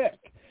their pick.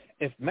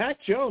 If Mac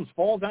Jones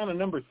falls down to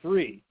number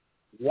 3,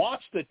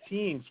 watch the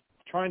teams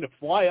trying to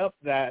fly up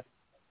that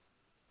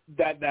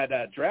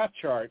draft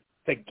chart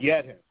to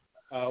get him.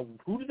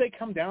 Who do they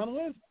come down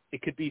with?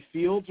 It could be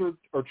Fields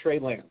or Trey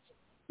Lance.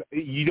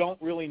 You don't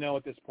really know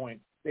at this point.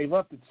 They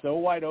left it so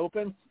wide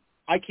open.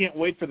 I can't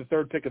wait for the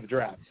third pick of the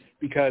draft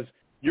because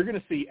you're going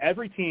to see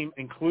every team,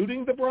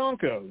 including the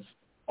Broncos,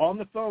 on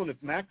the phone if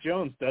Mac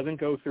Jones doesn't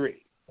go 3.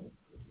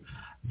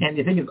 And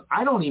the thing is,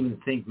 I don't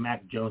even think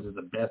Mac Jones is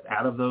the best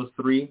out of those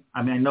 3.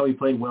 I mean, I know he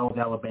played well with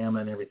Alabama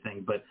and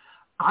everything, but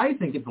I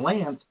think it's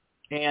Lance.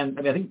 And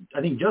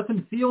I think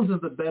Justin Fields is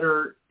the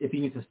better if he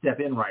needs to step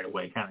in right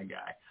away kind of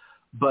guy.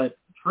 But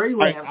Trey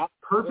Lance,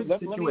 perfect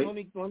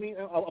situation.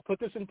 I'll put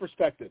this in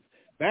perspective.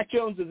 Mac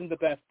Jones isn't the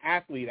best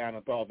athlete out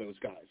of all those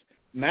guys.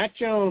 Mac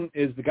Jones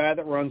is the guy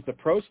that runs the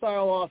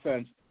pro-style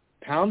offense,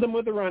 pound them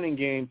with the running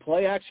game,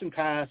 play action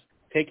pass,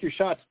 take your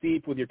shots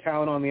deep with your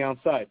talent on the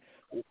outside.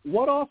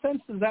 What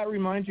offense does that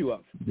remind you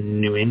of?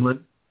 New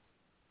England.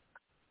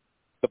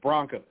 The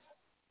Broncos.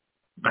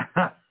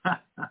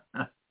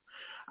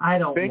 I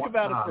don't think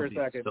about it for a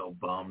second. So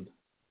bummed.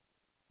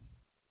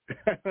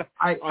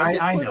 I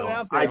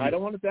know. I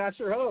don't want to dash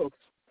your hopes,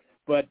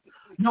 But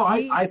no,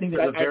 I think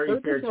there's a very fair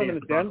chance. I heard this from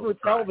the Denver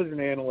television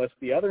analyst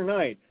the other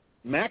night.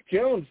 Mac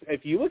Jones,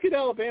 if you look at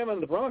Alabama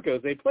and the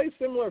Broncos, they play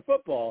similar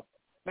football.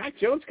 Mac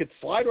Jones could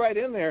slide right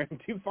in there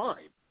and do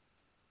fine.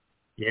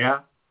 Yeah,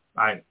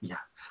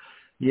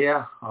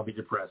 I'll be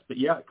depressed, but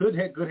yeah, could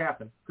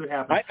happen.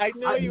 I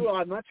know you.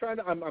 I'm not trying.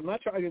 I'm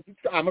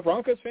a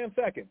Broncos fan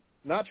second.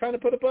 Not trying to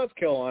put a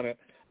buzzkill on it,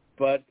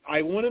 but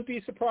I wouldn't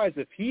be surprised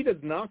if he does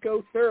not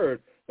go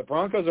third. The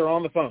Broncos are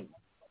on the phone.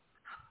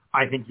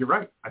 I think you're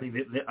right. I think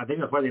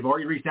that's why they've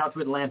already reached out to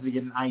Atlanta to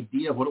get an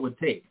idea of what it would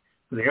take.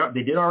 So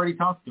they did already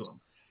talk to him,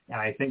 and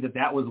I think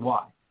that was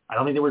why. I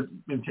don't think they were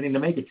intending to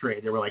make a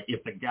trade. They were like,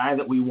 if the guy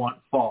that we want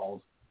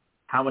falls,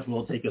 how much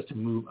will it take us to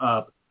move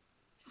up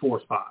 4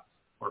 spots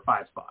or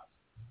 5 spots,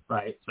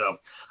 right? So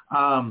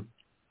I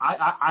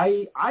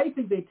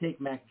think they take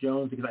Mac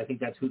Jones because I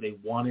think that's who they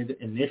wanted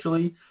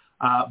initially.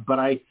 But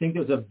I think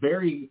there's a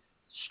very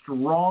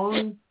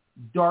strong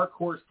dark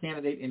horse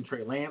candidate in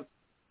Trey Lance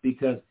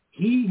because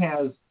he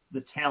has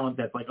the talent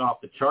that's like off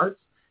the charts.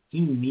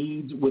 He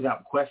needs,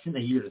 without question, a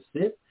year to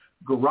sit.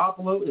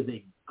 Garoppolo is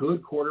a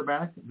good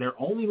quarterback. They're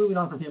only moving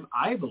on from him,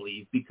 I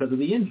believe, because of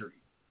the injury.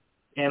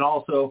 And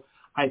also,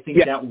 I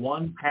think that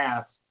one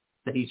pass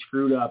that he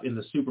screwed up in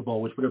the Super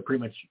Bowl, which would have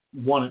pretty much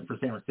won it for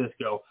San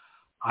Francisco,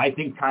 I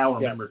think Kyle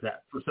remembers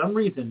that. For some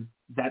reason,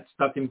 that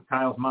stuck in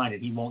Kyle's mind,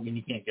 and he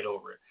can't get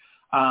over it.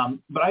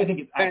 But I think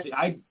it's actually,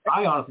 I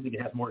honestly think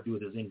it has more to do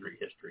with his injury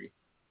history.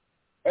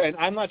 And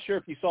I'm not sure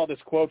if you saw this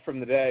quote from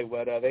the day,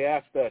 but they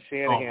asked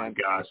Shanahan. Oh, my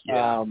gosh,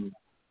 yeah.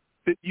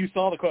 You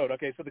saw the quote.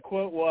 Okay, so the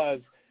quote was,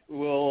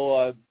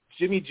 will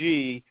Jimmy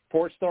G,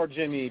 Port Star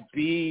Jimmy,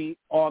 be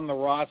on the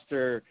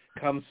roster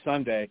come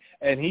Sunday?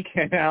 And he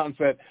came out and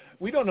said,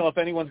 we don't know if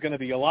anyone's going to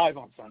be alive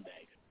on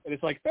Sunday. And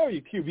it's like, throw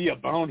your QB a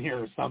bone here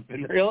or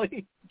something,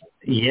 really?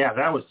 Yeah,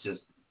 that's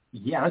just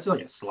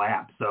like a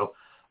slap. So,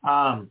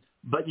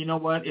 but you know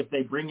what? If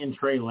they bring in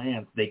Trey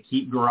Lance, they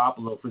keep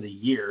Garoppolo for the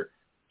year.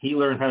 He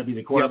learns how to be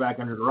the quarterback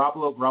under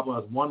Garoppolo. Garoppolo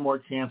has one more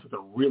chance with a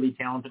really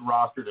talented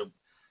roster to,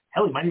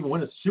 hell, he might even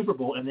win a Super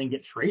Bowl and then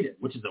get traded,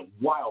 which is a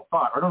wild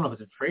thought. I don't know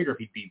if it's a trade or if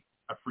he'd be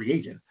a free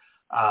agent.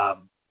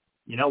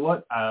 You know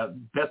what?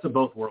 Best of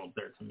both worlds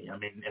there to me. I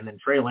mean, and then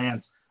Trey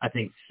Lance, I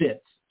think,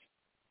 fits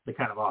the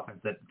kind of offense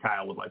that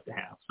Kyle would like to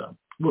have. So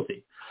we'll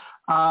see.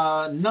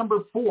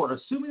 Number 4,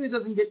 assuming it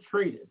doesn't get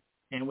traded,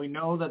 and we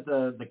know that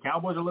the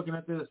Cowboys are looking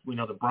at this. We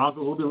know the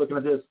Broncos will be looking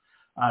at this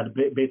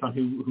based on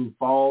who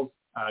falls.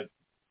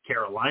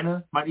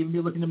 Carolina might even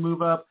be looking to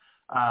move up.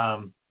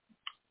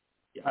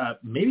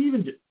 Maybe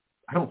even,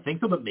 I don't think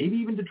so, but maybe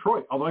even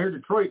Detroit. Although I heard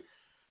Detroit,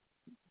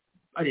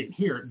 I didn't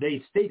hear,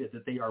 they stated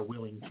that they are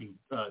willing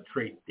to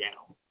trade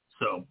down.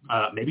 So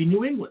maybe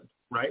New England,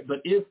 right?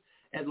 But if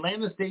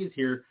Atlanta stays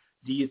here,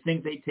 do you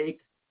think they take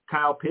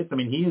Kyle Pitts? I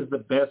mean, he is the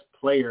best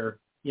player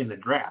in the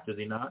draft, is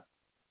he not?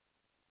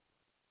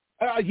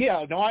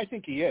 Yeah, no, I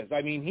think he is.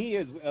 I mean, he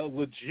is a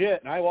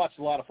legit, and I watched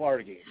a lot of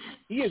Florida games.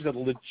 He is a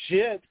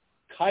legit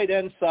tight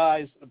end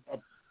size,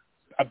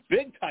 a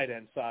big tight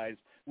end size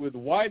with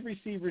wide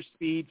receiver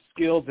speed,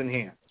 skills, and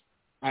hands.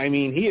 I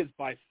mean, he is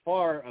by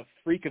far a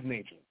freak of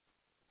nature.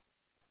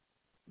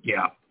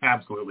 Yeah,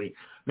 absolutely.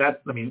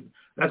 That's one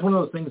of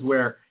those things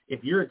where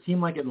if you're a team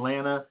like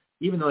Atlanta,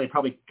 even though they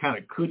probably kind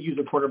of could use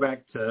a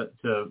quarterback to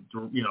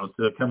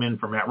come in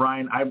for Matt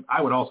Ryan,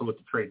 I would also look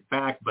to trade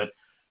back. But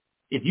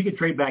if you could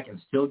trade back and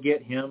still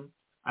get him,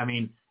 I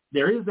mean,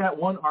 there is that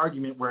one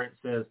argument where it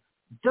says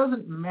it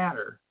doesn't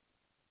matter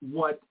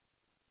what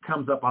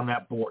comes up on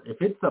that board.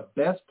 If it's the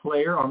best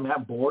player on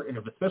that board, and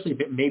especially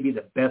if it may be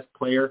the best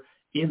player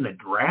in the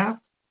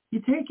draft, you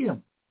take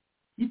him.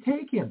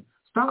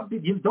 Don't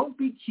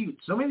be cute.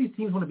 So many of these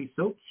teams want to be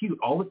so cute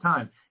all the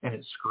time, and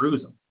it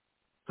screws them.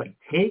 It's like,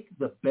 take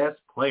the best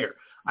player.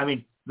 I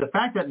mean, the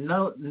fact that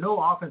no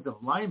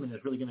offensive lineman is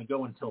really going to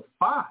go until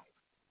 5,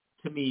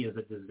 to me, is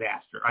a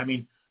disaster. I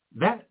mean,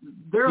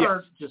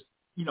 are just,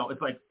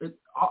 it's like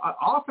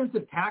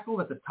offensive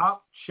tackle at the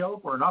top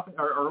shelf or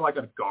like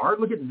a guard.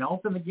 Look at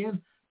Nelson again,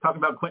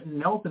 talking about Quentin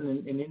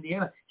Nelson in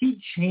Indiana.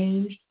 He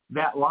changed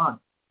that line.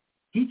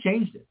 He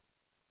changed it.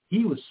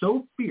 He was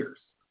so fierce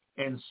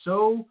and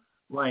so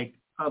like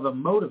of a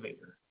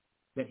motivator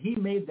that he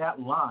made that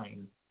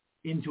line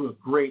into a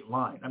great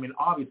line. I mean,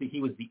 obviously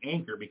he was the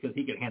anchor because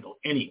he could handle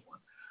anyone,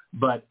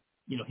 but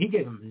he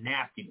gave him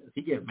nastiness.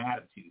 He gave him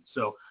attitude.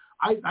 So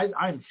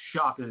I'm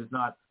shocked that it's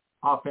not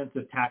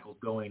offensive tackles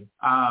going.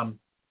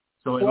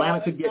 So Atlanta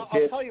could get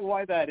hit. I'll tell you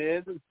why that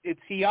is.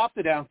 He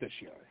opted out this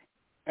year.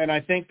 And I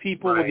think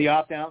people with the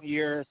opt-out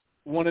year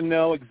want to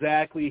know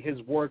exactly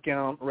his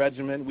workout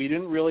regimen. We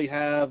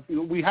had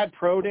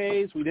pro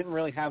days. We didn't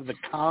really have the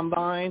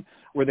combine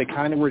where they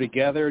kind of were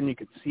together and you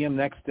could see them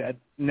next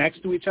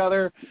to each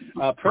other.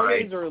 Pro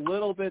days are a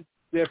little bit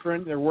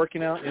different. They're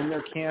working out in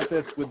their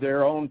campus with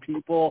their own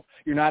people.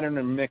 You're not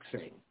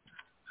intermixing.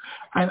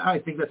 And I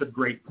think that's a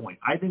great point.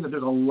 I think that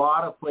there's a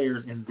lot of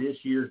players in this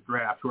year's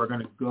draft who are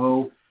going to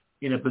go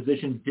in a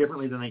position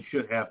differently than they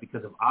should have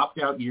because of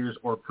opt-out years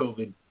or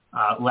COVID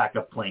lack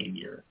of playing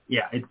year.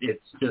 Yeah,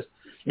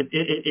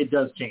 it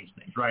does change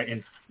things, right?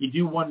 And you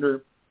do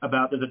wonder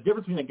about, there's a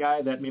difference between a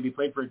guy that maybe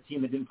played for a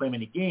team that didn't play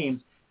many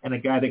games and a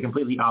guy that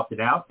completely opted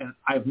out, and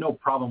I have no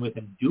problem with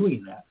him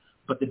doing that.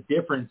 But the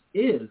difference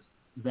is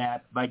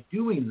that by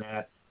doing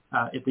that,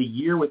 it's a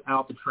year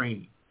without the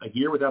training, a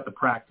year without the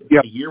practice,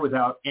 a year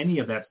without any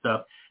of that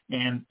stuff.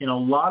 And in a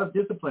lot of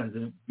disciplines,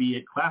 and be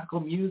it classical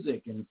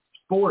music and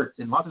sports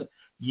and lots of,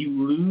 you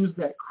lose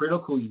that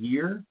critical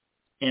year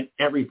and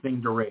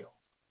everything derails.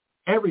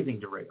 Everything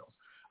derails.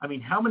 I mean,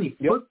 how many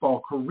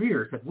football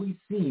careers have we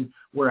seen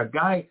where a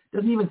guy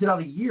doesn't even sit out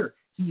a year?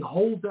 He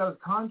holds out his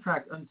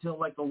contract until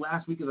like the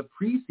last week of the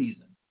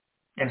preseason.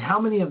 And how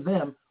many of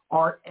them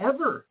are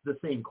ever the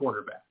same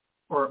quarterback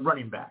or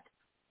running back,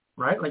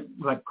 right?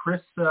 Like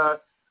Chris,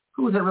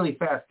 who was that really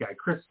fast guy?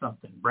 Chris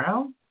something.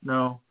 Brown?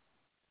 No.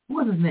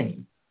 What was his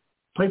name?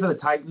 Played for the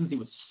Titans. He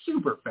was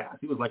super fast.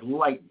 He was like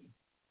lightning.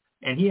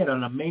 And he had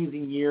an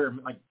amazing year,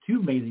 like 2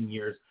 amazing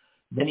years.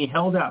 Then he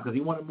held out because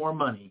he wanted more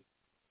money.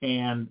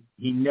 And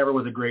he never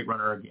was a great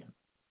runner again.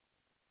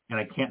 And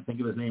I can't think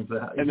of his name for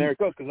that. And there it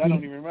goes, because I don't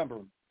even remember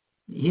him.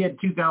 He had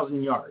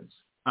 2,000 yards.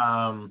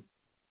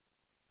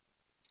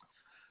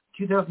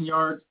 2,000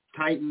 yards,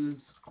 Titans.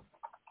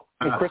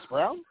 Chris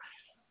Brown?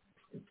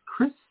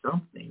 Chris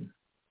something.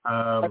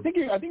 I think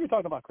you're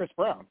talking about Chris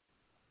Brown.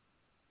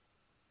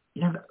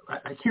 Yeah,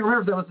 I can't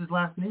remember if that was his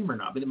last name or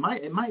not, but it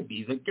might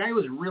be. The guy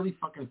was really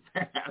fucking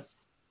fast.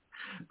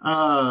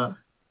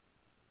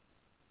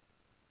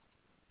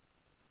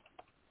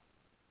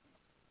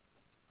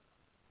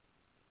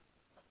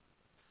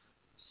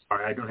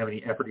 Sorry, I don't have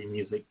any efforting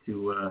music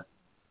to.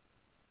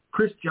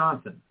 Chris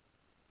Johnson.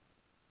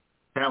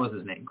 That was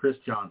his name, Chris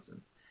Johnson,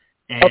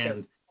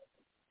 and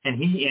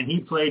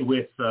he played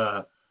with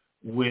the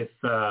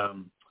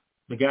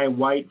guy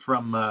White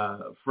from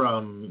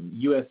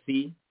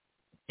USC,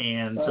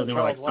 and so they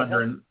were like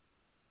Thunder. And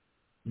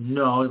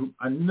no,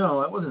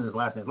 that wasn't his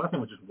last name. His last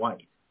name was just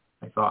White,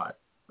 I thought.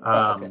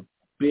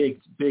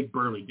 Big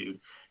burly dude,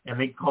 and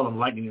they called him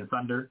Lightning and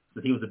Thunder.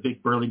 So he was a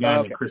big burly guy,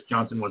 and Chris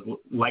Johnson was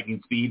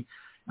lightning speed.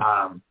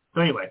 So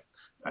anyway,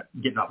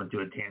 getting off into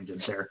a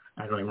tangent there.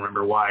 I don't even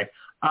remember why.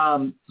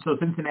 So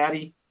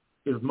Cincinnati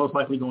is most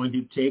likely going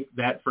to take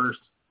that first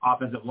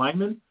offensive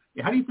lineman.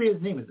 How do you say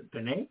his name? Is it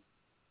Penei?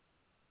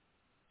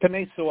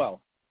 Penei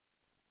Sewell.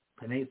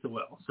 Penei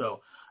Sewell.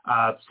 So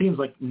seems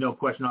like no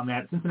question on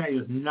that. Cincinnati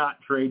does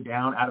not trade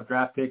down out of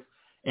draft picks.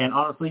 And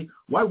honestly,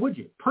 why would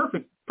you?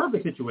 Perfect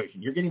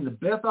situation. You're getting the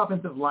best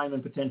offensive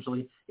lineman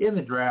potentially in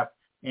the draft,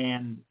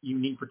 and you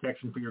need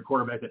protection for your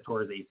quarterback that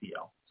tore his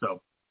ACL.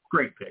 So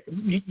great pick.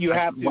 You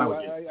have to.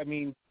 I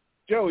mean,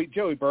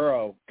 Joey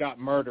Burrow got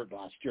murdered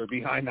last year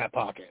behind that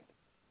pocket.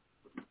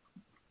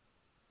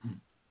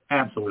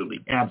 Absolutely.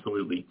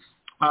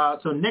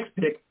 So next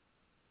pick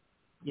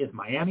is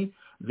Miami.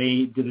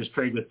 They did this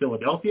trade with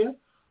Philadelphia.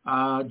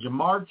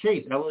 Jamar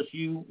Chase,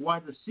 LSU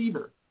wide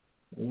receiver.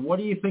 What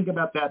do you think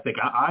about that pick?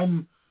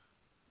 I'm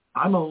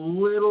a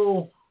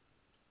little.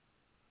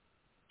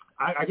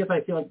 I guess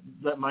I feel like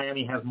that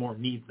Miami has more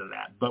needs than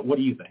that. But what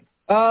do you think?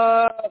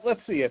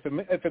 Let's see. If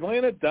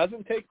Atlanta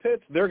doesn't take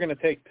Pitts, they're going to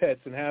take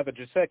Pitts and have a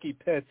Giuseppe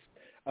Pitts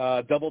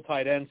double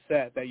tight end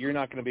set that you're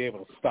not going to be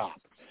able to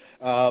stop.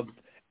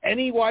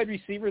 Any wide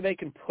receiver they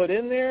can put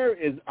in there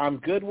I'm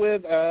good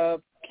with.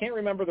 Can't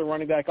remember the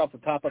running back off the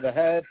top of the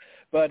head,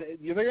 but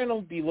they're going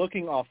to be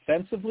looking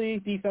offensively.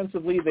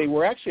 Defensively, they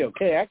were actually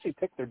okay. I actually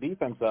picked their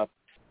defense up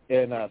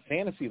in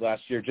fantasy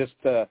last year just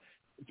to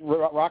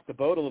rock the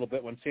boat a little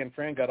bit when San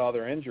Fran got all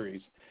their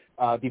injuries.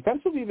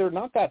 Defensively, they're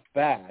not that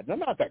bad. They're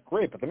not that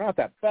great, but they're not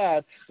that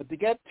bad. But to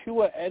get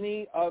Tua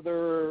any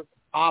other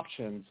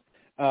options,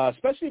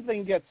 especially if they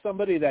can get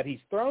somebody that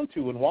he's thrown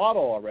to in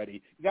Waddle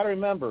already, you got to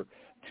remember,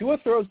 Tua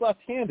throws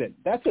left-handed.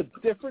 That's a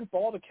different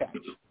ball to catch.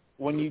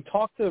 When you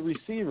talk to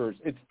receivers,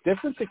 it's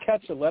different to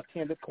catch a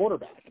left-handed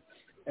quarterback.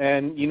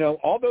 And,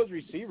 all those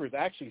receivers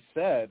actually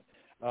said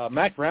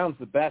Mac Brown's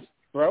the best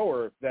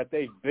thrower that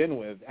they've been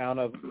with out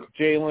of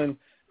Jalen,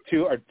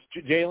 Tua,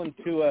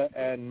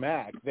 and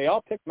Mac. They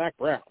all picked Mac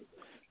Brown.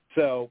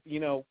 So,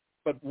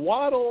 but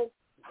Waddle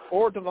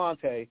or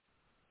Devonta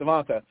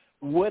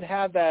would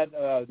have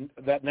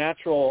that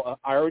natural,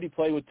 I already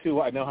play with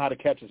Tua, I know how to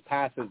catch his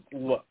passes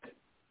look.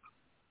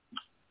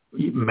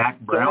 Mac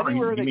Brown? So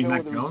anywhere they go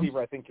with the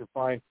receiver, I think you're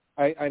fine.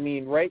 I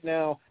mean, right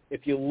now,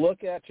 if you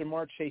look at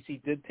Jamar Chase, he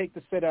did take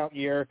the sit-out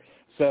year.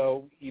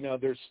 So,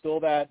 there's still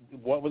that,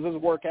 what was his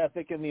work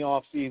ethic in the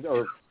offseason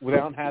or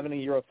without having a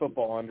year of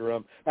football under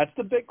him? That's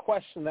the big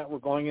question that we're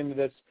going into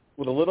this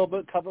with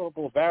a couple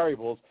of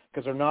variables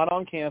because they're not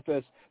on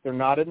campus, they're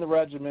not in the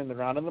regimen, they're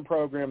not in the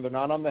program, they're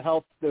not on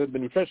the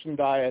nutrition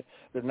diet,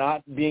 they're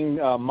not being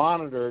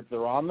monitored,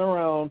 they're on their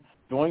own,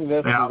 doing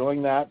this and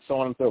doing that, so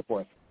on and so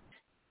forth.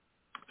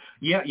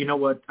 Yeah, you know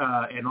what,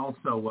 and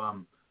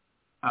also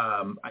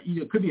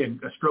it could be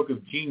a stroke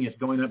of genius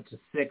going up to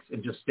 6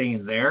 and just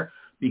staying there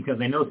because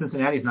they know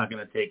Cincinnati's not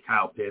going to take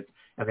Kyle Pitts,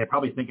 and they're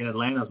probably thinking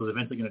Atlanta was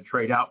eventually going to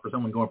trade out for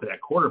someone going for that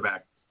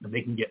quarterback, and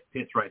they can get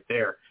Pitts right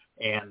there.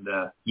 And,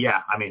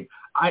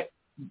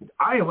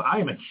 I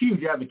am a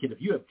huge advocate.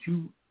 If you have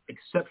two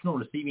exceptional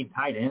receiving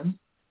tight ends,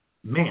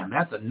 man,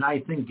 that's a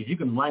nice thing because you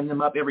can line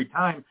them up every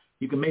time.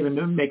 You can maybe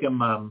make them,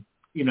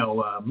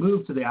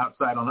 move to the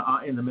outside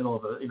in the middle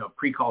of a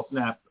pre-call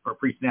snap or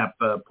pre-snap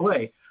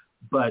play.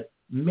 But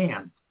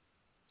man,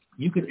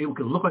 it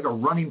could look like a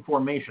running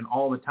formation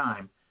all the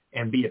time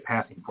and be a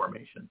passing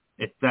formation.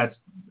 That's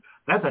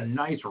a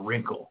nice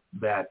wrinkle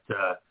that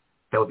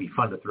would be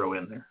fun to throw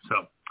in there.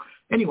 So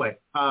anyway,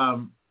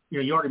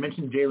 you already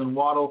mentioned Jalen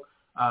Waddle.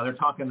 They're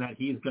talking that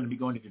he's going to be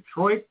going to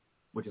Detroit,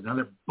 which is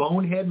another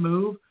bonehead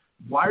move.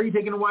 Why are you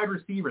taking a wide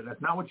receiver?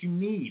 That's not what you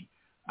need.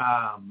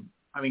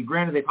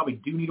 Granted, they probably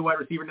do need a wide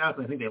receiver now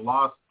because I think they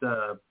lost.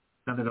 Now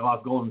that they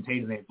lost Golden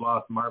Tate and they've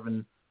lost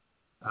Marvin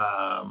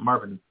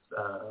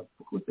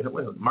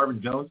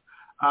Jones.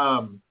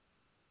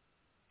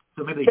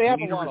 So maybe they do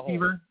need a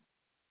receiver.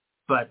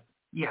 But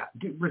yeah,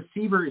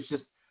 receiver is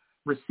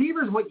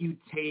what you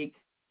take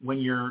when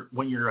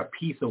you're a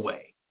piece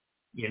away.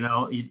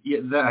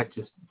 That's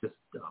just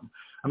dumb.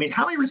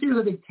 How many receivers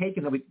have they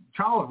taken?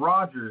 Charles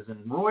Rogers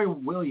and Roy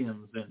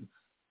Williams and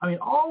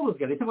all those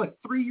guys. They took like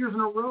 3 years in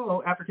a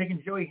row after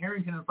taking Joey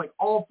Harrington. It's like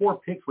all 4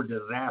 picks were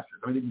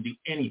disasters. They didn't do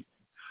anything.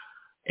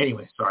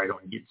 Anyway, sorry, I don't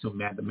want to get so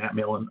mad to Matt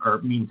Millen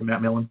or mean to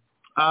Matt Millen.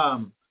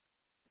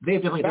 They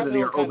definitely said that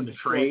they are open to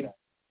trade.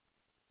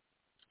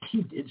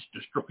 He did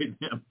destroy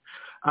them.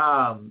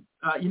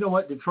 You know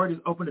what? Detroit is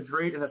open to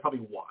trade, and that's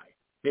probably why.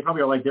 They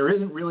probably are like, there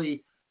isn't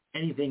really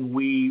anything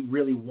we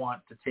really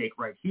want to take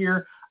right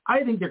here.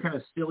 I think they're kind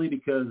of silly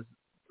because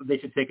they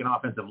should take an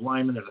offensive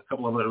lineman. There's a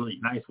couple of other really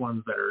nice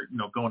ones that are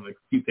going a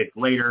few picks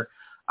later.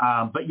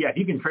 But yeah, if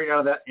you can trade out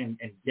of that and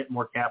get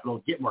more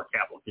capital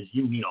because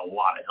you need a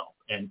lot of help,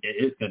 and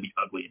it is going to be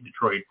ugly in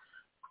Detroit,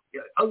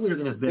 uglier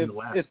than it's been the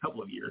last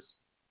couple of years.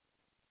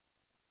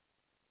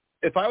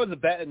 If I was a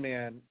betting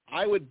man,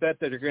 I would bet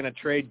that they're going to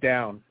trade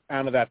down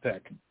out of that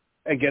pick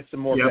and get some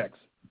more picks.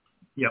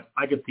 Yep,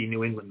 I could see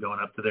New England going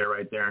up to there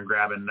right there and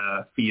grabbing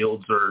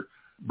Fields or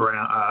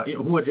Brown,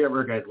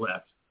 whichever guys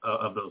left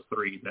of those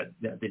 3 that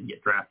didn't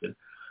get drafted.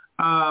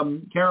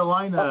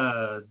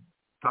 Carolina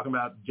talking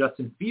about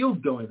Justin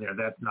Fields going there.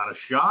 That's not a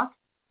shock.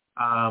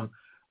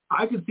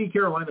 I could see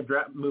Carolina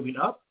moving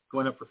up,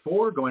 going up for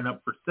 4, going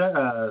up for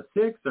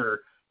 6,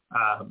 or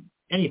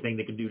anything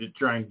they can do to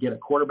try and get a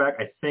quarterback.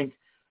 I think.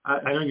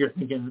 I know you're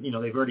thinking,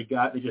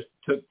 they just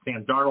took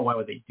Sam Darnold. Why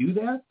would they do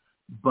that?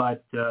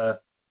 But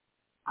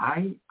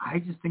I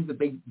just think that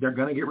they're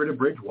going to get rid of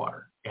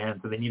Bridgewater, and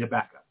so they need a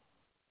backup.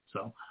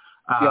 So,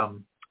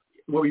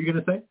 what were you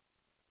going to say?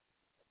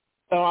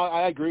 No,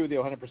 I agree with you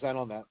 100%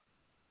 on that.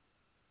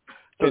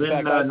 So In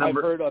then, fact, I've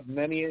heard of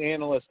many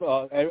analysts,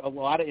 a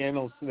lot of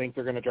analysts think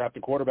they're going to draft a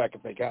quarterback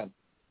if they can.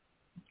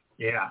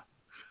 Yeah.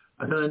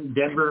 And then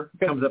Denver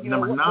comes up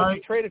number 9. What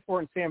you traded for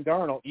in Sam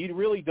Darnold, you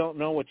really don't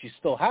know what you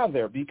still have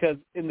there because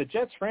in the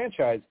Jets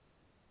franchise,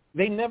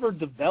 they never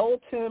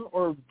developed him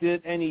or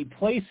did any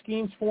play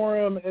schemes for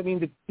him.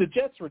 The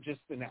Jets were just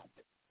inept.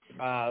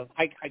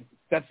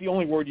 That's the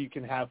only word you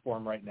can have for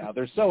him right now.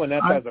 They're so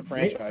inept as a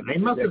franchise. They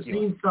must have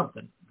seen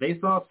something. They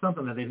saw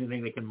something that they didn't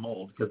think they can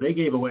mold because they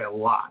gave away a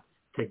lot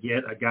to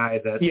get a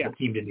guy that the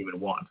team didn't even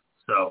want.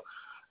 So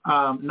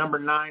number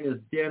 9 is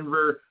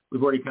Denver.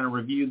 We've already kind of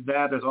reviewed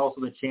that. There's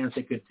also the chance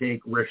they could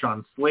take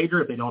Rashawn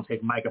Slater if they don't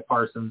take Micah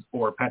Parsons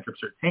or Patrick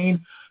Surtain.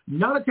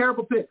 Not a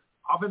terrible pick.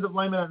 Offensive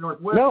lineman at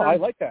Northwestern. No, I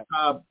like that.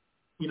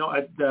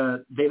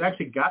 They've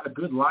actually got a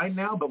good line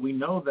now, but we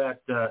know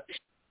that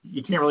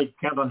you can't really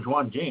count on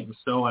Juwan James.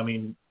 So,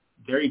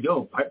 there you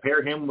go.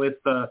 Pair him with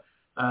the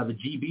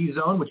GB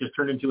zone, which has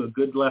turned into a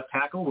good left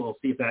tackle. We'll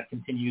see if that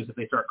continues if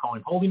they start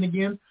calling holding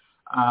again.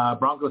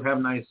 Broncos have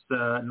nice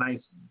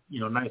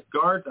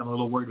guards. I'm a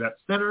little worried about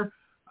center.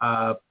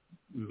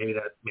 Maybe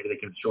they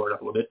can shore it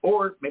up a little bit,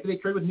 or maybe they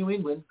trade with New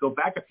England, go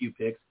back a few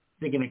picks,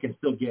 thinking they can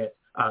still get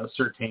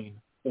Surtain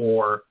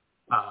or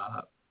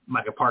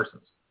Micah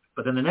Parsons.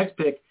 But then the next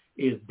pick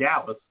is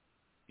Dallas,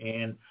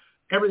 and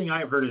everything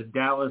I've heard is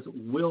Dallas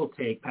will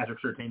take Patrick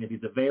Surtain if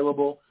he's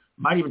available.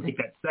 Might even take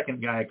that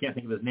second guy. I can't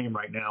think of his name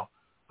right now,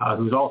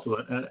 who's also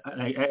an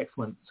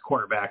excellent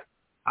quarterback.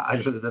 I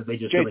just heard that they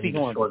just really need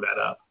to shore that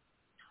up.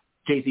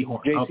 J.C.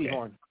 Horn.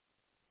 Horn.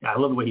 Yeah, I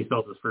love the way he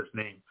spells his first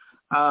name.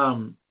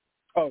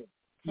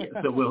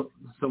 So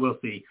we'll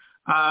see.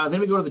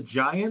 Then we go to the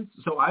Giants.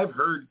 So I've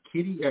heard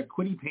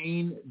Kwity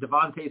Payne,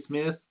 Devontae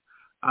Smith.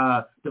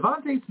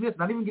 Devontae Smith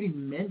not even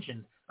getting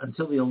mentioned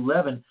until the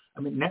 11.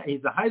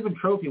 He's the Heisman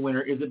Trophy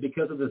winner. Is it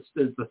because of the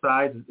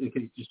size?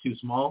 Because he's just too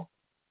small?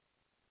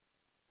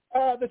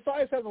 The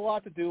size has a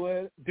lot to do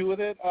with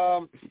it.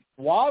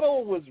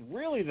 Waddle was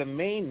really the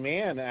main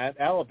man at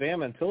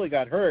Alabama until he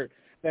got hurt.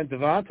 Then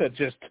Devonta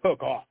just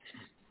took off.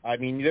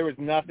 There was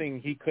nothing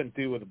he couldn't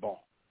do with the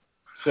ball.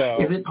 So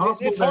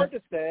it's hard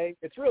to say.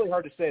 It's really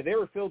hard to say. They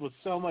were filled with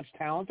so much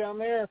talent down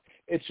there.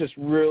 It's just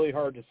really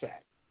hard to say.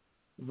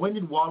 When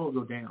did Waddle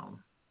go down?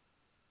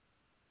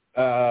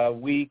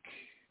 Week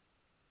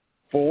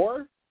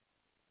 4.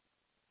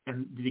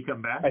 And did he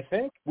come back? I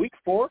think week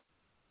 4.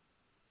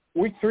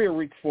 Week 3 or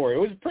week 4. It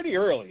was pretty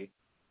early.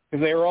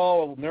 Because they were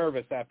all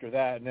nervous after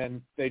that, and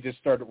then they just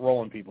started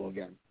rolling people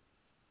again.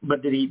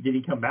 But did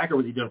he come back, or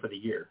was he done for the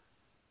year?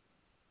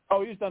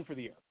 Oh, he was done for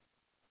the year.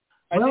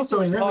 Well, I think so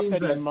there was that talk means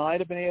that he might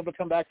have been able to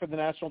come back for the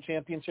national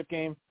championship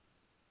game.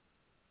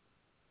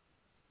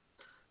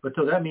 But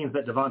so that means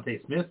that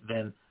Devontae Smith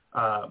then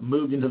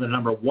moved into the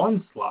number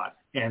 1 slot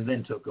and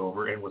then took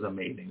over and was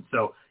amazing.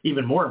 So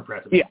even more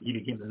impressive, he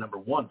became the number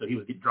 1, so he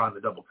was drawing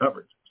the double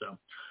coverage. So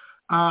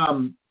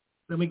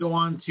then we go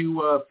on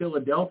to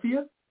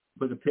Philadelphia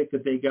with a pick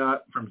that they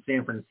got from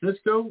San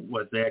Francisco,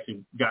 what they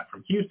actually got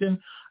from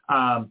Houston.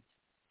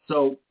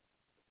 So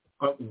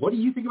what do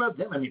you think about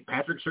them? I mean,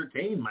 Patrick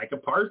Surtain, Micah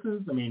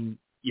Parsons. I mean,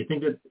 you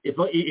think that if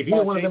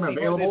either one of them are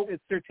available?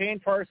 It's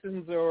Surtain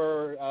Parsons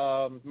or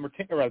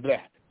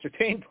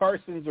Surtain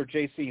Parsons or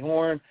J.C.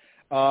 Horn.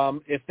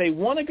 If they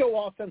want to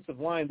go offensive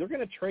line, they're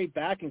going to trade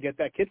back and get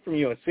that kid from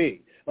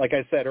USC, like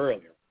I said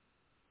earlier.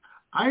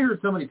 I heard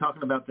somebody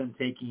talking about them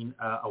taking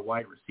a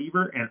wide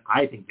receiver, and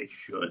I think they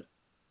should.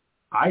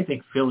 I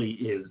think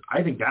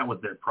I think that was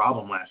their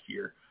problem last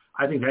year.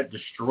 I think that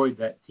destroyed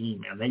that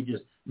team, man.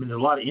 There's a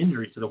lot of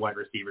injuries to the wide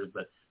receivers,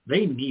 but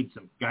they need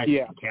some guys who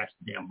can catch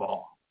the damn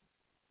ball.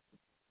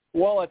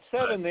 Well, at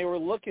 7, they were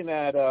looking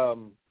at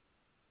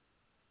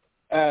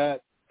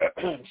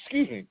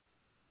excuse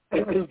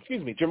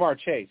me, Jamar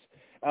Chase.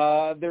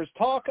 There's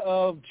talk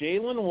of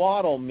Jalen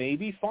Waddle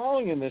maybe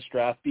falling in this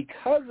draft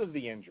because of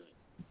the injury.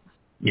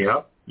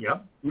 Yep,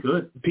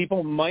 good.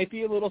 People might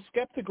be a little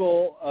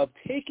skeptical of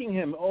taking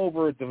him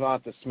over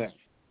Devonta Smith.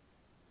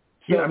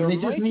 So there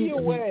might be a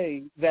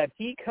way that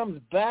he comes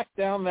back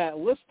down that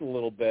list a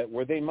little bit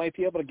where they might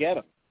be able to get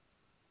him.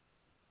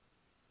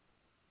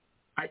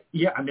 I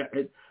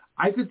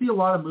could see a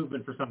lot of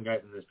movement for some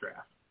guys in this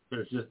draft.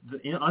 There's just the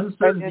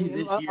uncertainty this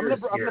year. I'm going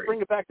to bring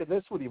it back to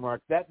this with you,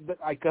 Mark.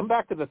 I come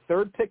back to the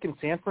 3rd pick in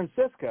San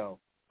Francisco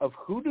of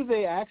who do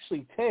they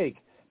actually take,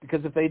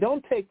 because if they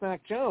don't take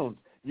Mac Jones,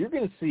 you're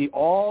going to see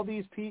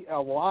a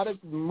lot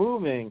of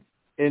moving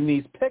in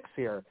these picks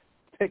here,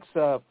 picks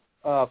 4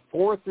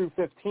 through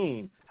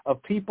 15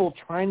 of people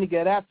trying to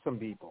get at some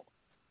people.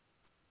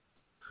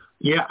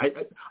 Yeah,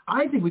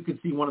 I think we could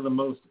see one of the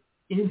most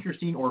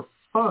interesting or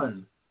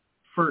fun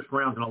first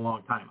rounds in a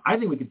long time. I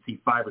think we could see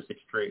 5 or 6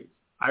 trades.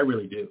 I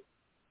really do.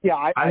 Yeah,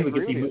 I think we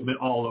could see movement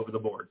all over the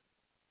board.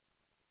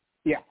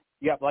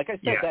 Yeah. Like I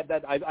said,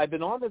 that I've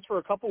been on this for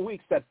a couple of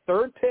weeks. That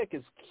 3rd pick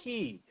is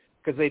key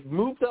because they've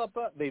moved up.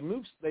 They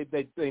moved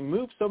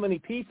so many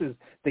pieces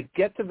to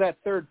get to that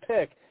 3rd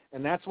pick,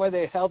 and that's why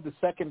they held the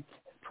second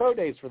pro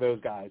days for those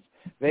guys.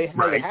 They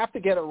have to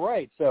get it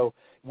right. So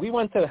we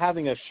went to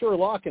having a sure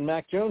lock in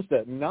Mac Jones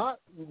that not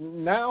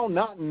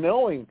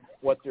knowing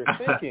what they're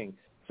thinking.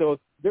 So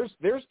there's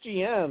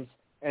GMs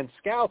and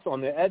scouts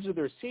on the edge of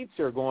their seats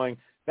here going,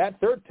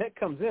 that 3rd pick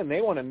comes in,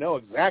 they want to know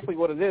exactly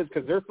what it is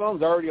because their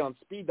phone's already on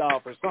speed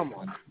dial for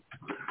someone.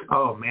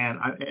 Oh, man.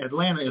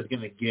 Atlanta is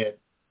going to get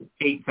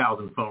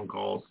 8,000 phone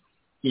calls,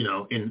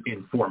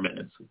 in 4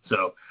 minutes.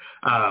 So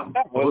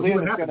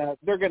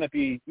they're going to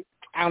be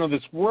out of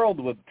this world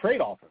with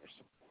trade offers.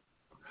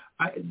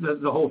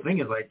 The whole thing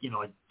is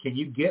can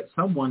you get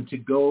someone to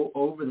go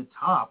over the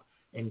top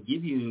and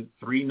give you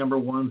 3 number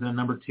 1s and a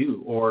number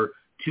 2, or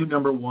 2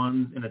 number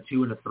 1s and a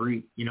 2 and a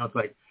 3? It's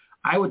like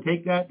I would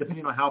take that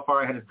depending on how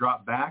far I had to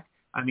drop back.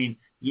 I'd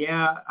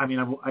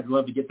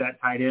love to get that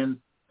tight end,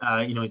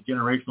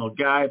 generational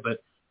guy,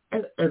 but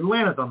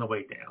Atlanta's on the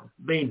way down.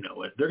 They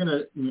know it. They're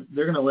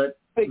gonna let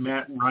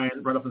Matt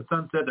Ryan run up in the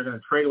sunset. They're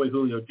gonna trade away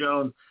Julio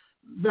Jones.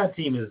 That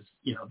team is,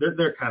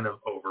 they're kind of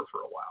over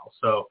for a while.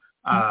 So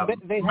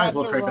they had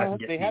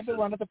the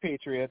run at the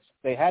Patriots.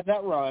 They had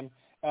that run.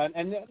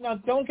 And now,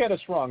 don't get us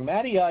wrong.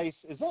 Matty Ice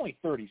is only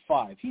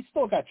 35. He's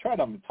still got tread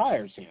on the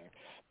tires here.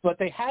 But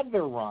they had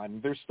their run.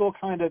 They're still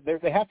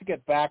they have to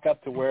get back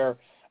up to where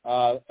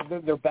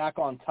they're back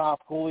on top.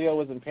 Julio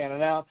isn't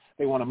panning out.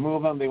 They want to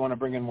move him. They want to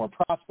bring in more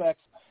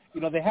prospects.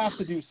 They have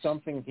to do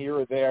something here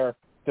or there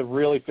to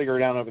really figure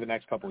it out over the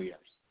next couple of years.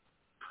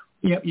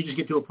 Yeah, you just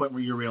get to a point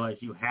where you realize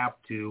you have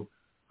to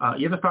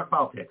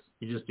stockpile picks.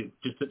 You just do,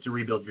 just to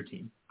rebuild your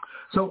team.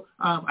 So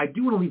I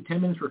do want to leave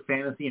 10 minutes for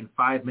fantasy and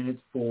 5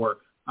 minutes for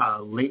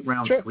late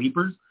round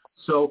sleepers.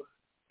 So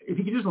if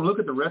you could just look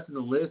at the rest of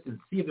the list and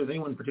see if there's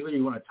anyone in particular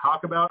you want to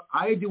talk about.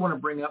 I do want to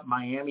bring up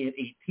Miami at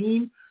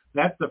 18.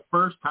 That's the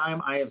first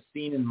time I have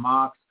seen in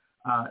mocks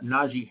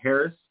Najee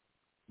Harris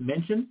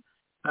mentioned.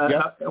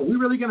 Are we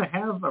really going to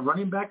have a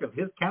running back of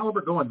his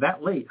caliber going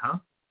that late, huh?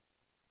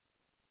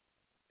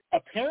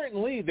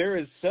 Apparently, there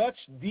is such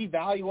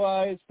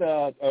devalued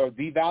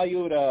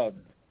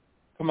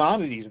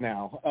commodities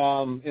now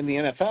in the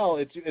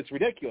NFL. It's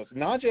ridiculous.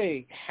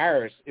 Najee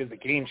Harris is a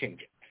game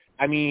changer.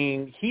 I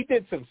mean, he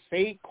did some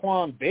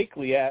Saquon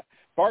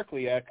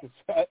Barkley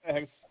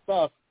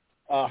stuff,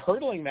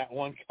 hurdling that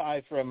one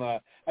guy from I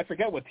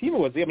forget what team it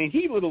was. I mean,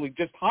 he literally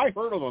just high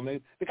hurdled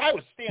him. The guy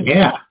was standing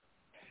up,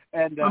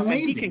 and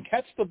he can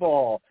catch the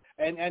ball.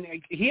 And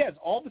he has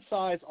all the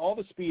size, all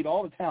the speed,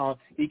 all the talent.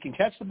 He can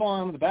catch the ball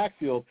out of the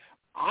backfield.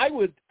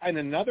 In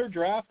another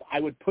draft, I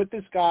would put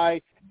this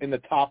guy in the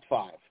top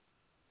 5.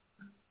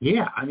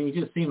 Yeah, I mean, he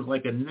just seems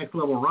like a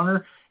next-level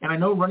runner. And I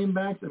know running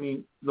backs, I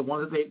mean, the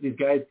ones that these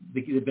guys,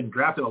 they've been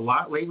drafted a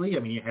lot lately.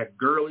 I mean, you had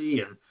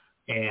Gurley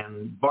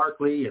and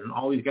Barkley and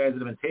all these guys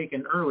that have been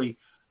taken early.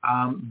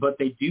 But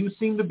they do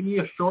seem to be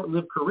a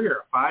short-lived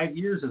career. 5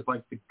 years is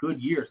like the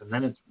good years, and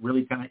then it's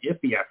really kind of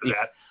iffy after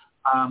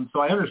that.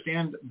 So I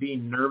understand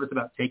being nervous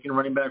about taking a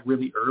running back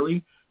really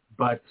early.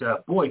 But,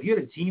 boy, if you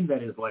had a team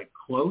that is, like,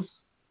 close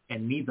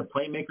and needs a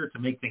playmaker to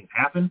make things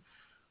happen,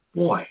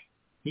 boy,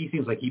 he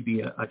seems like he'd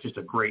be just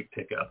a great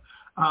pickup.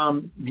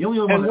 The only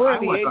other one that I want to talk about. And we're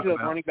at the age of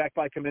running back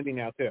by committee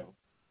now, too.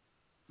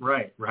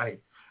 Right.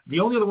 The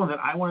only other one that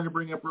I wanted to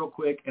bring up real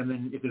quick, and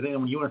then if there's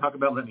anyone you want to talk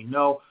about, let me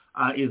know,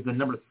 is the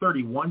number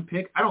 31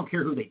 pick. I don't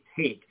care who they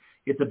take.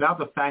 It's about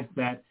the fact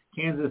that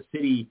Kansas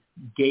City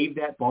gave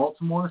that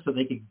Baltimore so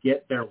they could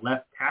get their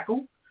left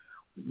tackle.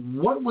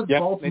 What was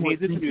Baltimore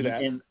thinking? To do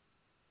that. And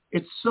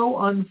it's so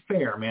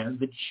unfair, man.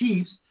 The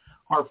Chiefs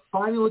are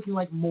finally looking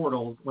like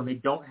mortals when they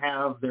don't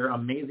have their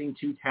amazing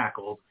two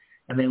tackles,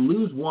 and they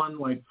lose one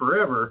like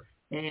forever.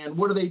 And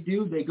what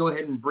do? They go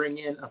ahead and bring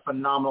in a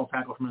phenomenal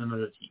tackle from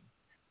another team.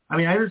 I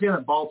mean, I understand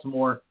that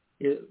Baltimore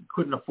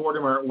couldn't afford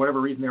him or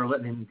whatever reason they were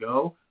letting him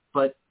go,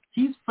 but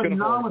he's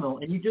phenomenal,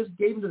 and you just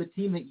gave him to the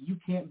team that you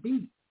can't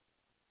beat.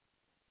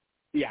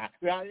 Yeah,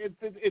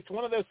 it's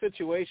one of those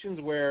situations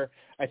where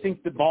I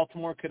think the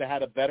Baltimore could have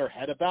had a better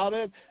head about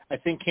it. I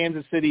think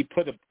Kansas City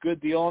put a good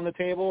deal on the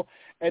table,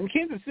 and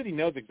Kansas City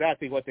knows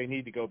exactly what they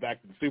need to go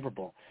back to the Super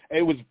Bowl.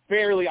 It was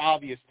fairly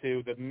obvious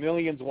to the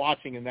millions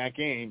watching in that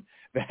game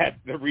that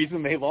the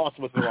reason they lost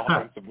was their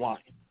offensive line.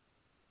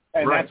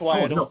 And that's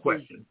why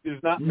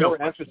there's not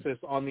more emphasis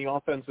on the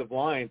offensive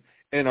line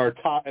in our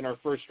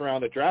first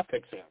round of draft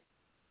picks in.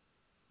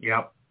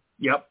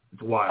 Yep,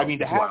 it's wild. I mean,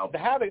 to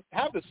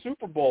have the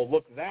Super Bowl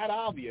look that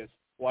obvious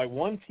why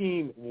one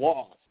team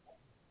lost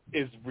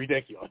is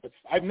ridiculous.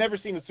 I've never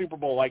seen a Super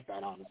Bowl like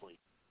that, honestly.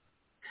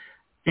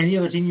 Any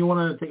other team you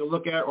want to take a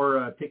look at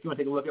or pick you want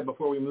to take a look at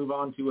before we move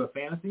on to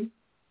fantasy?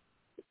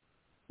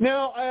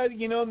 No,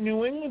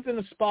 New England's in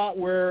a spot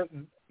where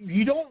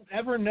you don't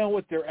ever know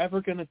what they're ever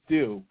going to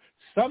do.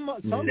 Some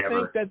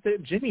think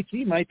that Jimmy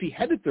G might be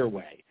headed their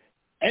way.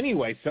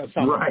 Anyway,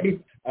 right?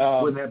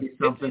 Wouldn't that be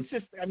something? It's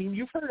just, I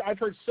mean, I've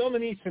heard so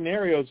many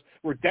scenarios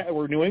where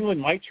New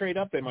England might trade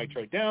up, they might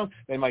trade down,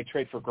 they might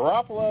trade for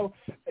Garoppolo.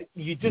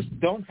 You just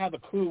don't have a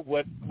clue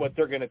what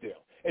they're going to do.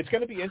 It's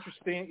going to be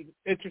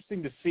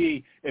interesting to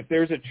see if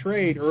there's a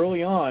trade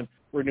early on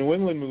where New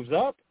England moves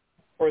up,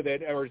 or they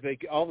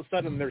all of a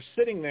sudden they're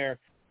sitting there,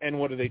 and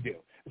what do they do?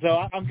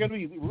 So I'm going to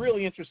be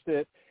really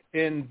interested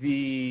in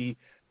the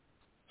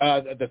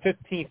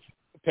 15th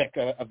pick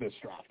of this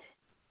draft.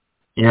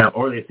 Yeah,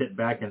 or they sit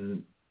back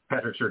and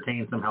Patrick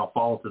Surtain somehow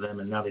falls to them,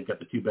 and now they've got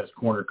the two best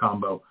corner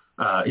combo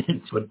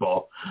in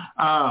football.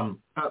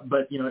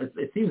 But,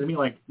 it seems to me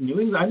like New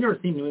England, I've never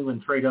seen New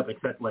England trade up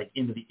except like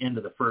into the end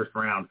of the first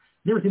round.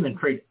 Never seen them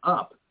trade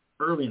up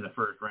early in the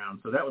first round,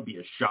 so that would be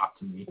a shock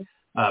to me.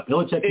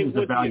 Belichick seems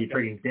to value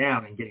trading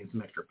down and getting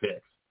some extra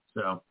picks.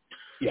 So,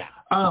 yeah.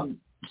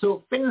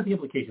 So fantasy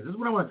implications. This is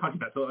what I want to talk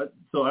about.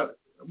 So I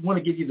want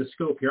to give you the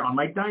scope here on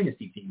my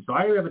dynasty team. So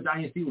I have a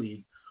dynasty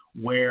league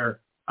where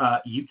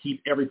you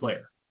keep every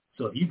player.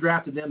 So if you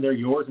drafted them, they're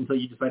yours until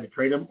you decide to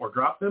trade them or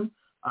drop them.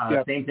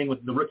 Same thing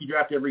with the rookie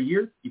draft every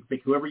year. You can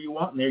pick whoever you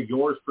want, and they're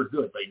yours for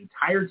good. The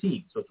entire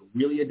team. So it's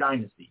really a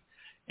dynasty.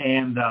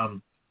 And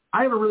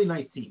I have a really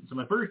nice team. So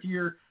my first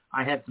year,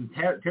 I had some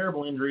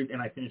terrible injuries,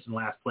 and I finished in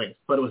last place.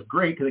 But it was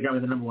great because it got me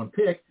the number one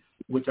pick,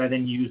 which I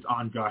then used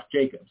on Josh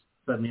Jacobs.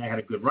 Suddenly I had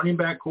a good running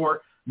back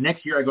core.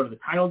 Next year I go to the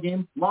title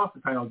game, lost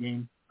the title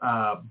game,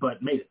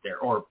 but made it there.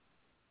 Or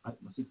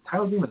was it the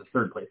title game or the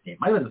third place game?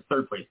 Might have been the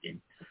third place game.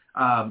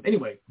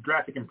 Anyway,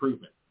 drastic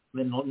improvement.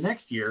 Then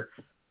next year,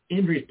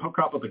 injuries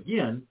crop up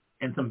again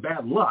and some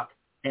bad luck,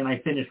 and I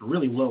finished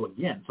really low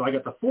again. So I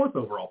got the fourth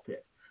overall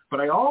pick.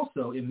 But I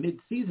also, in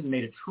mid-season,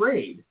 made a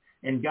trade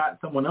and got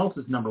someone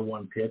else's number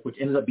one pick, which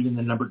ended up being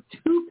the number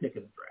two pick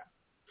in the draft.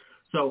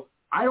 So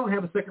I don't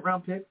have a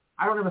second-round pick.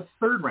 I don't have a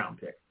third-round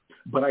pick.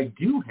 But I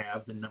do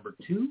have the number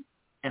 2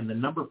 and the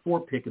number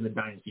 4 pick in the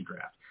dynasty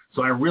draft.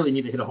 So I really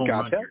need to hit a home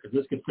run here because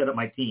this could set up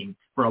my team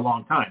for a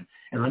long time.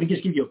 And let me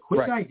just give you a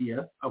quick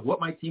idea of what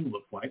my team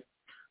looks like.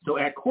 So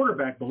at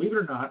quarterback, believe it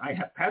or not, I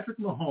have Patrick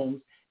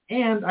Mahomes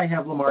and I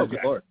have Lamar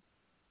Jackson. Lord.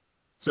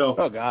 So,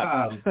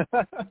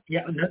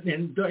 yeah,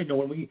 and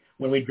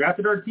when we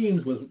drafted our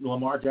teams was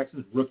Lamar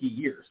Jackson's rookie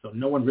year, so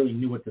no one really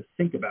knew what to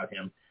think about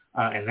him,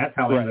 and that's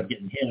how I ended up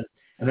getting him.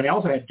 And then I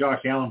also had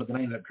Josh Allen, but then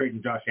I ended up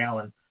trading Josh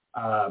Allen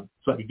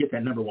so I could get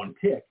that number one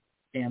pick.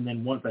 And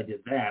then once I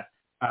did that,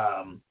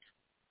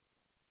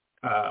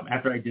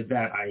 after I did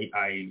that,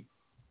 I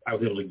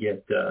was able to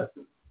get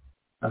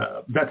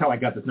that's how I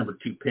got this number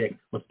 2 pick,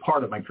 was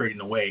part of my trading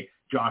away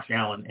Josh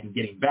Allen and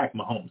getting back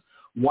Mahomes.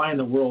 Why in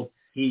the world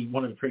he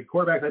wanted to trade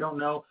quarterbacks, I don't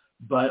know,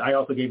 but I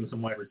also gave him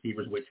some wide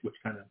receivers, which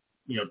kind of,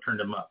 turned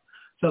him up.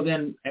 So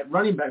then at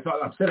running back, so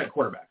I'm set at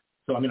quarterback.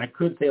 So, I mean, I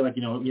could say like,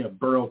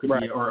 Burrow could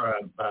be, or,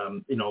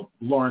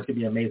 Lawrence could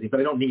be amazing, but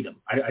I don't need him.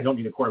 I don't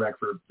need a quarterback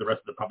for the rest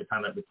of the probably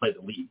time that we play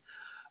the league.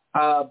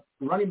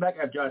 Running back,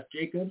 I have Josh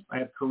Jacobs. I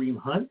have Kareem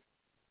Hunt.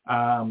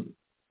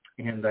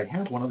 And I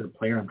have one other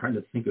player. I'm trying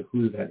to think of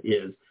who that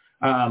is.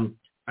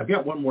 I've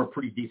got one more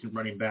pretty decent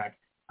running back.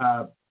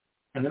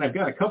 And then I've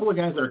got a couple of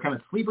guys that are kind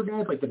of sleeper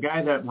guys, like the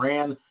guy that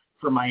ran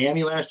for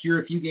Miami last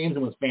year a few games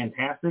and was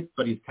fantastic,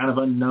 but he's kind of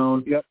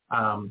unknown. Yep.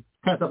 Kind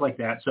of stuff like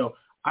that. So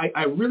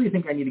I really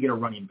think I need to get a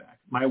running back.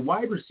 My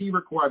wide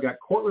receiver core, I've got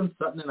Cortland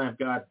Sutton, and I've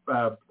got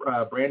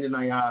Brandon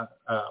Ayuk.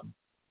 I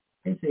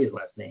can't say his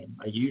last name.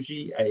 I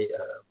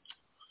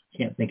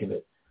can't think of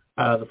it.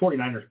 The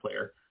 49ers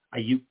player,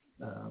 Ayuk,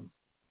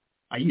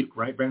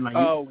 right? Brandon Ayuk.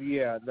 Oh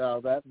yeah,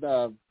 no,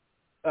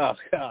 oh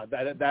God,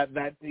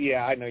 that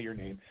yeah, I know your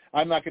name.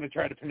 I'm not going to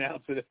try to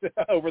pronounce it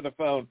over the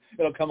phone.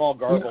 It'll come all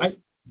garbled.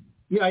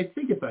 I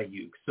think it's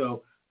Ayuk.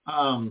 So,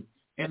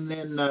 and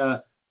then.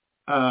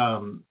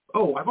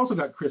 I've also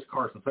got Chris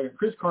Carson. So I got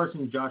Chris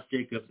Carson, Josh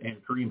Jacobs, and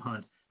Kareem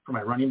Hunt for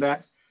my running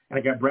backs. And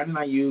I got Brandon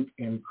Ayuk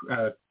and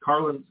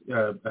Cortland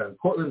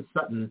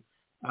Sutton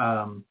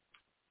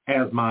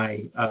as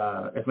my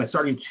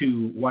starting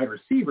two wide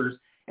receivers.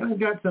 And I've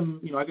got some,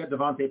 I got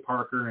Devontae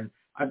Parker, and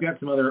I've got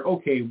some other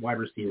okay wide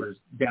receivers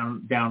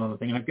down on the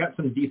thing. And I've got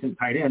some decent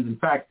tight ends. In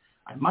fact,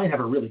 I might have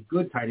a really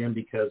good tight end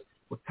because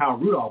with Kyle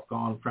Rudolph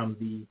gone from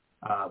the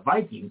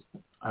Vikings,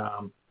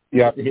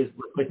 his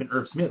replacement,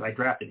 Irv Smith, I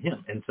drafted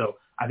him. And so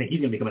I think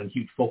he's going to become a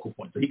huge focal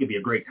point. So he could be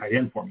a great tight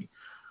end for me.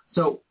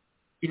 So,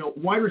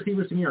 wide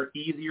receivers to me are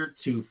easier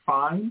to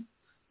find.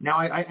 Now,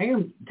 I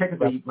am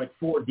technically like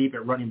 4 deep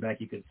at running back,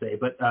 you could say,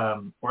 but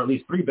or at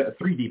least 3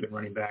 deep at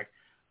running back.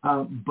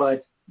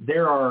 But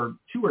there are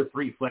 2 or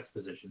 3 flex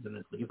positions in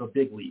this league. It's a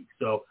big league.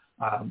 So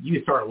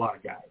you start a lot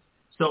of guys.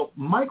 So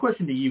my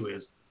question to you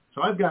is,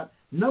 so I've got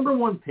number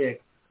 1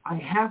 pick. I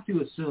have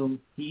to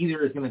assume he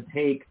either is going to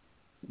take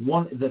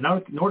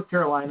the North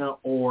Carolina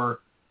or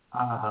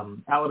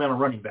Alabama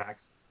running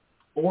backs,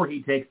 or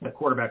he takes the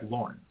quarterback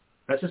Lawrence.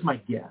 That's just my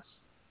guess,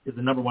 is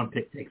the number 1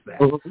 pick takes that.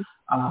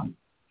 Mm-hmm.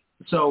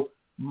 So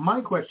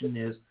my question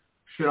is,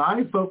 should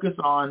I focus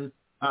on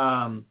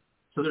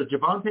so there's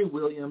Javonte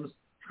Williams,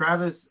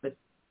 Travis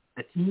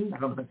Etienne, I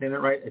don't know if I'm saying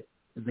that right, is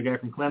the guy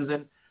from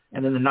Clemson,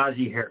 and then the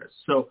Najee Harris.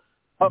 So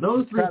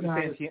those 3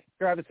 guys.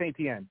 Travis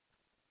Etienne.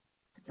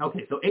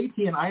 Okay, so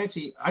Etienne, I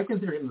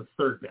consider him the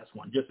 3rd best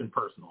one, just in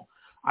personal.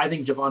 I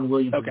think Javon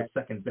Williams is the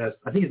 2nd best.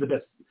 I think he's the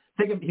best.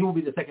 He will be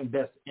the 2nd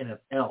best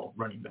NFL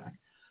running back.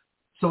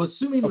 So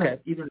assuming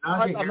that either Najee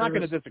Harris, I'm not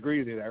going to disagree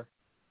with you there.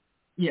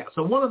 Yeah,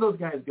 so one of those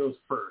guys goes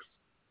first,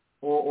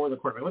 or the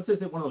quarterback. Let's just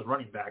say one of those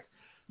running backs.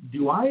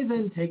 Do I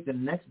then take the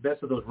next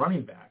best of those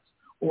running backs,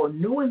 or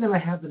knowing that I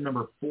have the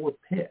number 4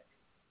 pick,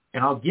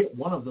 and I'll get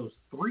one of those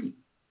 3,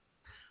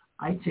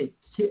 I take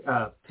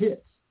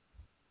Pitts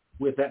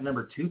with that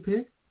number 2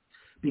 pick?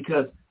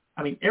 Because,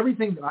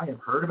 everything that I have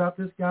heard about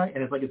this guy,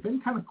 and it's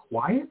been kind of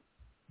quiet,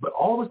 but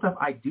all the stuff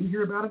I do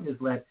hear about him is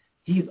that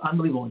he's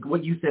unbelievable. And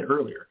what you said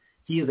earlier,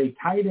 he is a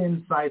tight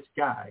end-sized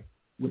guy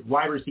with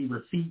wide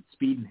receiver feet,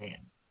 speed, and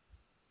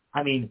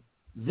hands.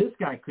 This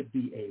guy could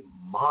be a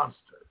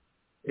monster.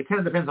 It kind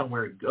of depends on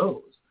where he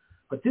goes.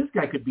 But this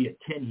guy could be a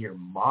 10-year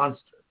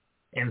monster.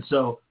 And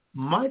so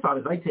my thought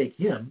is I take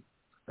him,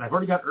 and I've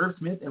already got Irv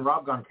Smith and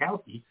Rob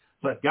Gronkowski,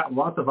 so I've got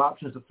lots of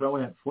options to throw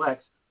in at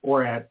flex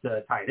or at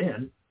tight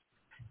end.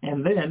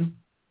 And then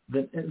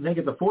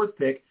get the 4th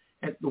pick.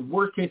 And the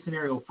worst-case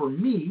scenario for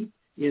me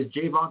is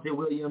Javonte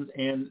Williams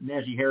and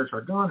Najee Harris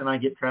are gone, and I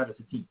get Travis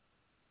Etienne.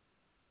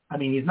 I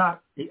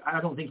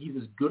don't think he's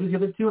as good as the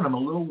other 2, and I'm a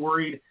little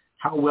worried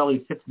how well he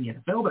fits in the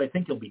NFL, but I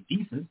think he'll be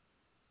decent,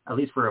 at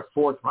least for a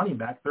 3rd running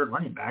back.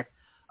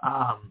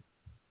 I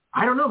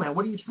don't know, man.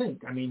 What do you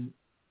think?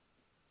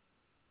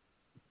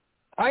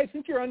 I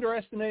think you're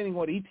underestimating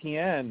what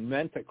Etienne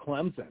meant at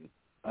Clemson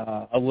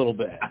a little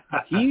bit.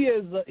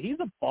 He's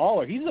a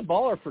baller. He's a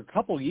baller for a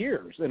couple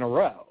years in a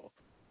row.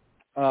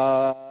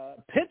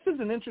 Pitts is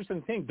an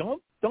interesting thing.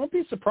 Don't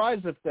be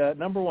surprised if the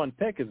number 1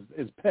 pick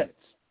is Pitts.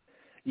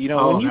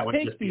 When you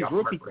take these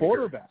rookie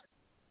quarterbacks,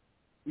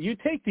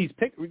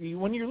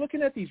 when you're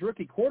looking at these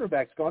rookie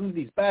quarterbacks going to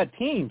these bad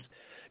teams,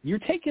 you're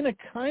taking a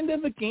kind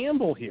of a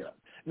gamble here.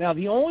 Now,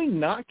 the only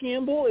not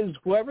gamble is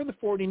whoever the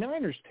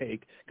 49ers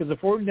take, because the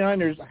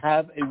 49ers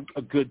have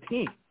a good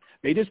team.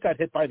 They just got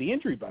hit by the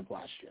injury bug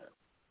last year.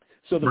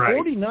 So the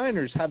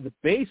 49ers have the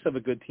base of a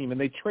good team, and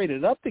they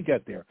traded up to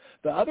get there.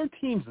 The other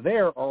teams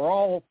there are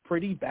all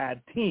pretty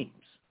bad teams.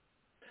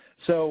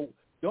 So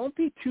don't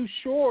be too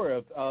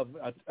sure of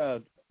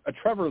a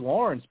Trevor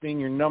Lawrence being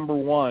your number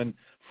 1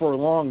 for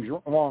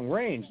long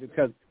range,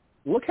 because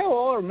look how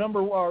all our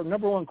number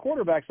 1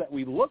 quarterbacks that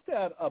we looked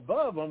at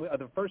above on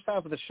the first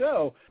half of the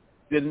show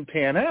didn't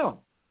pan out,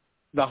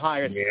 the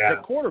highest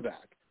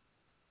quarterback.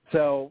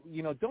 So,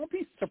 don't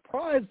be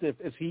surprised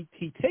if he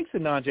takes a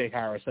Najee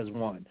Harris as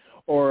 1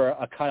 or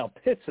a Kyle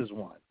Pitts as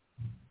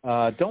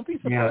 1. Don't be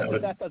surprised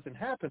if that doesn't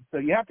happen. So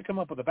you have to come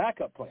up with a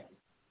backup plan.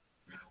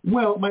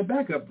 Well, my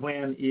backup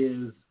plan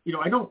is,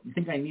 I don't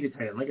think I need a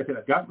tight end. Like I said,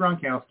 I've got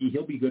Gronkowski.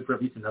 He'll be good for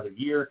at least another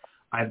year.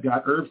 I've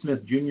got Herb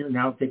Smith Jr.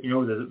 now taking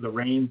over the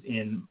reins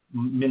in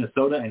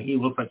Minnesota, and he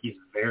looks like he's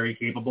very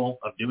capable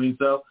of doing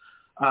so.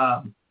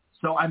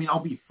 So, I mean, I'll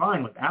be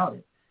fine without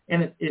it.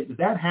 And if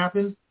that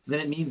happens, then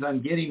it means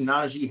I'm getting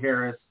Najee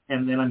Harris,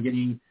 and then I'm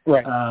getting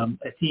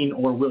Etienne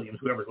or Williams,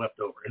 whoever's left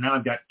over. And now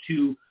I've got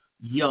 2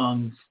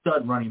 young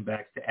stud running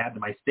backs to add to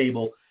my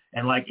stable.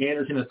 And like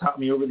Anderson has taught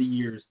me over the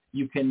years,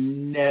 you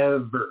can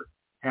never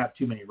have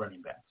too many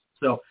running backs.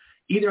 So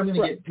either I'm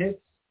going to get Pitts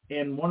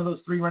and one of those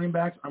 3 running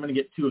backs, or I'm going to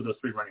get 2 of those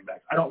 3 running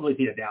backs. I don't really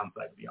see a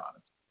downside, to be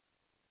honest.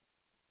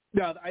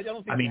 No, I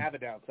don't think you have a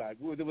downside.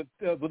 With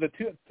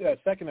the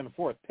second and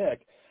fourth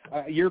pick,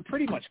 you're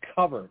pretty much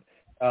covered.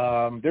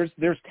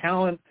 There's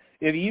talent.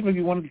 Even if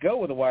you wanted to go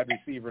with a wide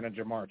receiver and a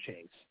Jamar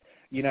Chase,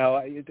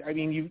 I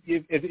mean,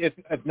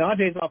 if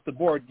Najee's off the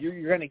board,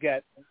 you're going to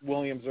get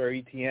Williams or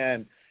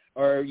Etienne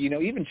or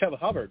even Chuba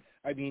Hubbard.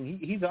 I mean,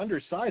 he's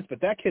undersized,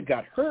 but that kid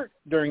got hurt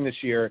during this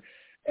year,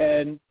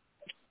 and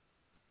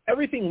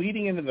everything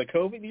leading into the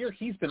COVID year,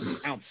 he's been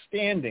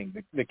outstanding.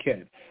 The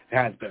kid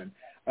has been,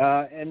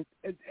 and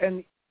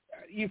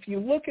if you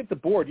look at the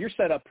board, you're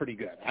set up pretty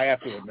good. I have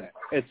to admit,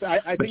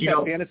 I think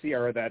that fantasy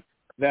era that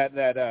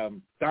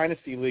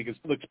dynasty league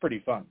looks pretty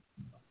fun.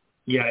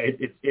 Yeah,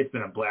 it's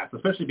been a blast,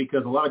 especially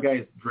because a lot of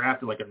guys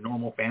drafted like a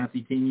normal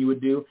fantasy team you would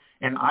do,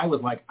 and I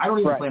was like, I don't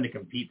even plan to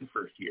compete the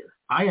first year.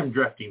 I am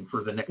drafting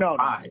for the next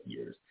 5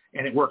 years,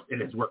 and it worked. It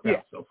has worked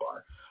out so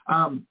far.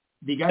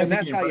 The guy, and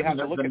that's how you have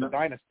to look at the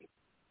dynasty.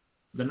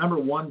 The number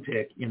 1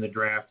 pick in the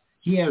draft,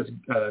 he has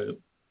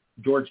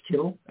George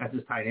Kittle as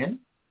his tight end,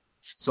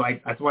 so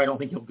that's why I don't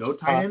think he'll go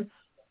tight end.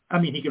 I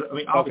mean,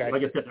 obviously,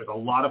 like I said, there's a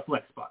lot of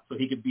flex spots, so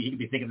he could be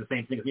thinking the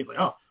same thing. He's like,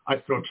 oh,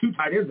 I'd throw 2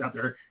 tight ends out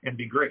there and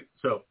be great.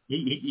 So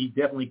he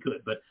definitely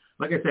could. But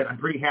like I said, I'm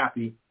pretty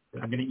happy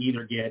that I'm going to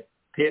either get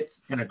Pitts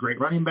and a great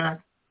running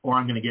back, or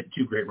I'm going to get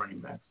 2 great running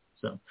backs.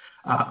 So,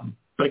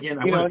 but again,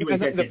 I want to see what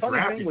guys get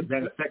drafted because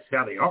that affects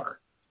how they are.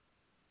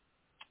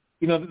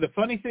 The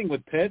funny thing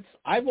with Pitts,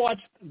 I've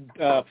watched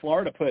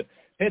Florida put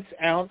Pitts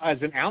out as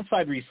an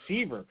outside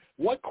receiver.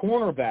 What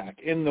cornerback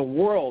in the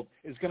world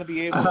is going to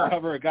be able to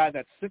cover a guy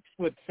that's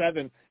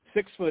 6'7",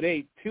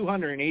 6'8",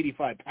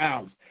 285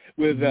 pounds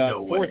with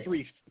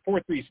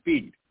 4.3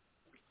 speed?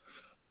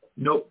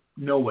 Nope,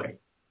 no way,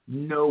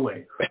 no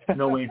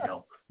in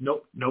hell.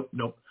 Nope.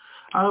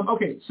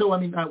 Okay, so I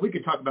mean, we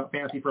could talk about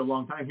fantasy for a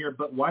long time here,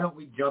 but why don't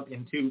we jump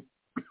into,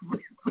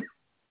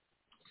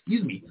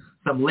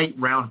 some late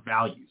round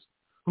values?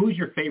 Who's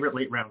your favorite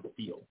late round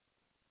field?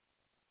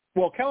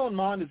 Well, Kellen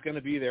Mond is going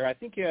to be there. I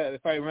think,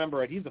 if I remember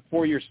right, he's a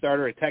 4-year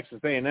starter at Texas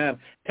A&M.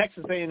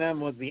 Texas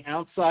A&M was the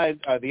outside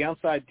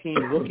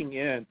team looking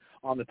in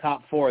on the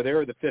top 4. They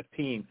were the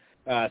 15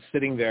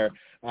 sitting there.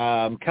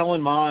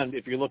 Kellen Mond,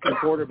 if you're looking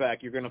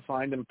quarterback, you're going to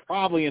find him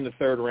probably in the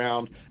 3rd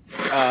round.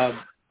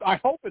 I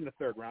hope in the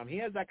 3rd round. He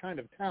has that kind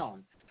of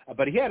talent.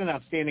 But he had an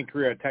outstanding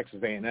career at Texas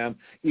A&M.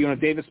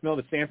 Davis Mill,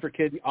 the Stanford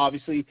kid,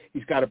 obviously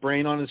he's got a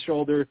brain on his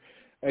shoulder.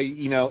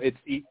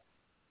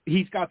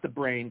 He's got the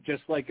brain,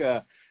 just like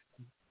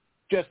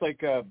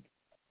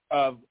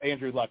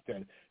Andrew Luck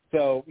did.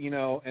 So,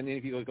 and then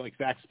if you look like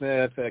Zach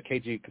Smith,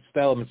 KG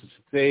Costello, Mississippi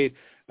State,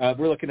 I'm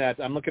looking at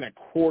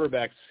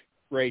quarterbacks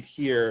right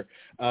here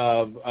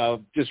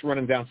of just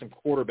running down some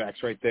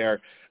quarterbacks right there,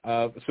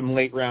 some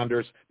late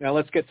rounders. Now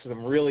let's get to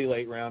some really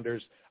late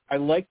rounders. I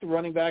like the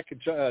running back,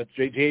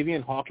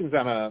 Javian Hawkins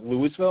out of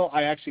Louisville.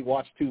 I actually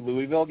watched 2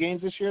 Louisville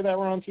games this year that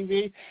were on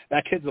TV.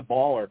 That kid's a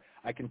baller.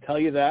 I can tell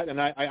you that. And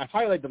I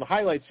highlight the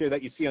highlights here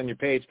that you see on your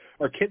page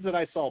are kids that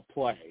I saw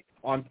play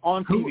on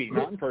TV,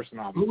 not in person,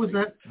 obviously. Who was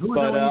that?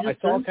 I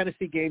saw a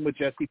Tennessee game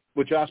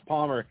with Josh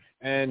Palmer,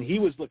 and he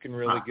was looking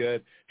really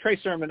good. Trey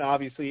Sermon,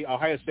 obviously,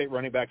 Ohio State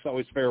running backs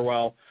always fare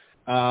well.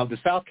 The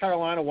South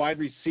Carolina wide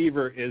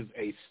receiver is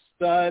a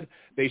stud.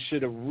 They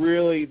should have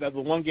really – the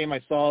one game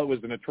I saw, it was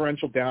in a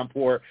torrential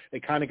downpour. They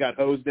kind of got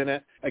hosed in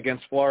it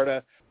against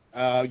Florida.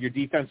 Your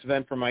defensive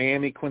end from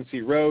Miami,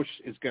 Quincy Roche,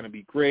 is going to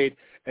be great.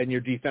 And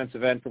your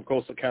defensive end from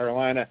Coastal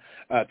Carolina,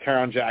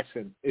 Taron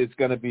Jackson, is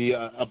going to be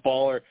a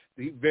baller.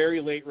 The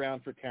very late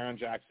round for Taron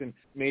Jackson,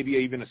 maybe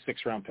even a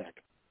 6th-round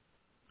pick.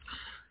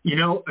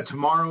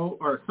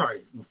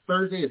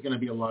 Thursday is going to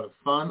be a lot of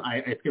fun.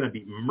 It's going to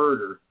be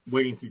murder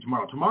waiting through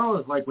tomorrow. Tomorrow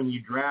is like when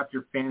you draft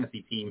your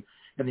fantasy team,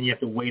 and then you have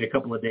to wait a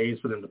couple of days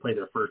for them to play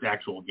their first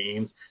actual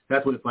games.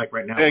 That's what it's like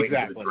right now waiting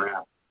for the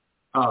draft.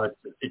 Oh,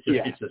 it's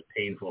just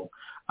painful.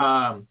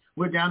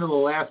 We're down to the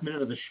last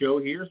minute of the show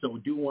here, so we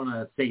do want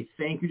to say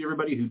thank you to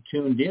everybody who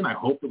tuned in. I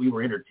hope that we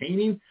were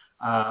entertaining.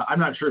 I'm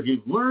not sure if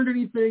you've learned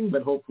anything,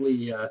 but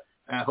hopefully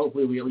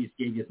we at least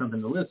gave you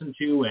something to listen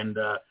to and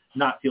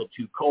not feel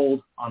too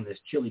cold on this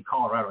chilly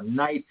Colorado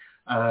night.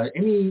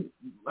 Any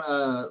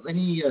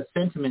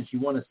sentiments you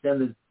want to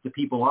send the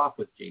people off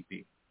with,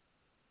 JP?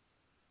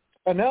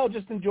 No,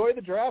 just enjoy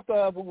the draft.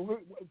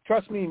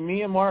 Trust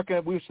me and Mark,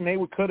 we wish Nate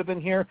could have been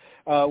here.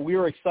 We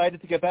were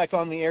excited to get back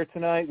on the air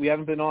tonight. We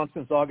haven't been on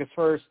since August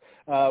 1st.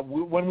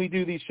 When we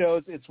do these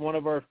shows, it's one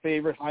of our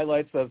favorite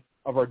highlights of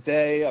our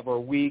day, of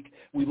our week.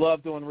 We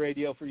love doing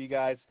radio for you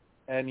guys,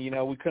 and,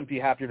 we couldn't be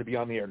happier to be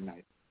on the air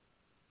tonight.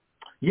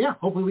 Yeah,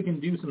 hopefully we can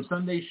do some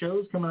Sunday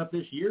shows coming up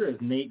this year as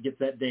Nate gets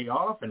that day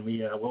off, and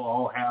we'll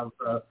all have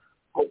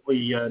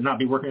hopefully not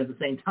be working at the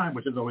same time,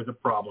 which is always a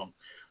problem.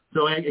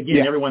 So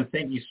again, everyone,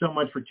 thank you so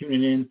much for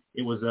tuning in.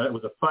 It was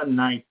a fun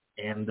night,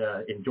 and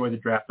enjoy the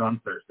draft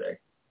on Thursday.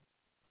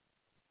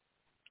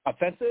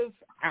 Offensive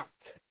out.